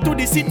key to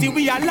the city,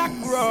 we are lock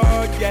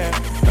road, yeah.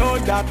 Know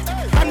that.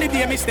 And the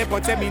day me step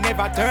out, say me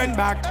never turn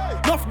back.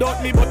 Enough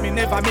doubt me, but me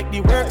never make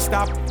the work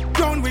stop.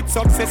 Crown with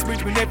success,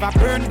 which we never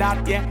burn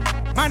that, yeah.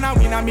 Man a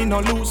win and me no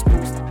lose.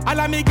 All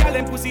of me gal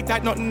and pussy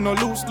tight, nothing no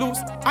loose.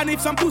 And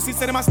if some pussy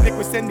say them a snake,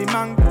 we send the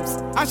mangoes.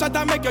 And shot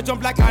and make you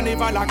jump like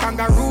carnival or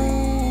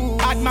kangaroo.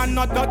 Bad man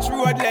not touch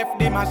road, left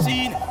the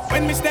machine.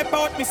 When me step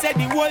out, me say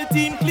the whole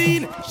team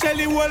clean.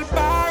 Shelly whole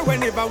bar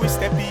whenever we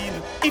step in.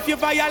 If you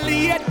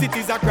violate, it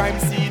is a crime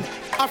scene.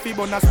 Afi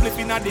bun a spliff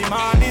in the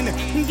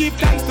morning. Give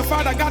thanks to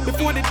Father God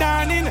before the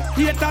dawning.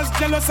 Haters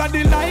jealous of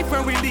the life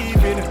where we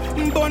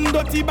living. Bun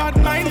dirty bad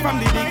mind from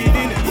the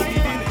beginning.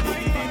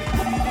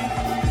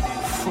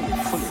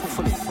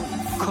 Fully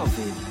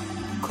COVID.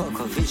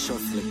 Coco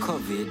viciously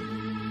COVID.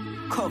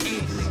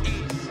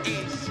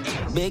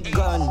 Big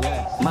gun,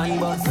 man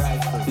boss.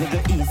 Nigga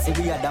easy,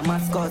 we are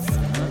Damascus.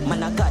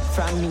 Man a got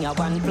from me a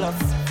 1+.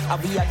 A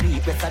we a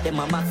deep, rest of them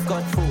a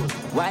mascot fool.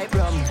 White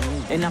rum,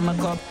 in a my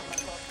cup.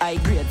 I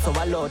grade so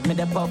I load me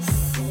the puff.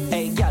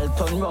 Hey gal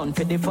turn round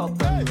for the fuck.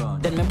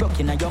 Then me broke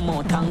in a your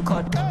mouth and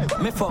cut.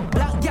 Me fuck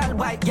black gal,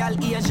 white gal,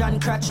 Asian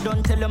crotch.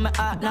 Don't tell you me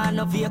heart nah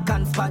no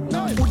vacant spot.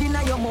 Hood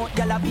inna your mouth,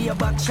 gal a be a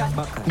back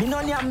shot. Me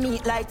no near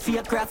meat like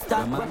fake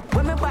rasta.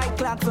 When me buy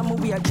clocks, when me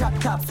wear drop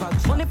top.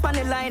 Money pon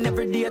the line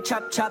every day,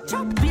 chop.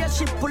 Be a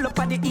ship pull up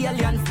at the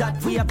aliens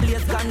that we a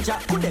place ganja.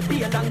 Could they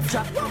be a long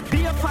strap?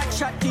 Be a fat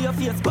shot to your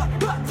face, back.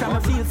 From a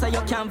field so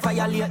you can't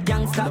violate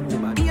gangsta.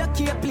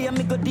 AK play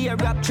me go dear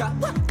rap trap.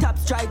 Top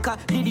striker,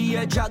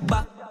 Didier jog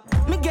back.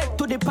 Me get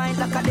to the point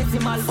like a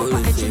decimal.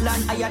 Upper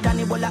echelon, higher than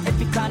Ebola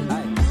Epican.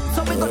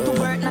 So we go to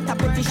work, not a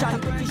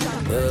petition.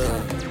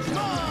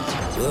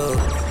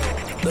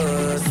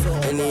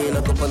 Any in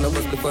a cup and a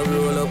bus before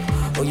roll up.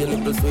 Oh, your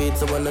nipple sweet,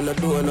 so one and a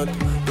donut.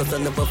 Plus I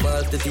never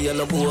fall, titty and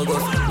a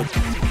bogus.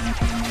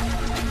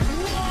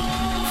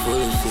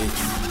 Full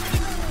six.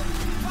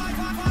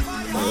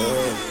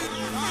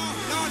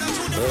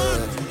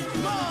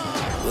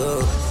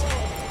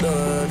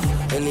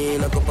 Any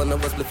in a cup and a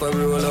bus before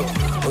roll up.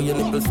 Oh, your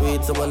nipple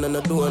sweet, so one and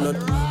a donut.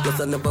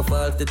 Plus I never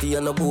fall, titty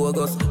and a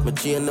bogus. Me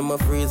chain them a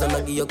freeze and I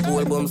give you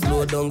cold bomb.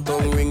 Slow down,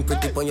 tongue ring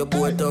pretty on your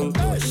board tongue.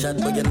 Shot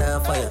but you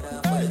not fire.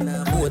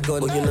 Boat gun,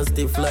 but you no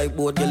stiff like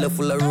boat. You left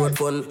full of road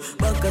fun.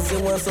 Back as you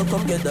want, so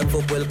come get that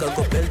fuck well. Can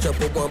couple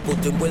chop up and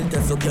put him well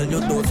test. So girl, you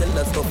don't sell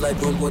that stuff like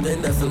don't put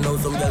in that. So now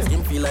some girls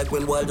can feel like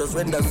when wall just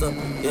render so.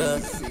 Yeah,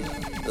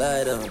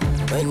 lie down.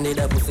 When need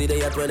that pussy,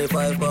 they at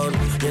 25 pound.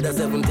 Yeah, the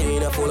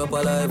 17, I full up a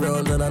live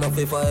round. And I know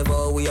 5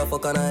 hour, we a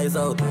fucking eyes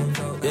out.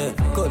 Yeah,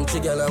 country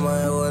girl on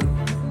my own.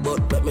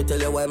 But let me tell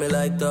you why me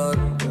like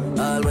town.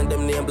 All when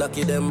them name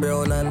blacky, them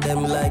brown. And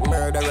them like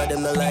murderer,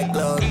 them not like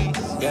clown.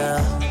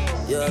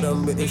 Yeah,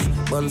 them British.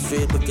 One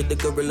straight, look at the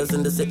gorillas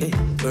in the city.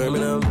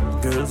 Birmingham,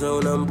 girls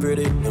own I'm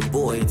pretty. And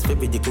boy, it's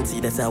vivid, you can see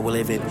that's how we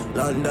live in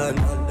London.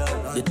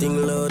 The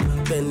thing loud,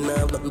 pen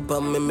have nothing pa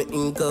me, me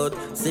ink out.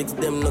 6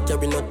 them no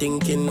carry no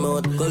thinking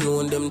mouth.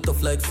 Cologne them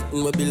tough like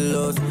sitting with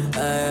billows.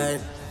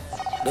 Aight,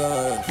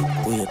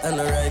 wait, and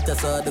the right I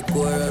saw the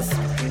chorus.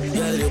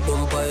 Girl, you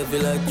bump heavy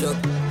like truck.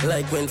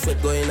 Like when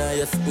sweat going on,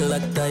 you sitting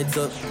like tights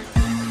up.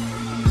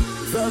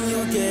 From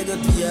UK go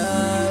to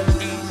yard,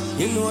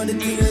 you know the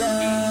thing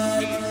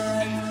like.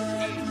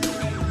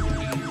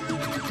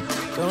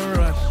 Don't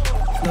rush,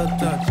 slow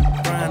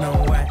touch, brown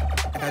and white.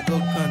 I go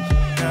country,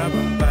 grab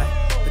and buy.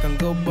 They can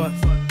go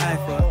bust, eye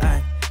for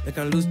eye. They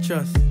can lose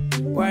trust.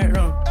 White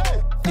rum,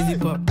 easy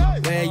pop.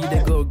 Where you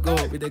they go,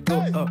 we they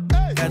go up.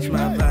 Catch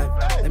my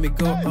vibe, let me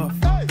go off.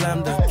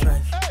 Blam the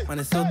trash, man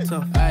it's so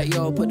tough. Alright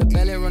yo, put the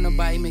belly on her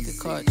body, make a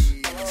clutch.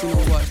 See no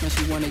watch, now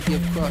she wanna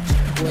give crutch.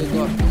 Boy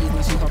got please,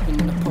 now she hopping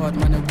in the pod.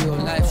 Man in real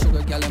life,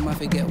 sugar gal, I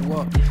forget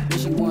what. When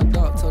she want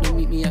dark, told her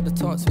meet me at the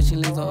top.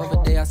 Switching lanes the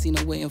other day, I seen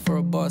her waiting for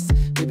a bus.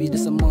 Maybe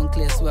this a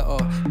Moncler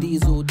sweater,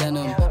 diesel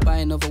denim. Buy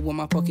another one,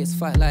 my pockets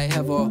fight like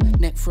heather.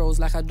 Neck froze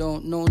like I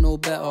don't know no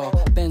better.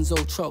 Benzo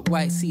truck,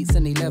 white seats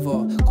and they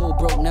leather. Go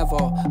broke never,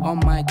 on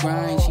my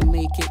grind. She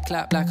make it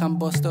clap like I'm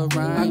Busta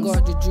Rhymes. I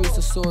got the juice,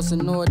 the sauce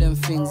and all them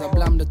things. I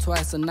blammed her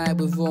twice a night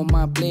with all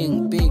my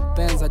bling. Big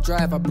Benz I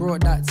drive, I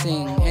brought that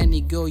thing.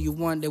 Any girl you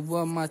want, they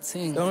want my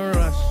ting. Don't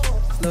rush,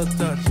 slow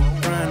touch,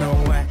 brown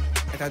and white.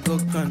 Like I go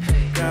country,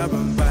 grab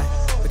and buy.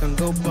 They can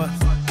go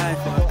bust, eye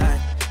for eye.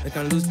 They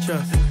can lose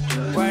trust.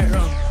 White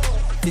rum,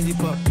 easy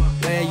pop.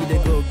 Where you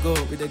they go,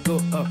 we they go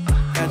up.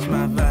 Catch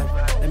my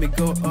vibe, let me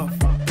go off.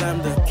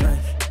 Blam the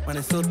trash, man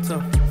it's so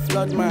tough.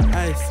 Flood my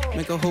eyes,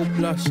 make a whole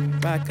blush.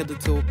 Back at the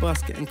tour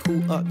bus, getting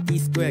cool up.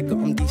 D-square, got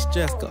on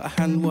de-stress. Got a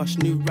hand wash,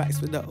 new racks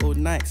with the old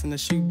Nikes in the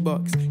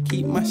shoebox.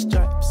 Keep my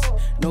stripes,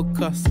 no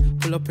cuss.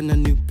 Pull up in a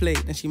new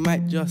plate, and she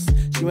might just.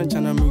 She went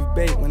tryna move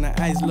bait when her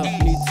eyes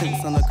locked. New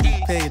tints on a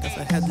coupe, that's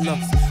a head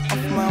loss.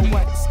 Off my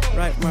whites,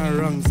 right my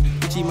wrongs.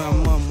 Itchy my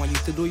mum, want you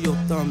to do your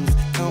thumbs.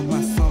 Count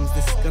my sums,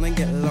 this is gonna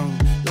get long.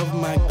 Love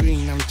my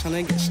green, I'm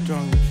tryna get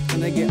strong.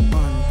 Tryna get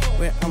on,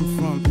 where I'm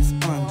from, it's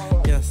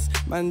on. Yes,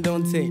 man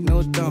don't take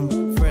no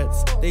dumb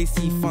threats. They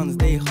see funds,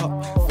 they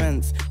hop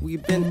fence. We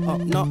been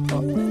up, not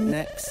up,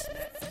 next.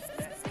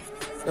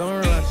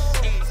 Don't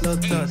rush, slow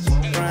touch,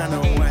 brown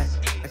and white.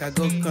 Like I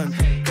go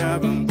country,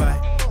 grab and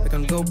buy. They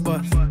can go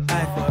bust,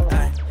 eye for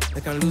eye.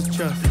 They can lose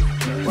trust.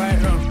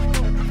 White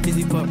rum,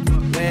 Fizzy pop,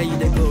 where you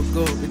they go,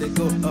 we they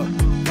go up.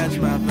 Catch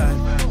my vibe,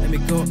 let me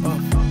go up.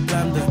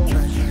 Climb the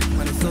track,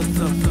 man it's so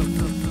tough.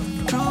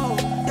 True,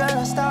 you're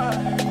a star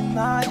in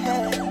my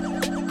head.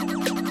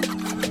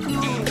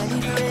 You ready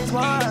to raise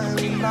war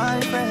with my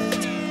friends.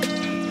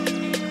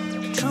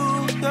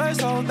 True, you're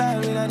so bad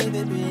we don't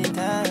even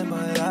pretend,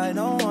 but I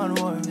don't want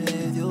war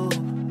with you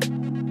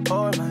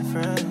or my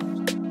friends.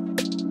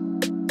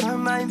 You're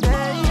my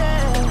best.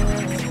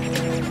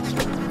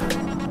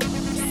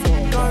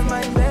 You're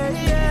my best.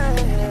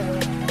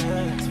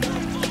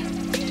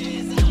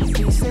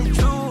 You say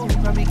true,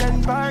 but we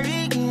can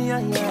party,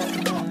 yeah.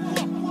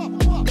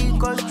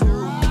 Because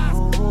true,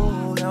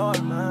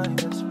 you're my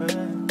best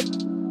friend.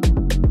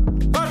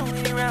 All the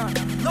way around,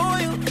 I'm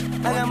loyal.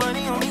 I got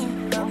money on me,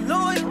 I'm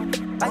loyal.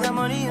 I got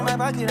money in my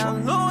pocket,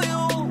 I'm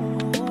loyal.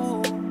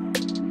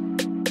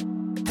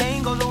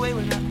 Pain goes away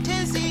when I'm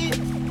dizzy.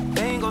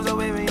 Pain goes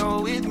away when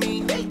you're with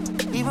me.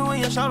 Even when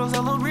your shadow's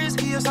a little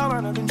risky, it's all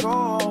under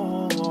control.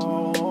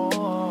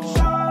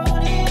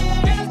 Shawty,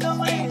 just don't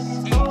let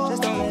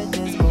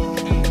this go.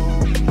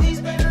 We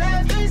spent the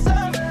last 3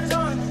 summers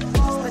on it.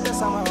 Spent the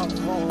summer on the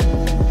road.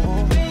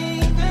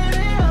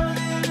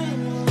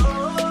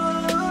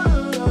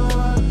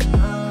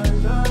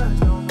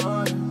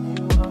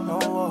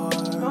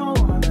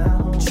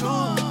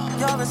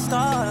 You're a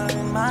star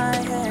in my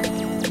head.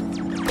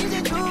 Is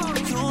it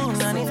true?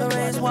 Not even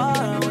raise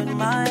war with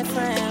my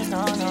friends,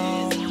 no.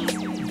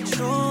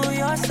 True,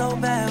 you're so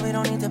bad, we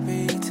don't need to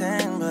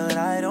pretend. But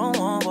I don't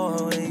want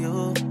war with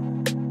you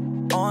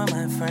or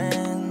my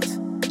friends.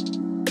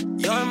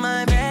 You're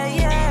my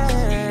best.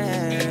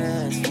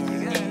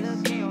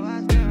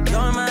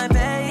 You're my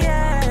best.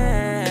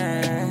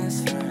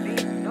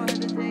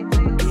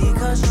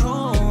 Because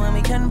true, when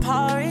we can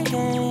party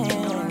again,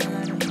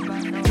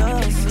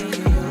 you'll see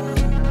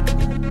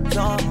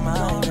you're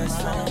my best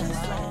friend.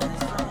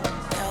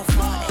 Till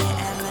 4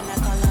 a.m. when I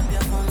call up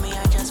your phone, me, I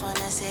just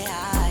wanna say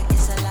hi.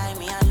 It's a lie,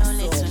 me alone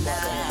late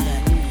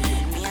tonight.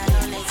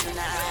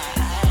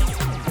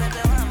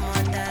 Baby, one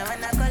more time when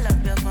I call up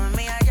your phone,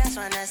 me, I just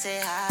wanna say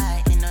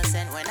hi.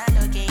 Innocent when I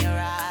look in your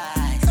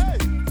eyes.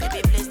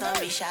 Baby, please don't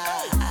be shy.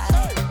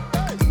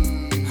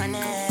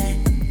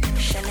 Honey,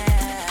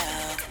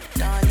 Chanel,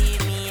 don't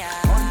leave me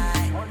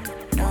high.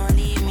 Don't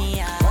leave me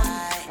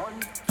high.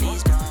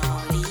 Please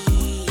don't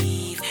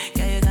leave.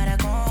 Girl, you gotta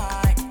go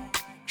hard.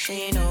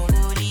 She know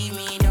who leave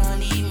me, don't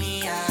leave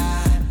me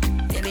high.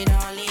 Baby,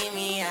 don't leave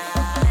me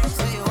high.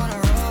 So you wanna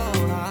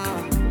roll,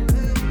 huh?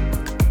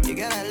 You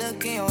got that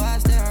look in your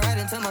eyes, staring right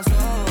into my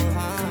soul,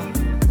 huh?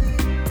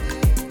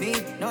 Me,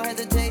 no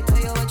hesitate, tell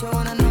you what you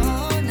wanna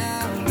know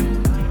now.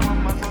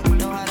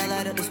 Know how to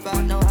light up the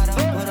spot, know how to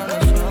put on a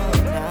show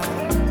now.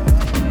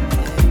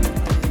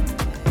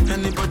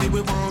 Anybody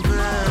with one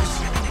verse,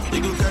 you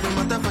go carry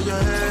matter for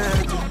your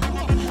head.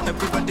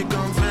 Everybody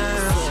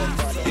confess,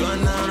 you are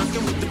now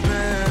rocking with the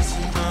best.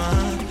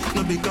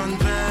 No big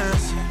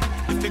confess,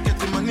 if you get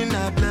the money,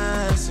 not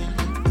blessing.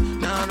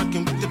 Now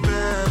rocking with the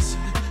best.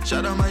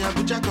 Shout out my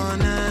Abuja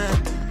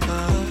Connect.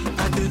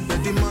 I did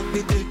Betty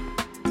Money Day.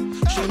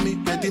 Show me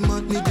Betty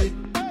Money Day.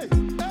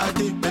 I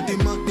did Betty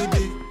Money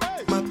Day.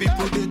 My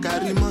people they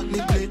carry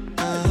money play.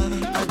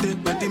 I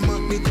did Betty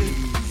Money Day.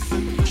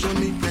 Show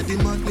me Betty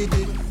Money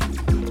Day.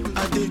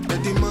 I did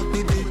Betty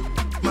Money Day.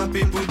 My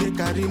people they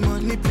carry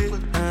money play.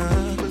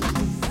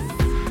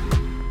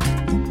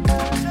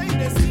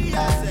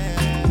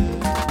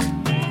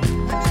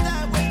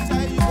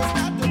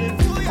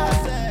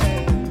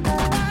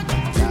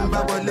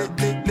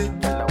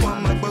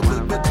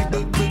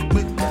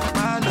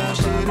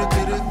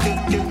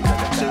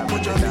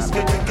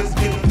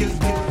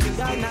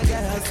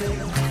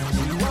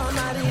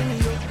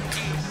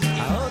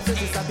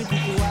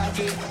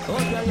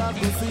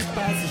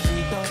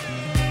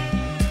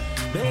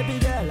 Baby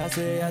girl, I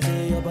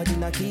say your body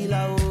na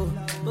killer, oh.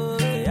 Oh,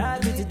 yeah, I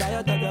get it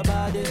diet of your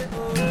body,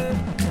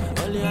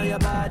 oh, only on your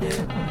body.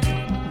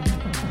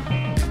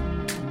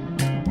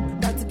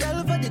 That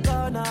girl for the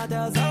corner,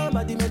 there's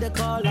somebody made a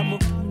call, I'm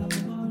up.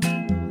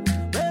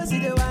 Where see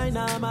the wine,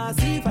 I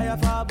see fire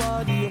for her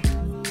body, oh.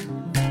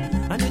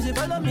 And if you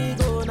follow me,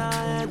 go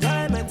now,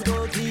 enjoyment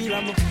go kill,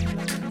 I'm up.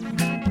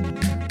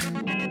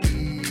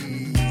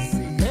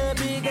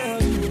 Baby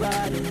girl, you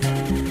body,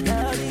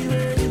 girl, the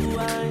way you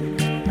wine.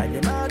 I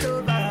demand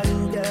over you,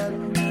 girl.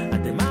 I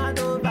demand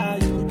over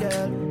you,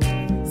 girl.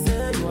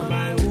 Say you are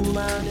my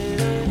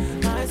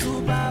woman, my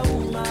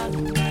superwoman.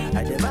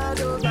 I demand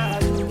over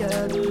you,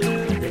 girl.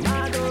 I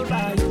demand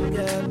over you,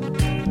 girl.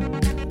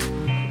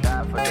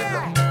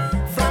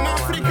 From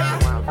Africa,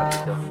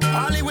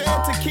 all the way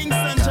to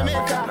Kingston,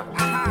 Jamaica.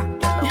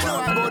 You know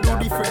I go do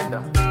different.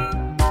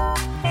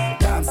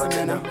 Dancing,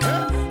 you know.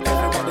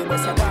 Everybody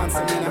was a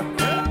dancing, you know.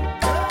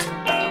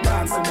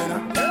 Dancing, you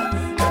know.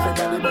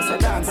 Everybody was a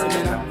dancing,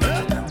 you know.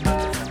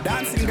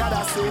 Dancing, God, I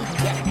say.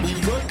 We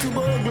go to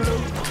Bogolo.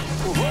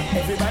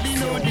 Everybody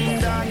know ding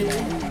dong,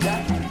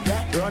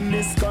 yeah. Run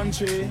this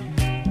country.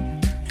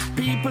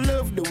 People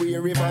love the way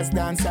rivers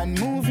dance and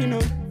move, you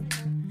know.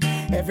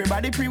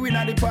 Everybody pre-win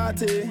at the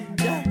party.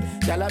 Yeah,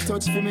 y'all a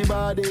touch for me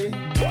body.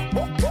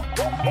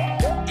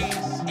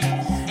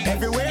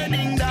 Everywhere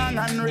ding dong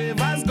and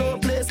ravers go.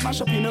 Play smash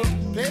up, you know.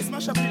 Play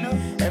smash up, you know.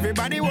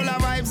 Everybody will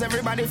have vibes.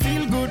 Everybody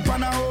feel good.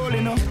 Pan a hole,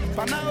 you know.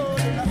 Pan a hole,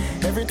 you know.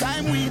 Every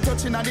time we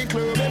touching at the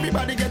club,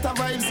 everybody get a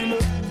vibes, you know.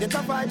 Get a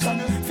vibes, you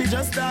know. Fi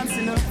just dance,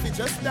 you know. Fi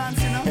just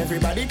dance, you know.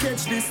 Everybody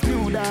catch this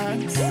new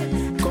dance.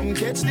 Come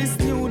catch this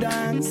new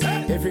dance.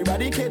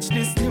 Everybody catch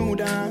this new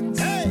dance.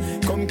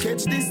 Come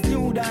catch this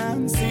new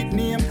dance. It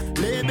name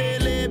Lebe,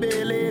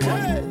 Lebe,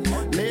 Lebe.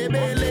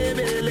 Lebe,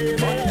 Lebe,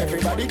 Lebe.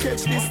 Everybody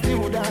catch this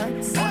new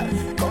dance.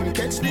 Come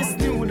catch this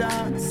new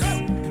dance.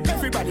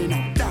 Everybody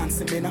now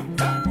dancing me now.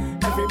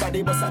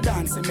 Everybody bust a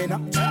dancing me now.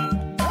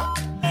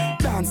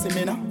 Dancing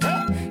me now.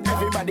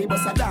 Everybody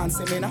bust a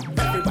dancing me now.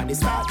 Everybody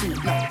start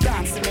beat now.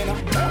 Dancing me now.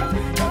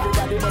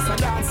 Everybody bust a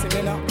dancing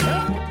me now.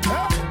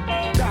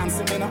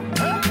 Dancing me now.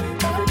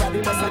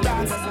 Everybody bust a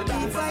dance.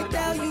 If I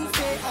tell you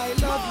say I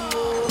love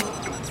you,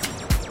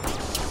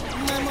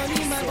 my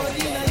money, my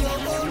body, now your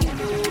own,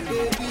 oh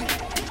baby.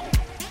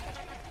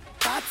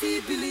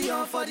 30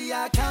 billion for the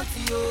account,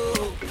 yo.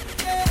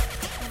 Yeah.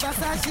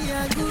 Versace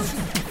and Gucci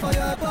for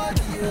your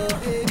body, oh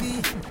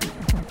baby.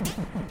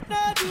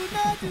 No do,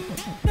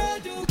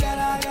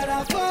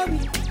 gotta for me.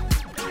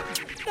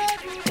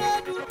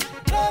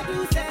 No do,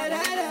 say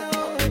that,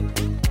 oh.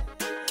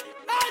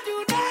 No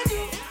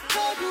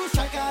do,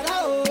 shakara,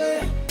 oh.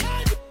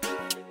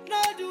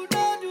 No do,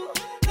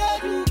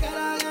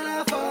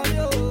 gotta for me,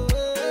 oh.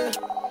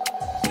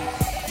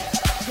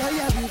 Girl,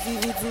 you're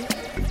beauty.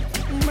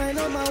 My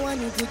number one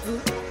is tutu.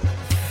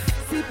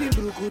 Sipping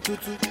bruku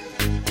tutu.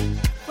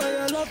 For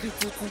your love is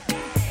tutu.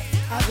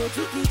 I go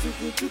chuku.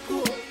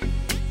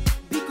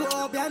 Biko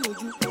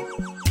obianuju.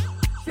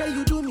 Say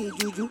you do me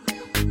juju.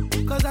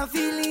 Cause I'm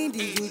feeling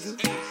the juju.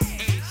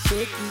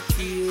 Shake it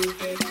to you.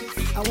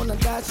 I wanna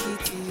dash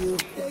it to you.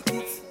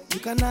 You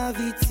can have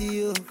it to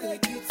you.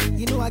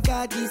 You know I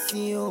got this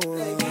in you.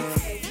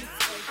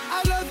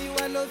 I love you.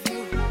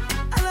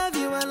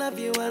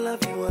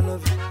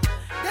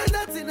 There's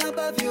nothing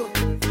above you.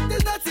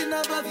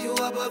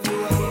 Above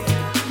you.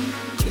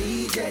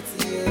 Jet,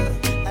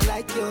 yeah. I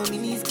like your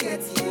mini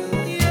skirt,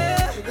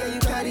 yeah. The girl you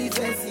carry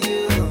fancy,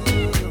 yeah.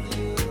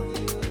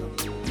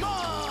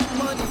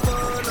 Money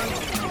fall on you,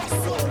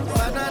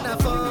 banana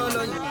fall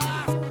on you,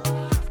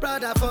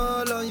 Prada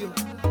fall on you,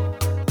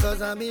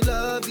 cause I'm in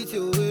love with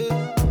you,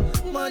 yeah.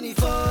 Money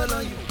fall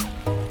on you,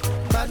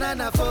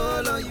 banana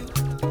fall on you,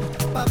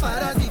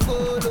 paparazzi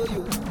follow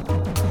you,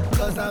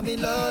 cause I'm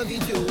in love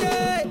with you,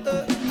 yeah.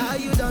 Are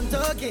you done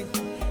talking?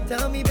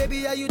 Tell me,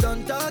 baby, are you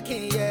done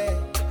talking? Yeah.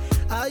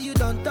 Are you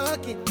done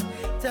talking?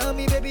 Tell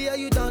me, baby, are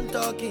you done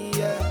talking?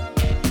 Yeah.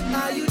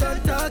 Are you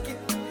done talking?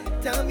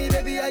 Tell me,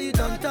 baby, are you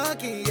done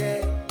talking?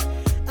 Yeah.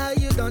 Are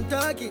you done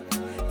talking?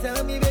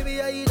 Tell me,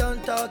 baby, are you done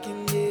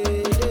talking? Yeah.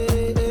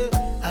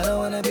 I don't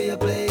wanna be a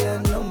player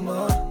no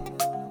more.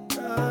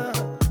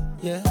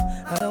 Yeah.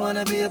 I don't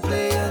wanna be a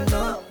player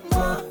no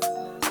more.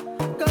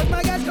 Cause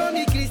my guys call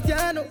me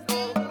Cristiano,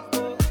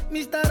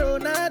 Mr.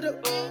 Ronaldo,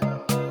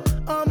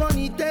 I'm on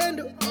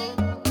Nintendo.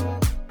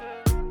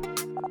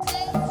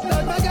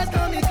 Cause my guys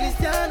call me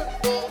Cristiano,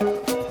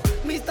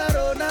 Mr.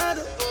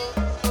 Ronaldo,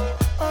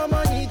 I'm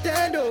on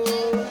Nintendo.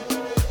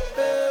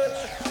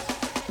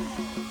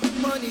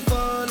 Money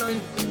fall on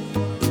you,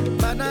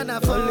 banana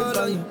fall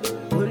on you,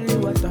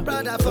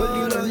 Prada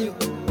fall on you,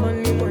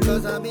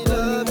 cause I'm in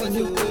love with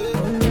you.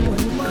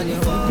 Money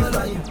fall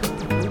on you,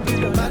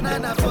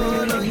 banana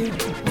fall on you,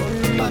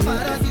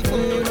 paparazzi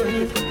follow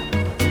you,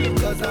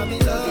 cause I'm in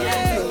love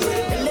with you.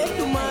 Let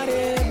you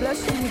marry, bless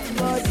you with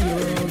body,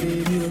 oh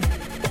baby.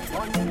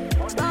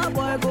 Star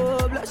boy go,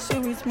 bless you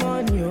with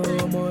money,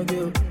 oh my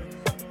girl.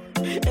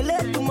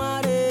 Let you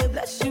marry,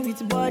 bless you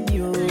with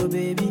body, oh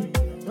baby.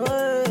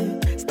 Hey.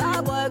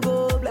 Star boy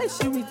go,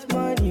 bless you with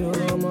money,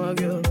 oh my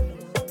girl.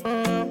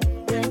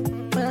 Yeah,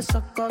 when I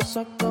suck up,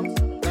 baby.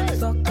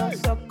 Suck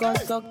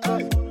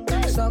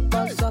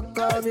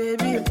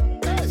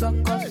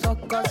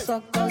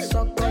up.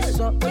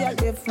 Oh yeah,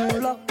 get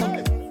full lock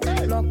up.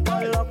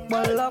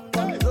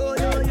 Oh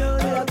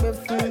yeah, get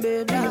full,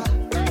 baby.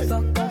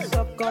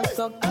 Suck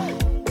up.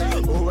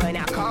 Oh, when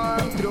I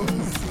come through,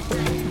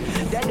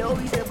 they know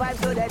we survive,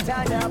 so they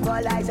turn up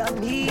all eyes on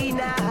me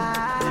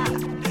now.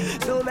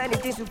 So many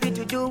things we fit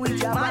to do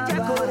with your magic,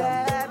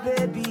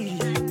 baby.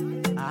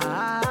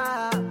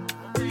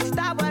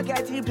 Stop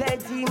getting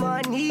plenty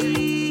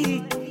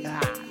money.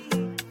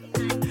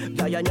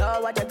 Yeah, you know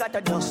what I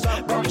gotta do.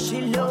 Baby,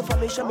 she love for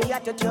me, show me how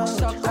to do.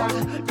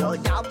 No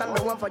doubt I'm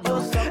the one for you.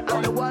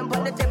 I'm the one for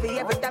the TV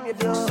every time you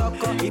do.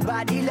 Your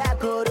body like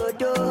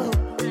Orodo.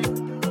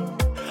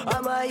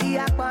 I'm a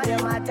yakman,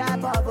 I'm a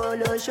type of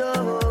polo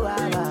show.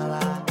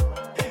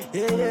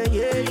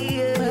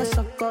 Yeah.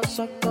 Suck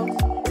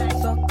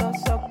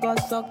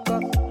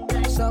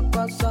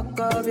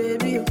up,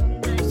 baby.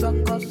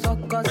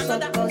 Suck up.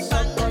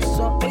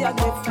 Yeah,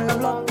 get full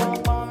lock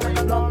up.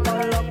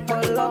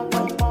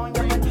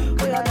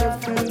 Yeah,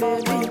 get full,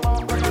 baby.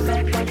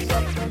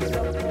 Suck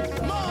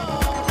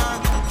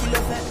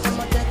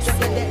up.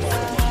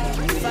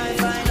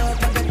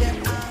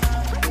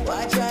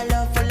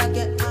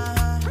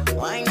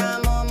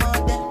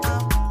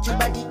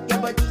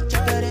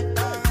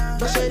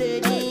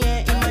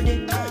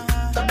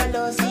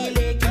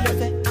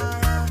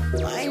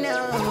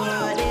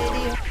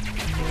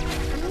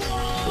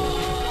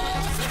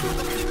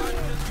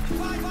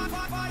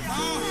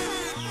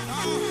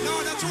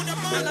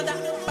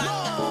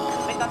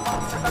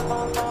 Kilo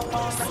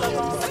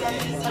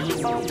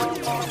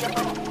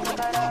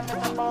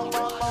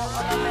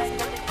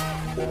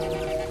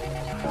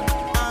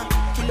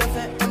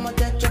fait, I'm a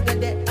tech check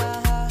it,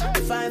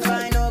 fine,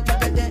 fine, oh,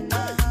 keep it,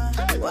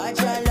 watch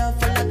your love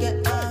for like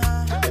it,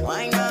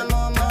 why not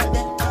more,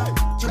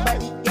 your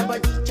body,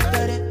 check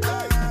it,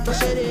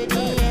 push it in,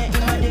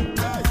 in my day,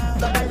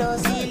 Babalo,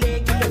 see,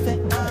 kilo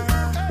fait,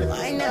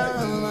 why not,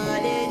 my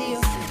lady,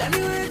 tell me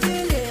where to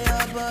lay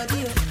your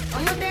body,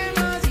 I'm a damn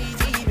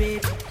easy, baby,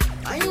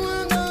 I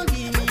want gon'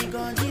 give me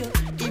gon' you,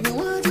 if you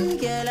want to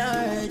get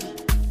already,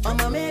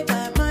 I'ma make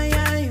up my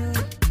you,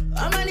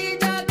 I'ma need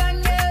to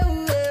can you,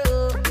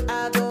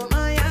 I go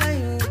my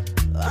you,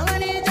 I'ma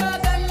need to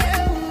can you,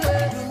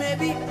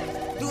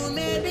 do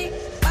maybe,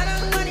 I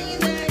don't want it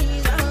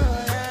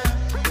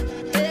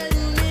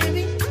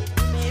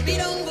maybe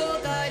don't go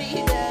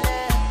carry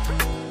that,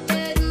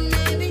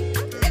 maybe,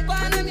 let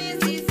one me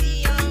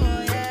see,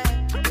 yeah,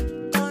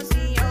 don't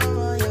see,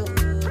 yo,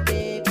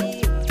 baby,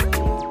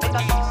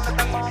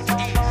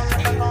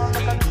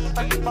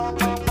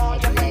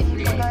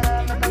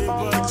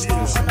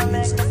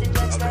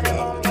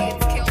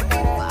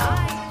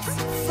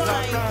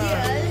 fine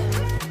girl,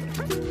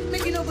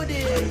 make it over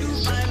there, do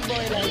fine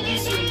boy like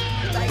this,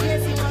 if I hear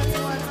see what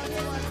you want.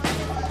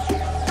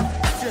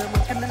 Yeah, I'm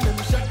killing them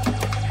shot.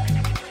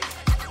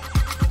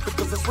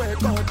 Because I swear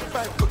God, if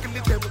I fucking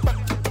let them back.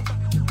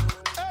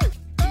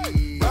 Hey,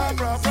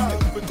 rah,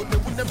 we gonna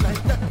win them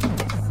like that.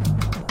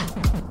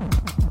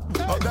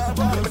 Oh, God,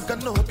 boy, make a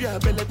no be a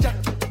belly jack.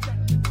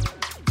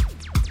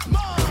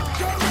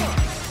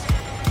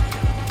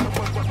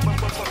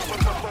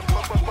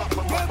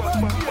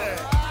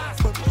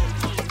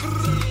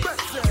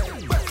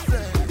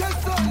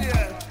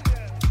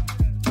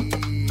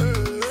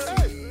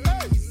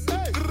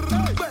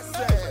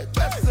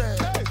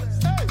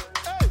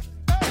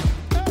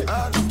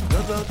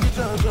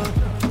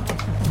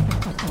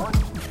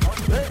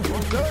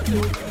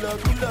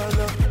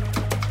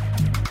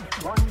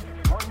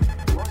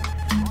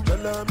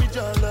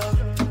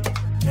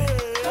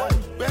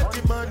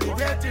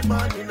 Betty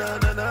money, na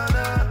na na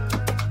na.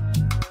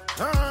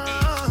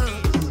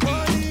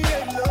 Money,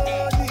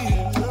 lonely.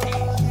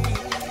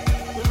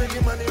 We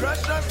making money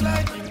rush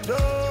like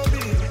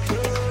Indomie.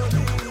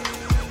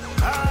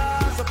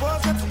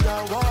 Suppose that you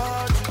are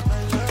watching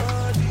my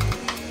lordy.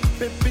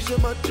 Baby, show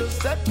my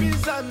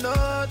Giuseppe's are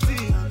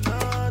naughty.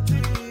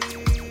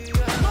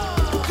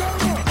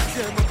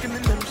 Yeah, I'm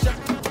killing them shot.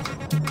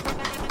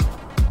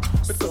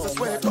 Because I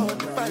swear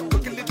God, if I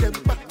kill them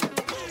back.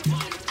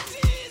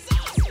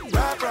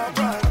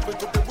 Rah, we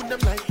go to win them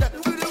like that.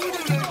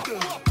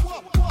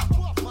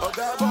 Oh,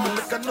 God, boy,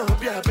 look, I know,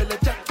 be a belly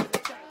jack.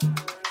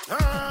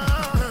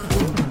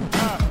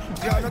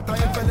 Yeah, you're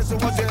tired, fellas, so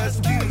what's your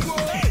excuse?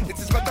 It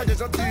is better, there's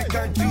nothing you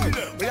can do.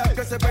 We have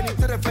to say, when you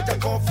tell the fetch a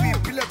coffee,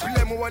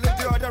 pile, mo wale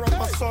the other of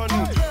my son.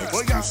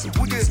 Oh, yeah,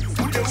 ude.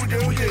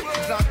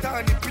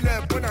 Zlatani,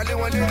 pile, pona le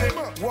wale.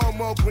 One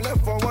more, pile,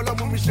 for one of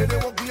them, Michelle,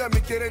 what we are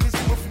making this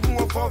move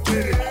for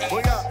very. Oh,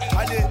 yeah,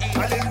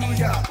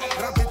 hallelujah.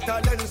 Rapita,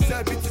 let us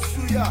say, bit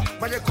suya.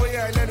 Maya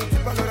koya, let us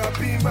keep on our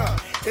bima.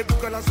 Et pour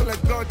que la soleil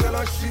blanc, elle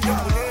a chié. On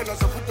est dans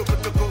sa photo,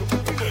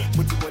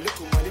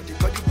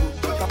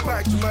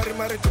 Papa, tu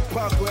m'arrives de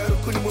Paco, elle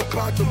reconnaît mon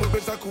pâteau, mon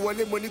baiser, elle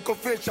est mon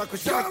nicofé, chaque.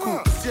 Si I'm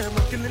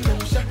killing them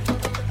shot.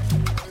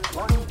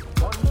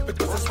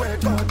 Because I swear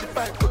God, if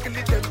I fucking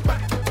let them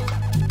back.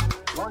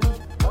 Rah,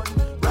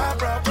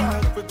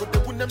 we go to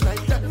win them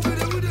like that.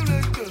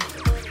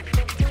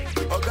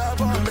 Oh, God,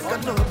 boy, make a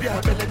no be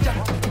a belly jack.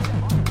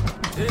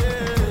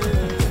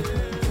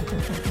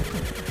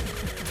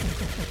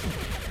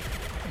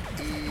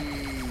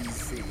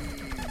 Easy.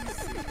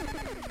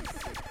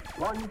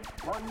 One.